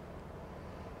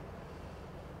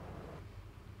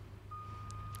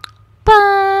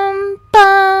 Bum,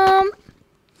 bum.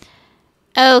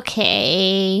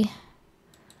 Okay.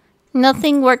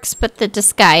 Nothing works but the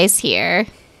disguise here.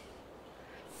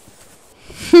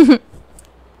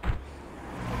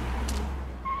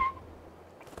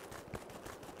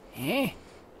 Eh?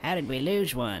 How did we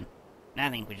lose one? I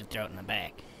think we should throw it in the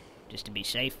back, just to be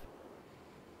safe.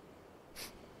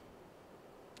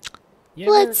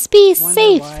 Let's be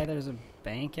safe. Why there's a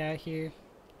bank out here?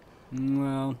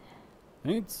 Well, I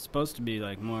think it's supposed to be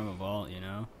like more of a vault, you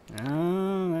know?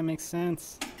 Oh, that makes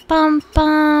sense. Bum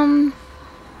bum.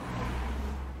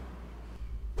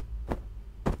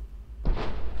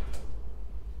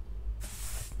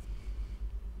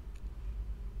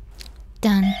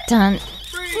 Dun dun.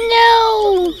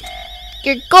 No!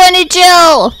 You're going to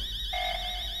jail!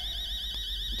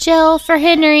 Jail for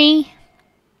Henry.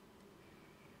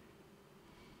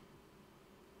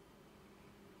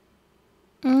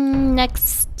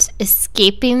 Next,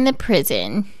 escaping the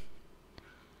prison.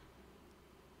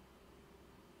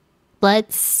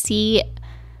 Let's see.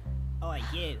 Oh,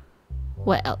 you.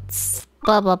 What else?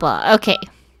 Blah, blah, blah. Okay.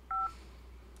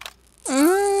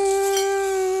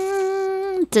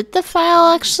 Did the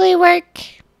file actually work?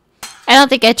 I don't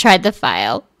think I tried the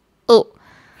file. Oh,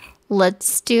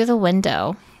 let's do the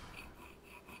window.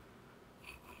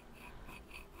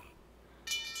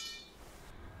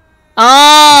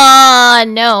 Oh,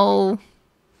 no.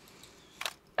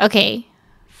 Okay.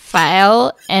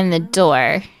 File and the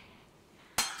door.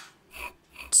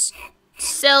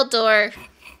 Cell door.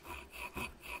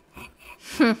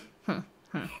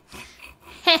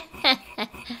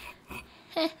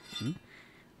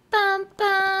 Bum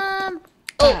bum.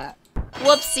 Oh,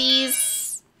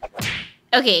 whoopsies.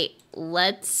 Okay,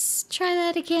 let's try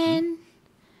that again.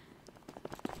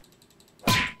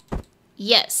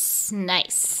 Yes,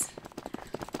 nice.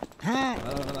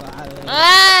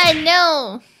 Ah,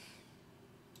 no.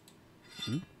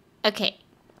 Okay,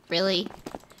 really?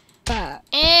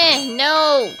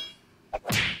 No.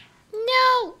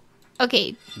 No.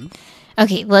 Okay.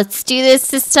 Okay, let's do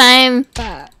this time.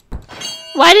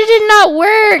 Why did it not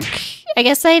work? I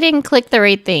guess I didn't click the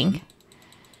right thing.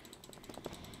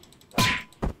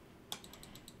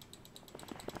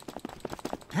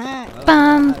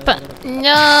 Bum, bum.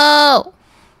 No.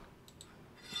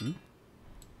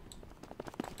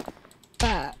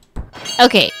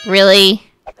 Okay, really?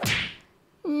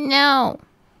 No.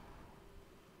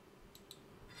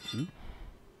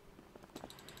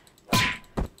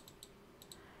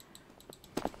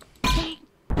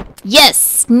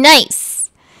 Yes,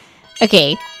 nice.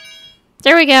 Okay,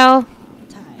 there we go.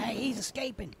 Hey, he's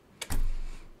escaping.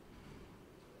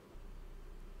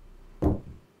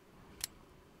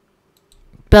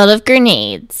 belt of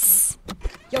grenades.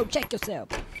 Yo, check yourself.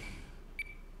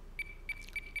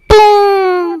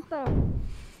 Boom!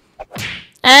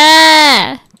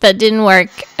 Ah! That didn't work.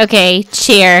 Okay,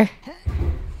 cheer.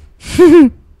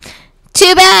 Too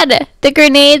bad! The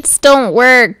grenades don't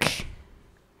work.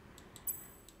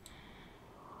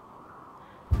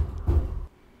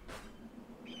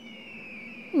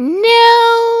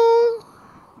 No!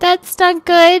 That's not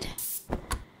good.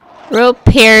 Rope,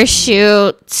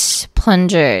 parachute,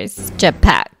 plungers,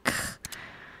 jetpack.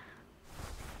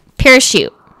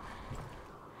 Parachute.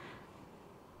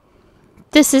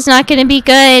 This is not going to be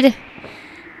good.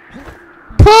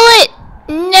 Pull it!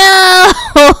 No!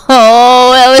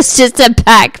 It was just a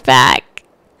backpack.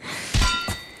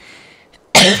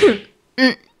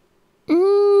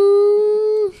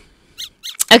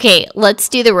 Okay, let's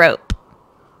do the rope.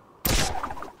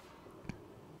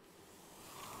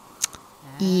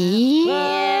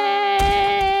 Yeah.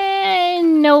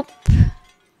 Nope.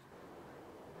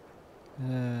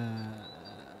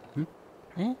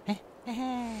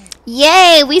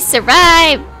 Yay, we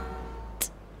survived.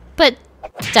 But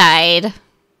died.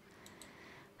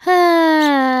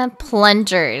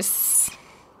 Plungers.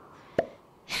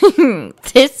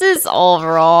 This is all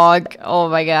wrong. Oh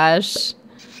my gosh.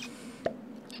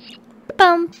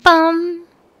 Bum bum.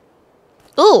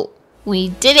 Ooh, we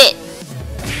did it.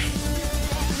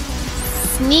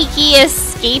 Sneaky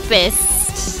escapist.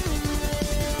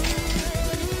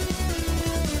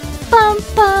 Bum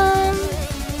bum.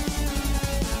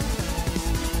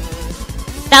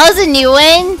 That was a new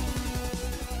one.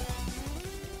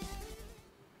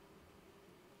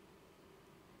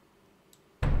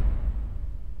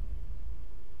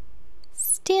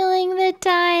 Stealing the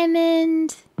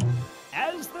diamond.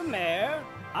 As the mayor,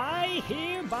 I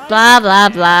hereby... Blah, blah,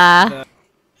 blah.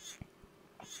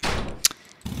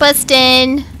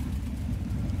 Bustin'.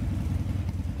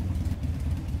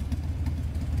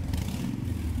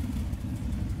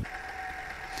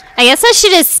 I guess I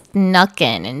should have snuck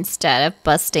in instead of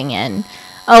busting in.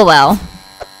 Oh well.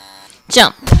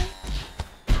 Jump.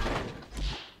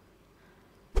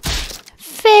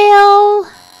 Fail.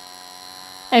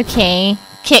 Okay.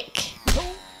 Kick.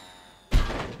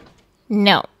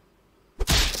 No.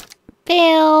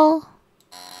 Fail.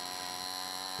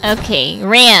 Okay.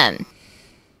 Ran.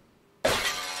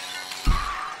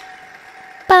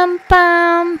 Bum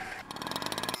bum.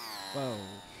 Whoa.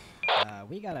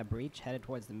 We got a breach headed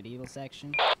towards the medieval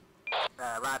section.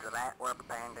 Roger that. We're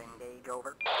preparing to engage,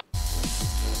 over.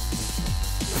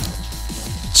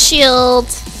 Shield.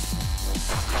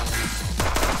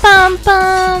 Bum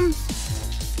bum.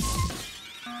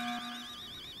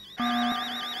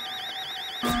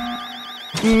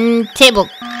 Table.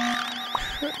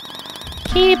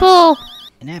 Cable.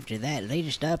 And after that, they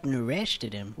just up and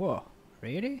arrested him. Whoa,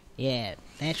 really? Yeah,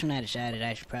 that's when I decided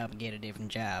I should probably get a different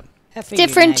job. I figured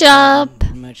Different night job.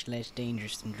 driving was much less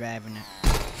dangerous than driving a...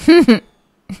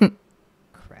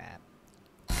 Crap.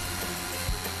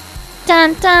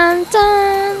 Dun dun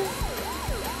dun.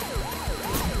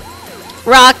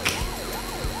 Rock.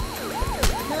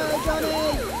 No, Johnny!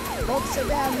 Upside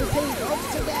down, repeat,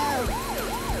 upside down!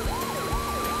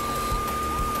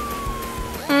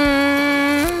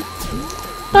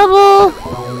 Bubble.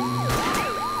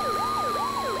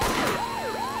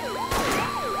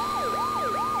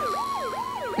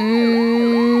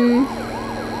 Boom.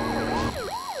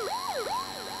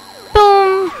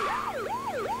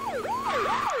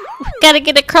 Gotta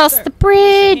get across the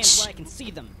bridge. I can see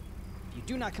them. If you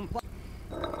do not comply...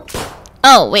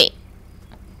 Oh, wait.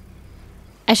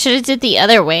 I should have did the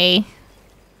other way.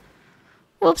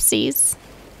 Whoopsies.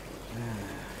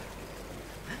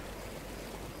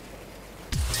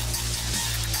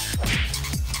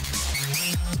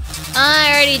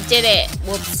 I already did it.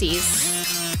 Whoopsies.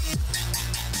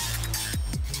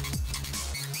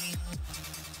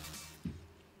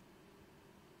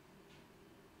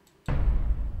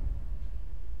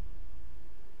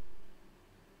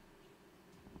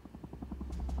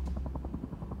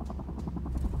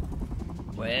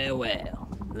 Well, well.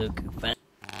 Look who found...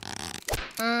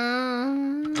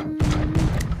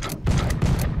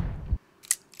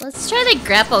 Let's try the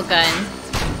grapple gun.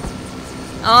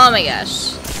 Oh my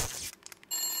gosh.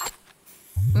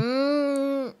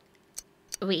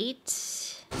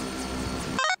 Wait.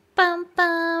 Bum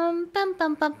bum bum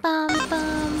bum bum bum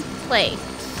bum. Play.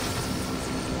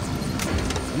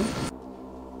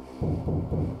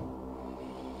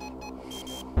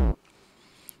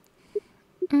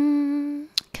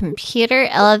 Computer,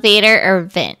 elevator, or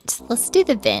vent? Let's do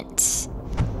the vent.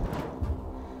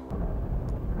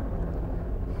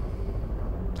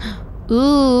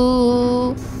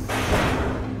 Ooh.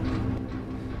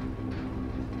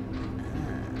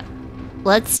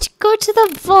 let's go to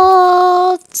the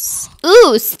vault.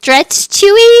 Ooh, stretch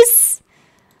chewies.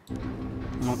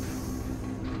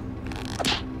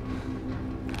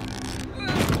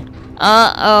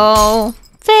 Uh-oh.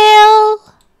 Fail.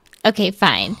 Okay,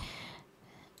 fine.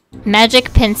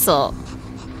 Magic pencil.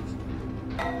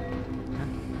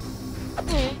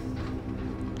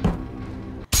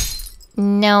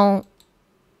 No.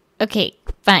 Okay,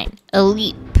 fine. A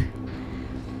leap.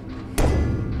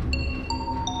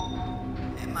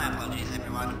 My apologies,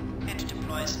 everyone. Had to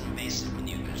deploy some invasive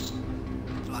maneuvers. A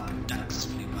flock of ducks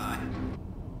flew by.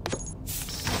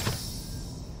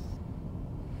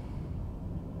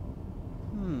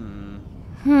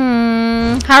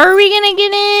 How are we gonna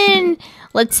get in?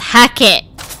 Let's hack it.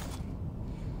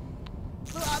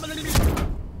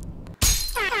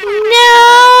 No!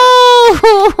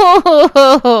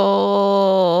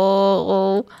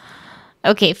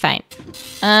 Okay, fine.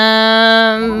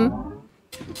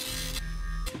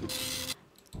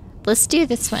 Let's do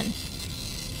this one.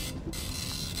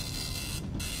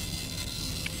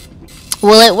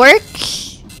 Will it work?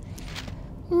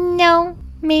 No,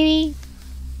 maybe.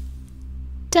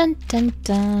 Dun dun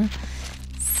dun.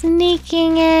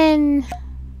 Sneaking in.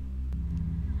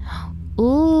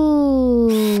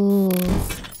 Ooh.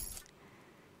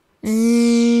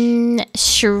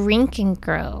 Shrink and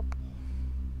grow.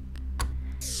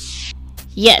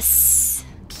 Yes.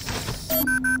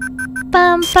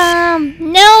 Bum bum.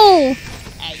 No.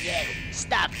 Hey, you!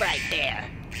 Stop right there!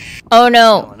 Oh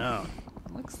no. Oh no.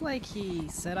 Looks like he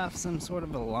set off some sort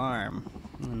of alarm.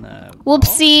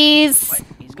 Whoopsies. What?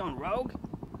 He's going rogue?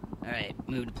 Alright,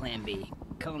 move to plan B.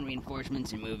 Call in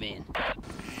reinforcements and move in.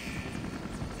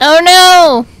 Oh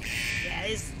no. Yeah,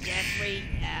 this is Jeffrey.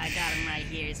 I got him right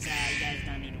here, so you guys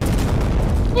don't need to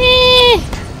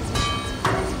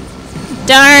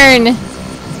Darn.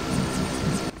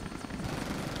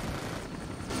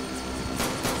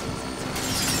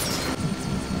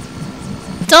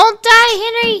 Don't die,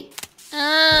 Henry.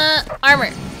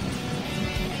 Armor.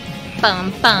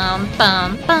 Bum bum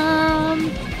bum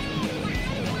bum.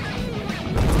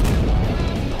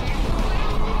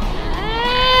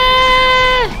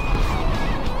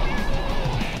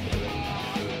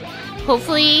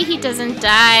 Hopefully he doesn't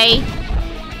die.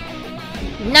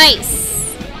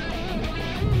 Nice.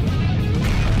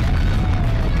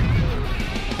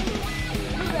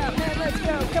 Let's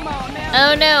go. Come on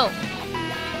now. Oh no.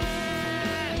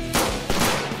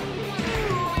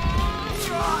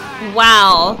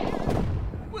 Wow.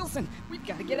 Wilson, we've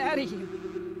got to get out of here.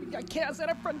 We've got chaos at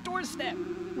our front doorstep.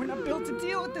 We're not built to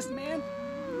deal with this, man.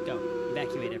 Go.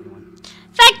 Evacuate everyone.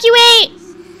 Evacuate!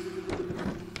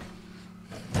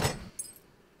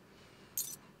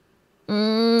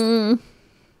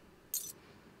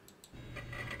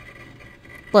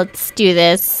 Let's do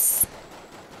this.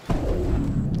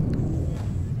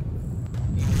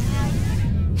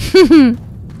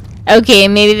 Okay,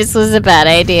 maybe this was a bad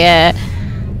idea.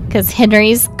 Because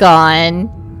Henry's gone.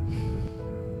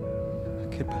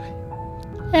 Goodbye.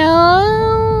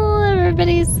 Oh,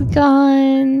 everybody's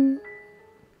gone.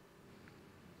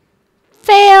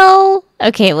 Fail.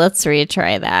 Okay, let's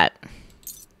retry that.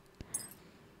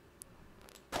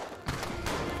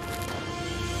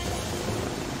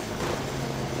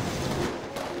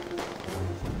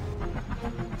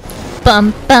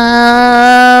 Bum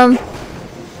bum.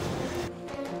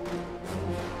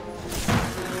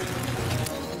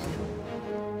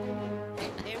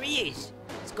 There he is!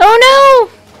 Oh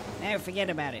no! Now forget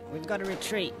about it. We've got to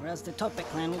retreat, or else the Topic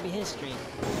clan will be history.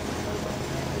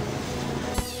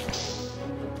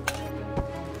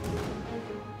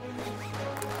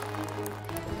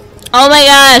 Oh my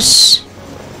gosh!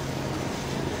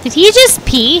 Did he just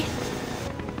pee?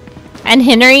 And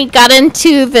Henry got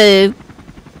into the...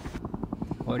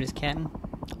 Orders, Captain?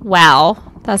 Wow,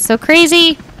 that's so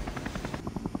crazy.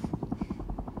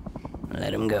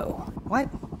 Let him go. What?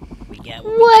 We got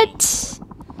What?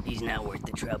 He's not worth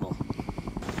the trouble.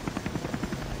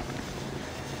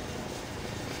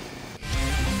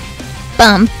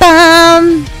 Bum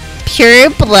bum.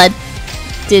 Pure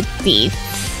blooded thief.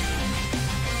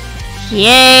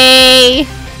 Yay!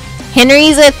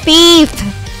 Henry's a thief.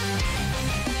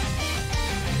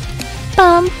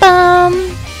 Bum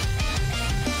bum.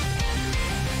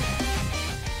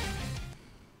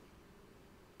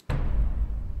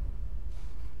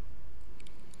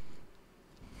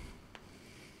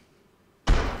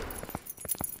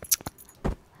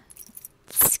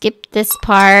 Skip this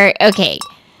part. Okay.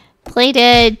 Play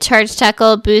dead, charge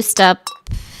tackle, boost up.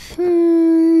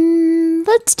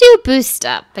 Let's do boost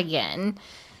up again.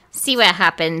 See what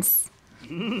happens.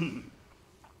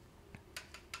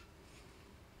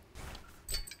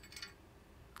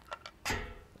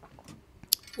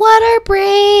 Water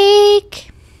break.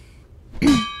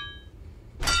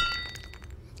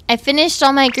 I finished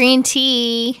all my green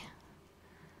tea.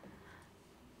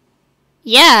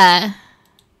 Yeah.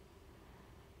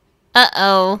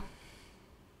 Uh-oh.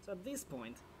 So at this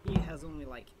point, he has only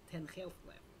like 10 health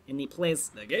left. And he plays,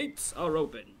 "The gates are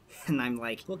open." And I'm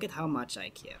like, look at how much I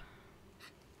care.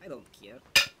 I don't care.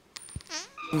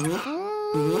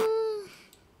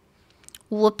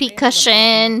 Whoopee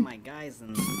cushion. My guys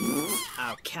and...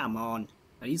 Oh, come on.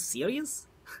 Are you serious?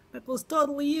 That was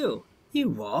totally you. You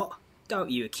what?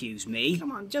 Don't you accuse me.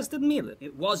 Come on, just admit it.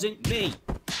 It wasn't me.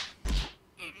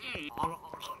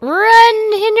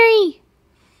 Run, Henry.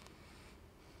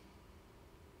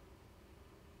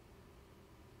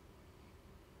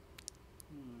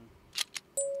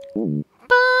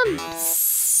 Bum.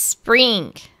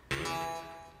 Spring.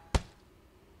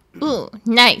 Ooh,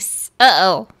 nice.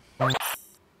 Uh-oh.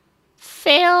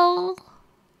 Fail.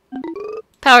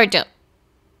 Power jump.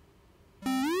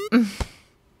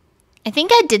 I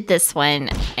think I did this one.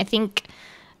 I think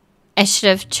I should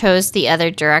have chose the other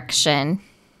direction.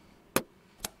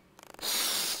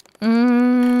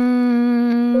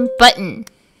 Button.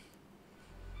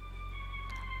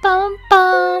 Bum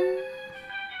bum.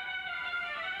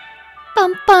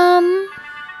 Bum bum.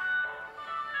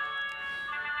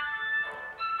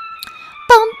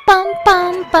 Bum bum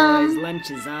bum bum. Boys,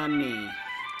 lunch is on me.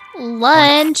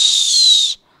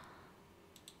 Lunch.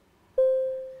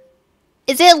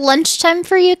 Is it lunchtime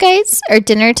for you guys? Or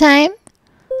dinner time?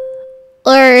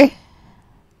 Or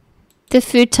the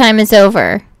food time is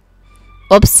over?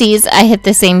 Oopsies, I hit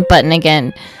the same button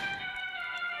again.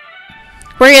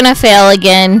 We're gonna fail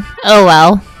again. Oh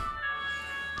well.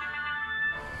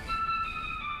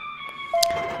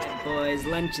 Boys,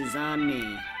 lunch is on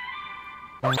me.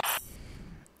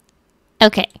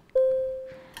 Okay.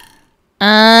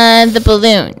 The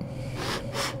balloon.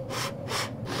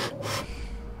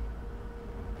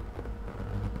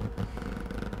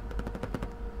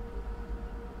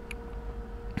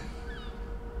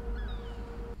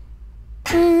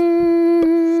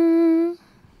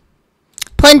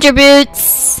 Plunger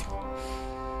boots.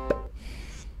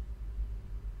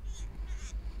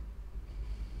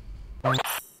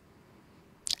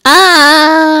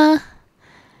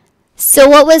 So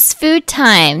what was food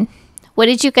time? What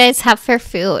did you guys have for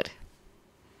food?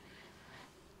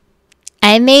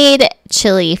 I made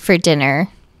chili for dinner.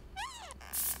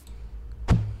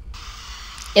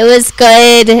 It was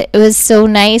good. It was so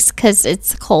nice because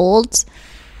it's cold.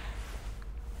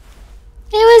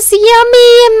 It was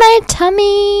yummy in my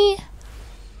tummy.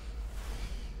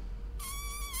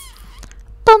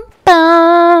 Bum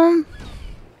bum.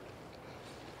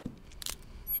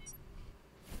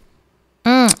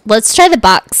 Let's try the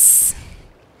box.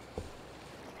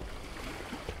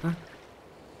 Huh?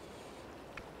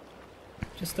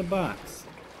 Just a box.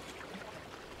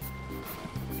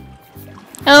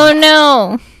 Oh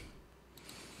no.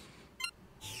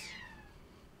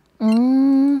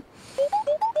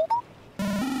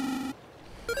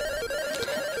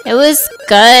 It was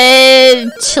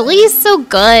good. Chili's so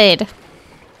good.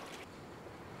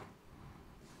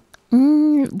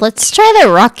 Let's try the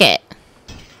rocket.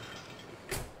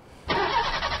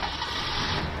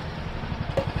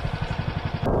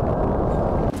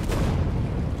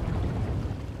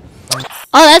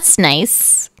 Oh, that's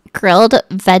nice. Grilled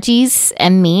veggies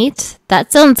and meat.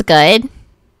 That sounds good.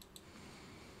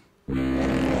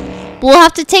 We'll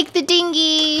have to take the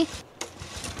dinghy.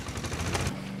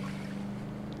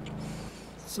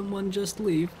 Someone just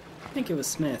leave? I think it was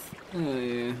Smith. Oh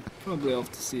yeah, probably off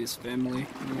to see his family.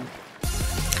 Yeah.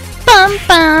 Bum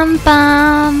bum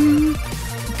bum.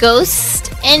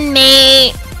 Ghost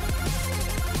inmate.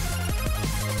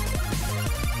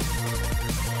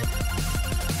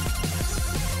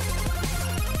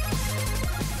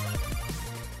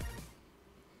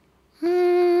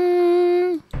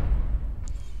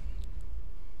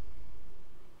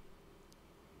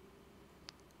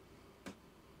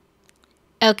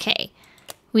 Okay,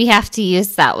 we have to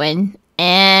use that one.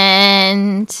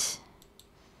 And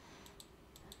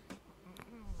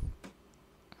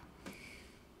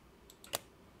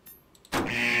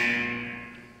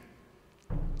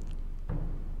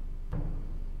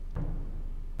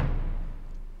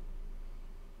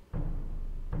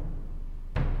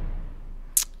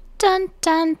dun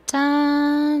dun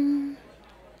dun.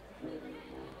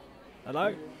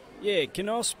 Hello? Yeah, can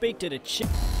I speak to the chick?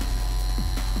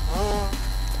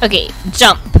 Okay,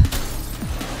 jump.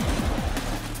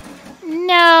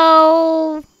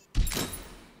 No.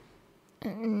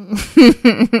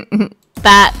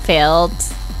 That failed.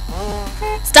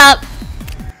 Stop.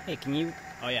 Hey, can you...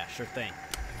 Oh yeah, sure thing.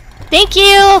 Thank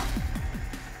you!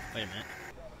 Wait a minute.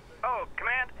 Oh,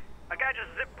 Command, a guy just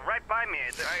zipped right by me.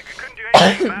 I couldn't do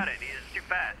anything about it. He's too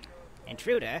fast.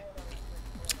 Intruder?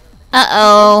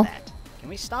 Uh-oh. Can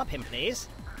we stop him, please?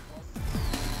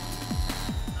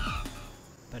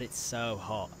 But it's so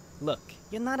hot. Look,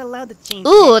 you're not allowed to change.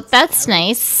 Ooh, heads, that's Harry.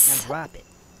 nice. Now drop it.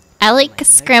 I like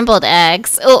scrambled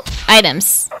eggs. Oh,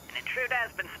 items. An intruder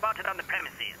has been spotted on the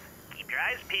premises. Keep your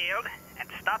eyes peeled and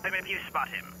stop him if you spot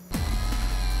him.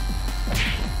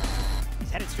 He's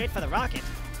headed straight for the rocket.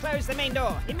 Close the main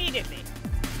door immediately.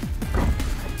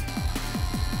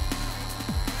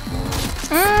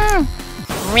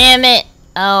 Ram it.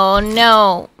 Oh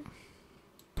no.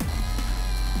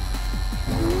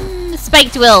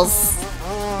 Spiked wheels.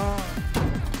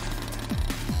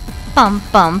 Bum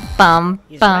bum bum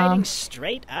He's bum. riding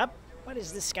straight up? What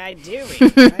is this guy doing?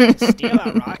 Trying to steal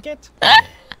our rocket?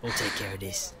 We'll take care of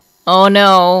this. Oh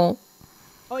no.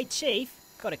 Oi, Chief.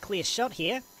 Got a clear shot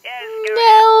here.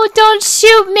 No, don't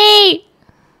shoot me.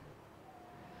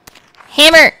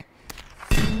 Hammer.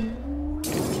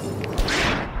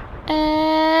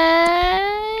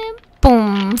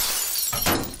 Boom.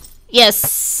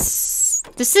 Yes.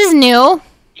 This is new.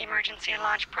 Emergency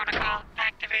launch protocol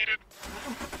activated.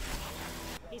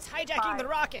 He's hijacking the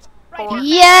rocket. Right here.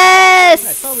 Yes.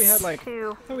 I thought we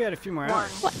had a few more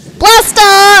hours. Blast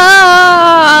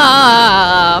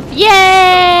off!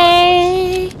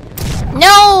 Yay!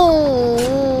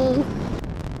 No!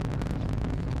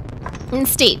 And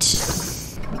stage.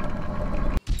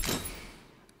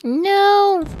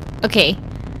 No. Okay.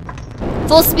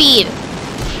 Full speed.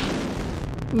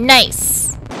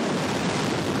 Nice.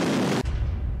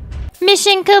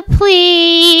 Mission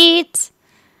complete.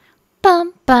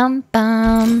 Bum bum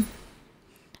bum.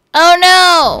 Oh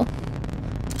no!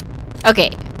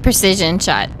 Okay, precision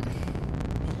shot.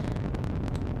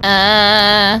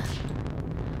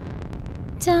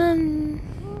 Done.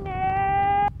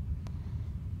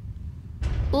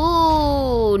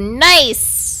 Ooh,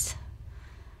 nice!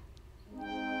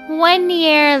 1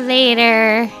 year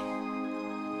later.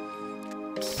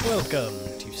 Welcome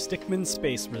to Stickmin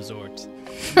Space Resort.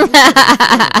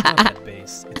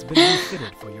 Base. It's been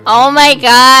refitted for your Oh my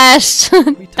gosh!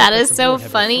 That is so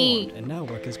funny. And now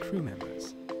work as crew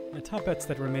members. The Toppets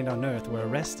that remained on Earth were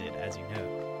arrested, as you know.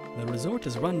 The resort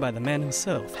is run by the man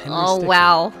himself, Henry Stickmin.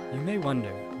 Wow. You may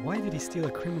wonder, why did he steal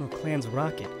a criminal clan's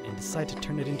rocket and decide to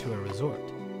turn it into a resort?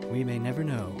 We may never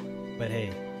know, but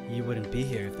hey, you wouldn't be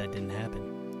here if that didn't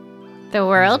happen. The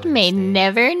world may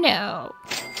never know.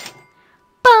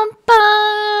 Bum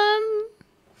bum.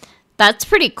 That's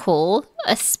pretty cool.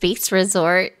 A space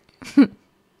resort.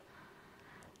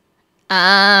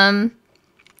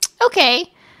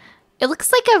 Okay. It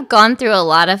looks like I've gone through a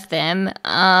lot of them.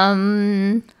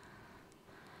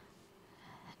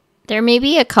 There may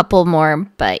be a couple more,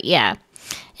 but yeah.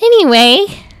 Anyway,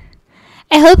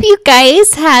 I hope you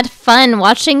guys had fun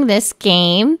watching this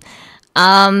game.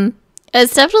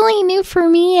 It's definitely new for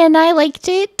me and I liked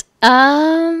it.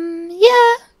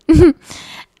 Yeah.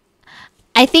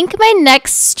 I think my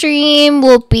next stream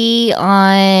will be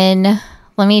on,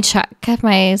 let me check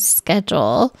my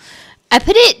schedule. I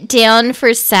put it down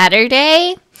for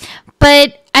Saturday,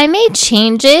 but I may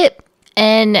change it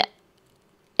and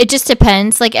it just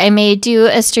depends. Like I may do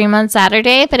a stream on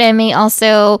Saturday, but I may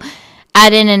also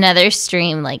add in another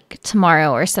stream like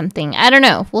tomorrow or something. I don't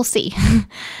know. We'll see.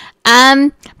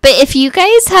 But if you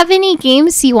guys have any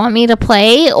games you want me to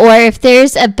play, or if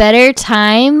there's a better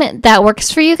time that works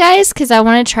for you guys, because I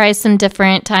want to try some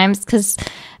different times, because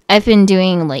I've been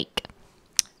doing like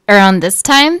around this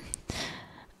time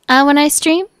when I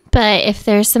stream. But if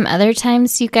there's some other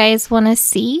times you guys want to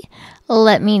see,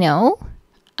 let me know.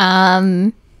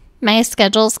 My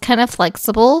schedule's kind of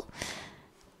flexible,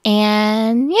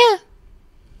 and yeah.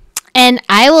 And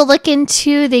I will look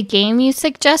into the game you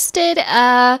suggested,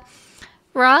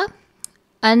 Raw,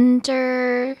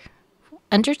 Undertale?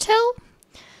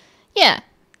 Yeah,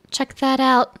 check that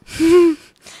out.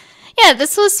 Yeah,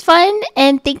 this was fun,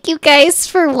 and thank you guys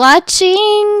for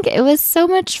watching. It was so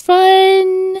much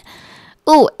fun.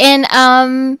 Oh,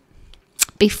 and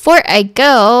before I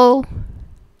go,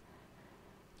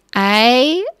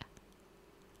 let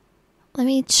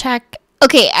me check.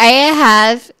 Okay, I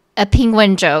have a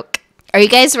penguin joke. Are you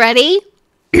guys ready?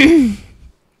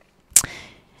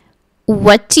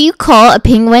 What do you call a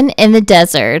penguin in the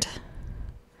desert?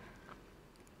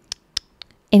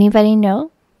 Anybody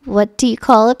know? What do you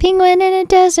call a penguin in a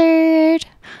desert?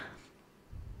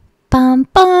 Bum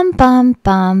bum bum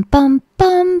bum bum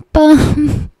bum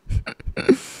bum.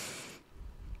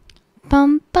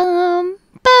 Bum bum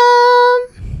bum.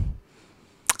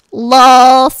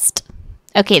 Lost.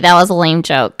 Okay, that was a lame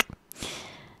joke.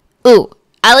 Ooh,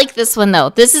 I like this one though.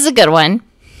 This is a good one.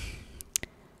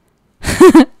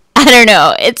 I don't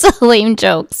know. It's a lame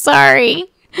joke. Sorry.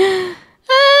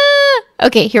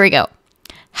 Okay, here we go.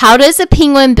 How does a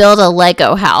penguin build a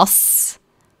Lego house?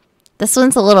 This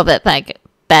one's a little bit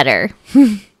better.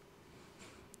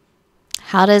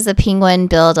 How does a penguin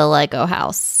build a Lego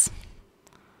house?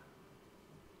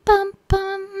 Bum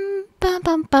bum bum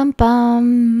bum bum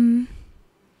bum.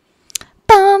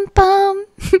 Bum bum.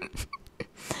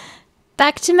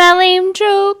 Back to my lame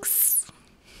jokes.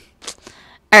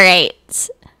 All right.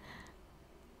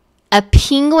 A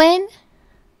penguin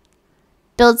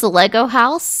builds a Lego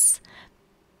house.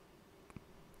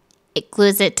 It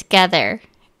glues it together.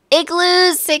 It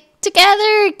glues it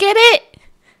together. Get it?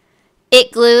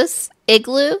 It glues.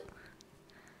 Igloo.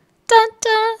 Dun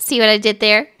dun. See what I did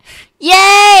there?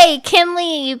 Yay!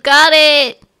 Kinley, you got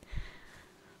it.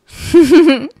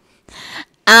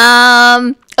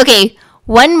 Okay,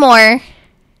 one more.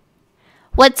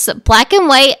 What's black and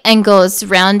white and goes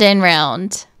round and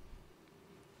round?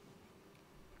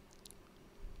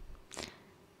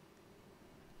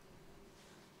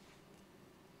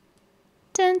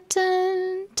 Dun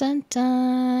dun dun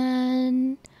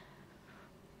dun.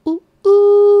 Ooh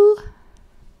ooh.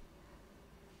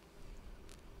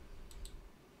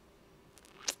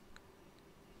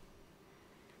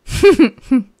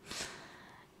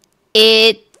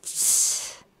 It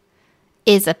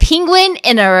is a penguin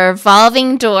in a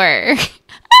revolving door.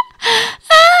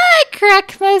 I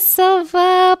crack myself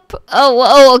up.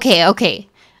 Oh, okay.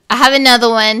 I have another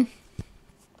one.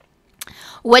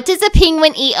 What does a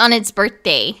penguin eat on its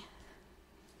birthday?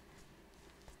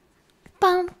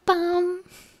 Bum bum.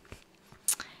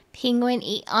 Penguin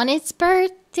eat on its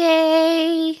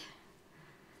birthday.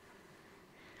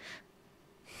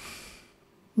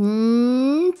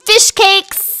 Fish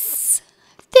cakes.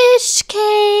 Fish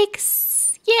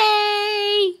cakes.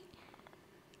 Yay.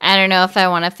 I don't know if I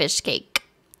want a fish cake.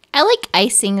 I like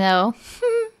icing though.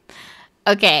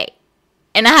 Okay.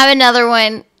 And I have another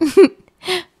one.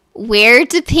 Where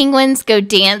do penguins go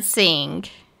dancing?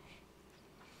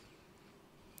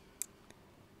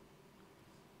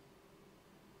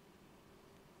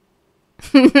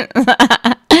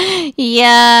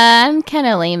 Yeah, I'm kind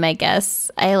of lame, I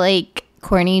guess. I like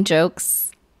corny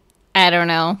jokes. I don't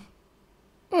know.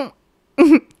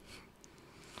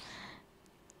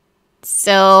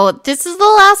 So, this is the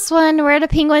last one. Where do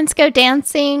penguins go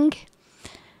dancing?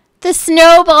 The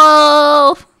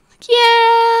snowball.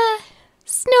 Yeah.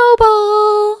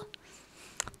 Snowball.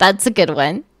 That's a good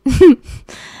one.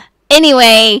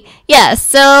 Anyway, yeah,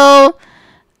 so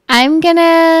I'm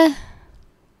gonna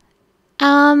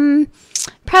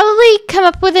probably come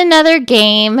up with another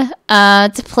game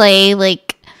to play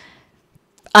like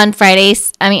on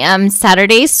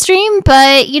Saturday's stream,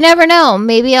 but you never know.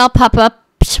 Maybe I'll pop up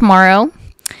tomorrow.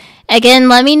 Again,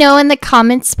 let me know in the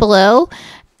comments below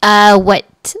what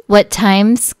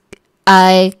times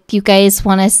you guys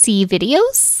want to see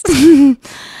videos.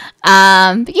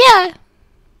 But yeah.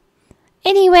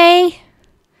 Anyway,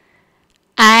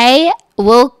 I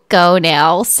will go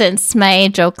now since my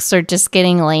jokes are just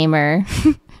getting lamer.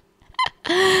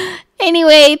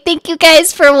 Anyway, thank you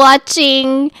guys for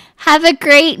watching. Have a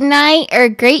great night or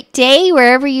great day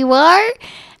wherever you are.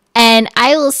 And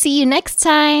I will see you next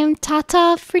time.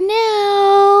 Ta-ta for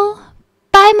now.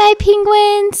 Bye, my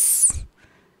penguins.